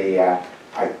say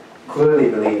I clearly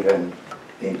believe in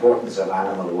the importance of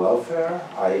animal welfare.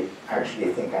 I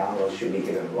actually think animals should be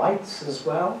given rights as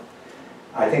well.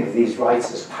 I think of these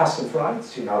rights as passive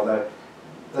rights. You know, that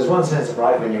there's one sense of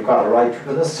right when you've got a right, you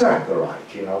can assert the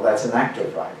right. You know, that's an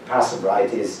active right. A passive right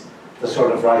is the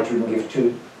sort of right you can give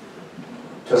to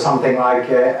something like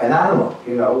an animal,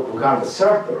 you know, who can't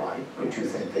assert the right, but you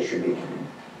think they should be.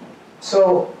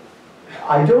 So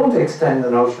I don't extend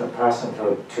the notion of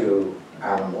personhood to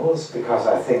animals because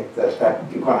I think that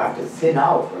you're going to have to thin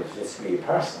out for it to be a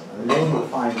person, and then you'll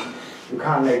find you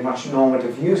can't make much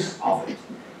normative use of it,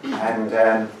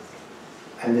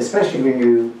 and especially when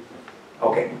you,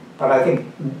 okay, but I think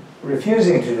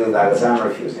refusing to do that, as I'm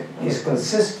refusing, is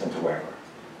consistent, however,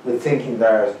 with thinking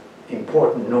there are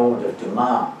important normative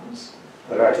demands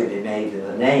that are to be made in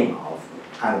the name of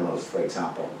animals, for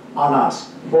example, on us,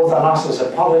 both on us as a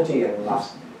polity and on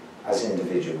us as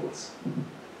individuals.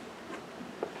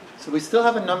 So we still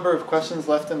have a number of questions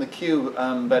left in the queue,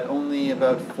 but only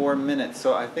about 4 minutes.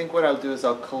 So I think what I'll do is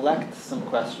I'll collect some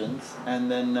questions and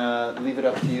then leave it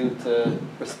up to you to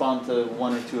respond to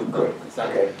one or two of them. Is that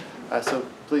okay? So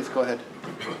please go ahead.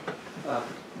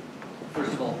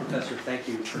 First of all, Professor, thank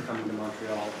you for coming to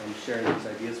Montreal and sharing these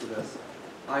ideas with us.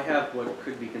 I have what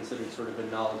could be considered sort of a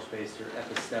knowledge-based or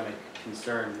epistemic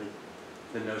concern with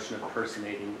the notion of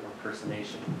personating or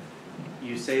personation.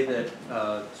 You say that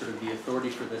sort of the authority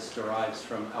for this derives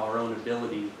from our own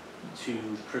ability to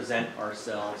present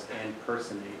ourselves and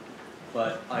personate,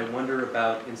 but I wonder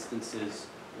about instances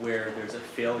where there's a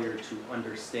failure to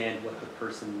understand what the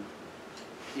person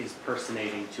is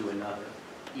personating to another,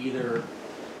 either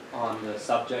on the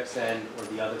subject's end or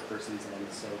the other person's end.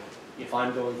 So if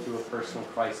I'm going through a personal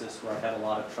crisis where I've had a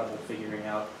lot of trouble figuring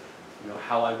out, you know,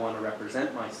 how I want to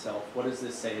represent myself, what does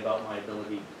this say about my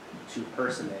ability to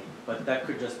personate? But that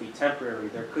could just be temporary.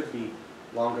 There could be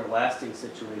longer lasting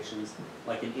situations,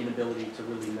 like an inability to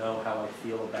really know how I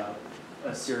feel about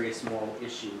a serious moral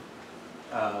issue,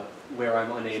 where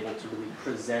I'm unable to really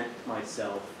present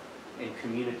myself and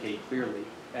communicate clearly.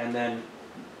 And then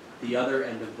the other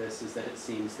end of this is that it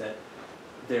seems that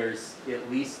there's,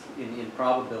 at least in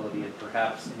probability and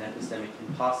perhaps in epistemic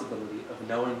impossibility, of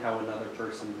knowing how another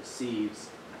person receives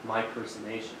my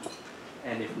personation.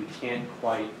 And if we can't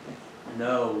quite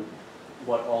know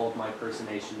what all of my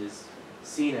personation is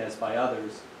seen as by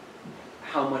others,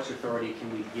 how much authority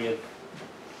can we give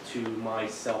to my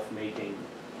self-making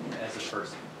as a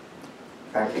person?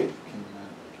 Thank you. Can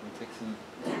we take some?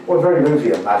 Well, very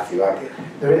briefly on Matthew,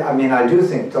 I mean, I do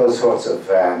think those sorts of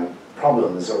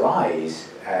problems arise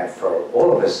for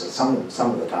all of us some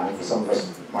of the time, for some of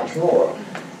us much more.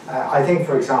 I think,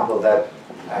 for example, that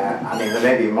I mean, there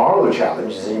may be moral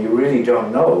challenges and you really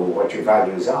don't know what your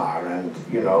values are, and,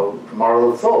 you know,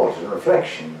 moral thought and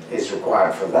reflection is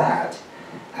required for that.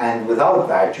 And without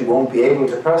that, you won't be able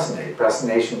to personate.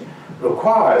 Personation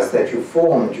requires that you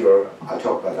formed your, I'll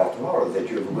talk about that tomorrow, that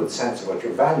you have a good sense of what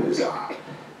your values are.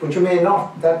 But you may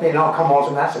not, that may not come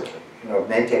automatically. You know, it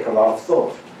may take a lot of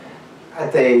thought.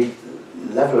 At the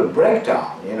level of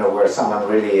breakdown, you know, where someone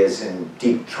really is in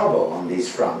deep trouble on these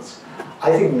fronts,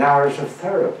 I think narrative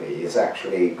therapy is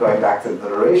actually, going back to the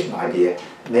narration idea,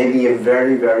 maybe a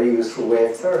very, very useful way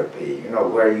of therapy, you know,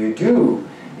 where you do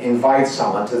invite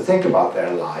someone to think about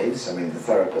their lives, I mean the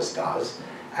therapist does,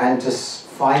 and to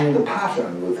find the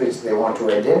pattern with which they want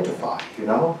to identify, you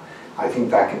know. I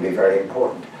think that can be very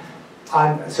important.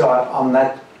 So on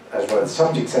that, as well, the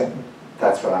subject said,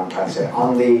 that's what I'm trying to say.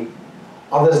 On the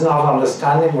others not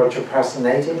understanding what you're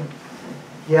personating,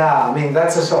 yeah, I mean,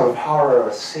 that's a sort of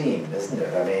horror scene, isn't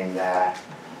it? I mean, there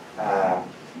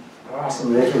are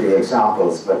some literary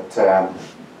examples, but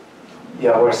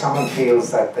yeah, where someone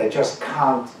feels that they just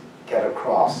can't get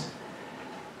across.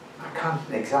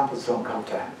 Examples don't come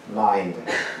to mind.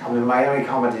 I mean, my only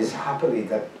comment is, happily,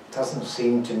 that doesn't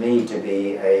seem to me to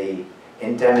be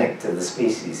endemic to the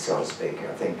species, so to speak.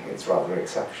 I think it's rather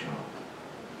exceptional.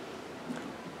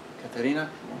 Katerina?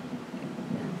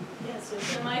 Yes,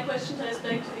 so my question ties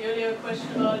back to the earlier question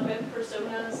about web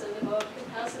personas and about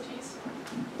capacities.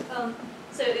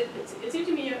 So it seemed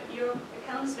to me your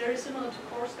account account is very similar to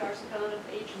Korsgaard's account of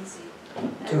agency.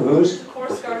 To whose? To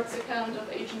Korsgaard's account of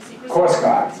agency.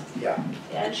 Korsgaard, yeah.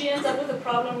 Yeah, and she ends up with a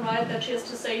problem, right, that she has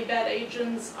to say bad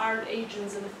agents aren't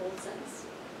agents in the full sense.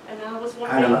 And I was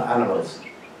wondering... Animals.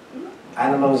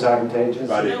 Animals aren't agents?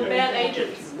 No, bad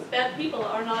agents. Bad people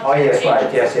are not Oh, yes, agents.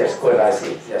 right. Yes, good, I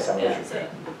see. Yes, I'm with you. So,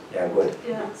 Yeah, good.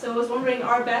 yeah, so I was wondering,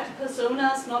 are bad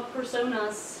personas not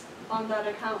personas on that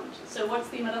account? So what's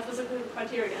the metaphysical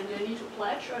criterion? Do I need to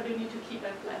pledge or do I need to keep my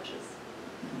pledges?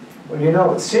 Well, you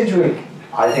know, Sidgwick,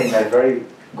 I think, had a very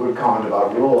good comment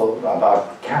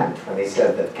about Kant when he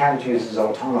said that Kant uses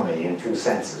autonomy in two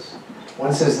senses.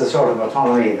 One is the sort of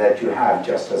autonomy that you have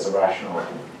just as a rational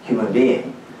human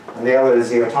being, and the other is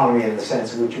the autonomy in the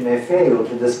sense in which you may fail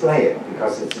to display it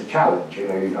because it's a challenge, you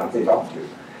know, you don't live up to.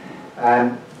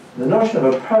 And the notion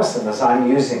of a person, as I'm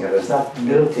using it, is that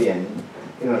built in,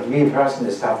 you know, to be a person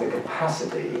is to have the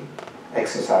capacity,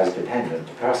 exercise dependent,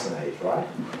 to personate, right?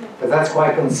 But that's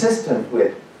quite consistent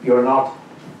with you're not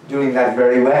doing that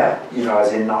very well, you know,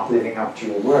 as in not living up to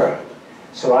your word.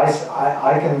 So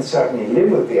I can certainly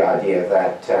live with the idea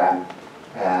that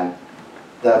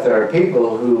that there are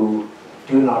people who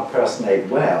do not personate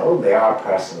well. They are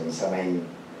persons. I mean,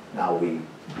 now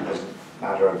as a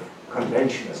matter of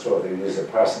convention as to whether you use a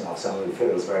person of someone who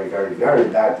feels very, very, very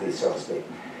badly, so to speak.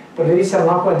 But at least I'm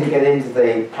not going to get into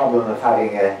the problem of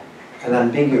having an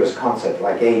ambiguous concept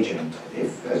like agent,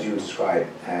 if, as you describe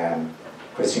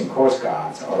Christian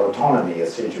Korsgaard's, or autonomy,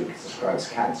 as Sidgwick describes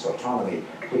Kant's autonomy,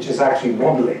 which is actually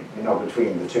wobbling, you know,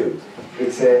 between the two.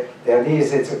 The idea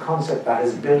is it's a concept that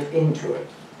is built into it.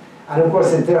 And of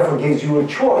course, it therefore gives you a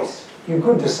choice. You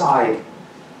could decide,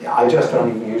 I just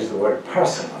don't even use the word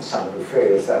person on someone who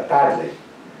fails that badly.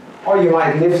 Or you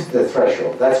might lift the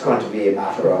threshold. That's going to be a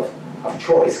matter of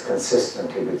choice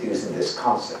consistently with using this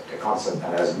concept, a concept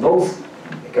that has both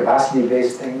a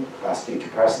capacity-based thing, capacity to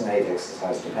personate,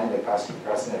 exercise-dependent capacity to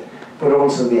personate, but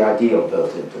also the ideal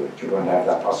built into it. You're going to have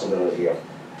that possibility of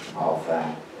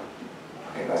I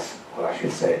think that's what I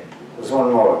should say. There's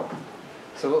one more.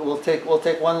 So we'll take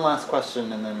one last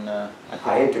question and then I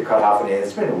hate to cut off it.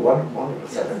 It's been a wonderful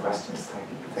set of questions. Thank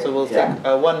you. So we'll take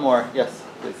one more. Yes,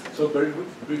 please. So very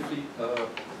briefly,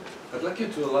 I'd like you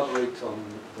to elaborate on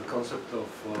the concept of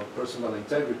personal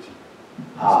integrity,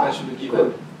 especially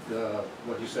given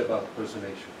what you said about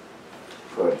personation.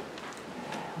 Good.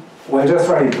 Well, just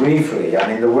very briefly, I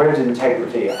mean, the word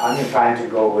integrity, I'm inclined to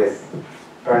go with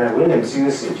Bernard Williams'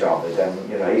 usage of it, and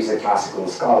you know, he's a classical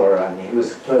scholar, and he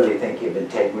was clearly thinking of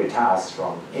integritas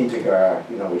from integer,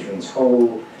 you know, which means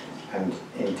whole, and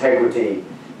integrity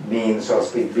means, so to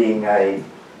speak, being a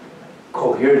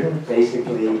coherent,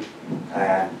 basically,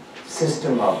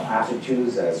 system of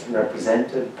attitudes as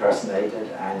represented, personated,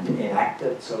 and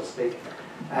enacted, so to speak.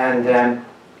 And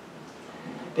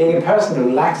being a person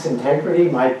who lacks integrity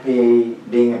might be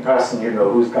being a person, you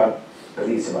know, who's got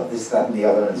beliefs about this, that, and the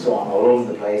other, and so on, all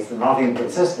over the place. They're not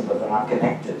inconsistent, but they're not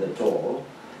connected at all.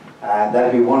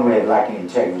 That'd be one way of lacking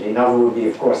integrity. Another would be,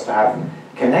 of course, to have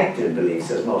connected beliefs,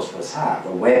 as most of us have,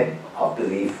 a web of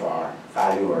belief or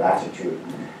value or attitude,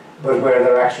 but where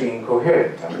they're actually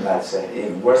incoherent. I mean, that's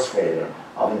a worse failure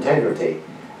of integrity.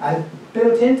 And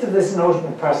built into this notion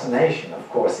of personation, of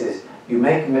course, is you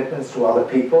make commitments to other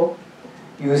people.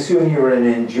 You assume you're an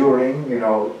enduring, you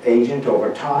know, agent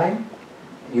over time.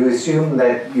 You assume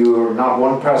that you're not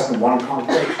one person in one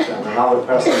context and another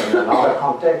person in another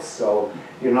context, so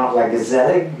you're not like a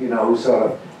Zelig, you know, who sort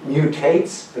of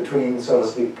mutates between, so to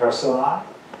speak, persona.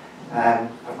 And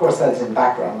of course that's in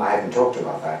background, I haven't talked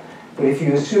about that. But if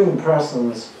you assume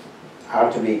persons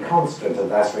are to be constant, and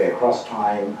that's way across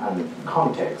time and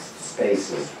context,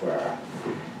 spaces where,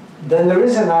 then there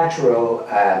is a natural,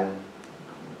 a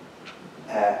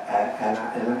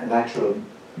natural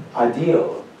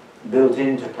ideal built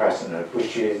into personhood,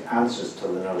 which is answers to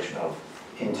the notion of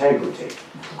integrity.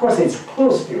 Of course, it's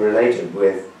closely related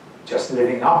with just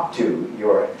living up to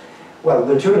your, well,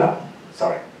 the two,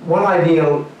 sorry. One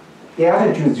ideal, the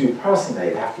attitudes you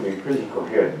personate have to be pretty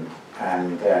coherent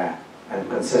and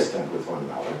consistent with one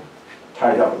another,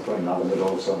 tied up with one another, but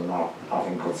also not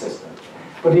inconsistent.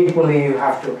 But equally, you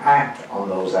have to act on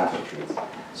those attitudes.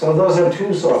 So those are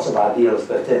two sorts of ideals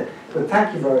built in. But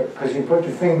thank you because you put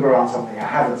your finger on something I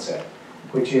haven't said,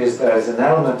 which is there's an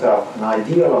element of an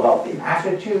ideal about the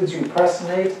attitudes you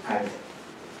personate and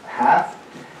have,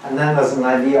 and then there's an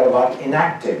ideal about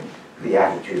enacting the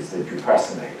attitudes that you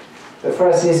personate. The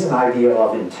first is an ideal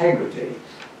of integrity.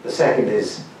 The second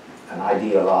is an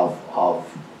ideal of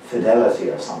fidelity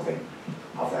or something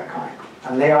of that kind.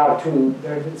 And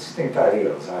they're distinct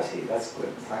ideals, I see. That's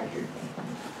good. Thank you.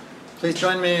 Please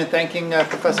join me in thanking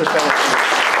Professor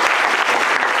Philip.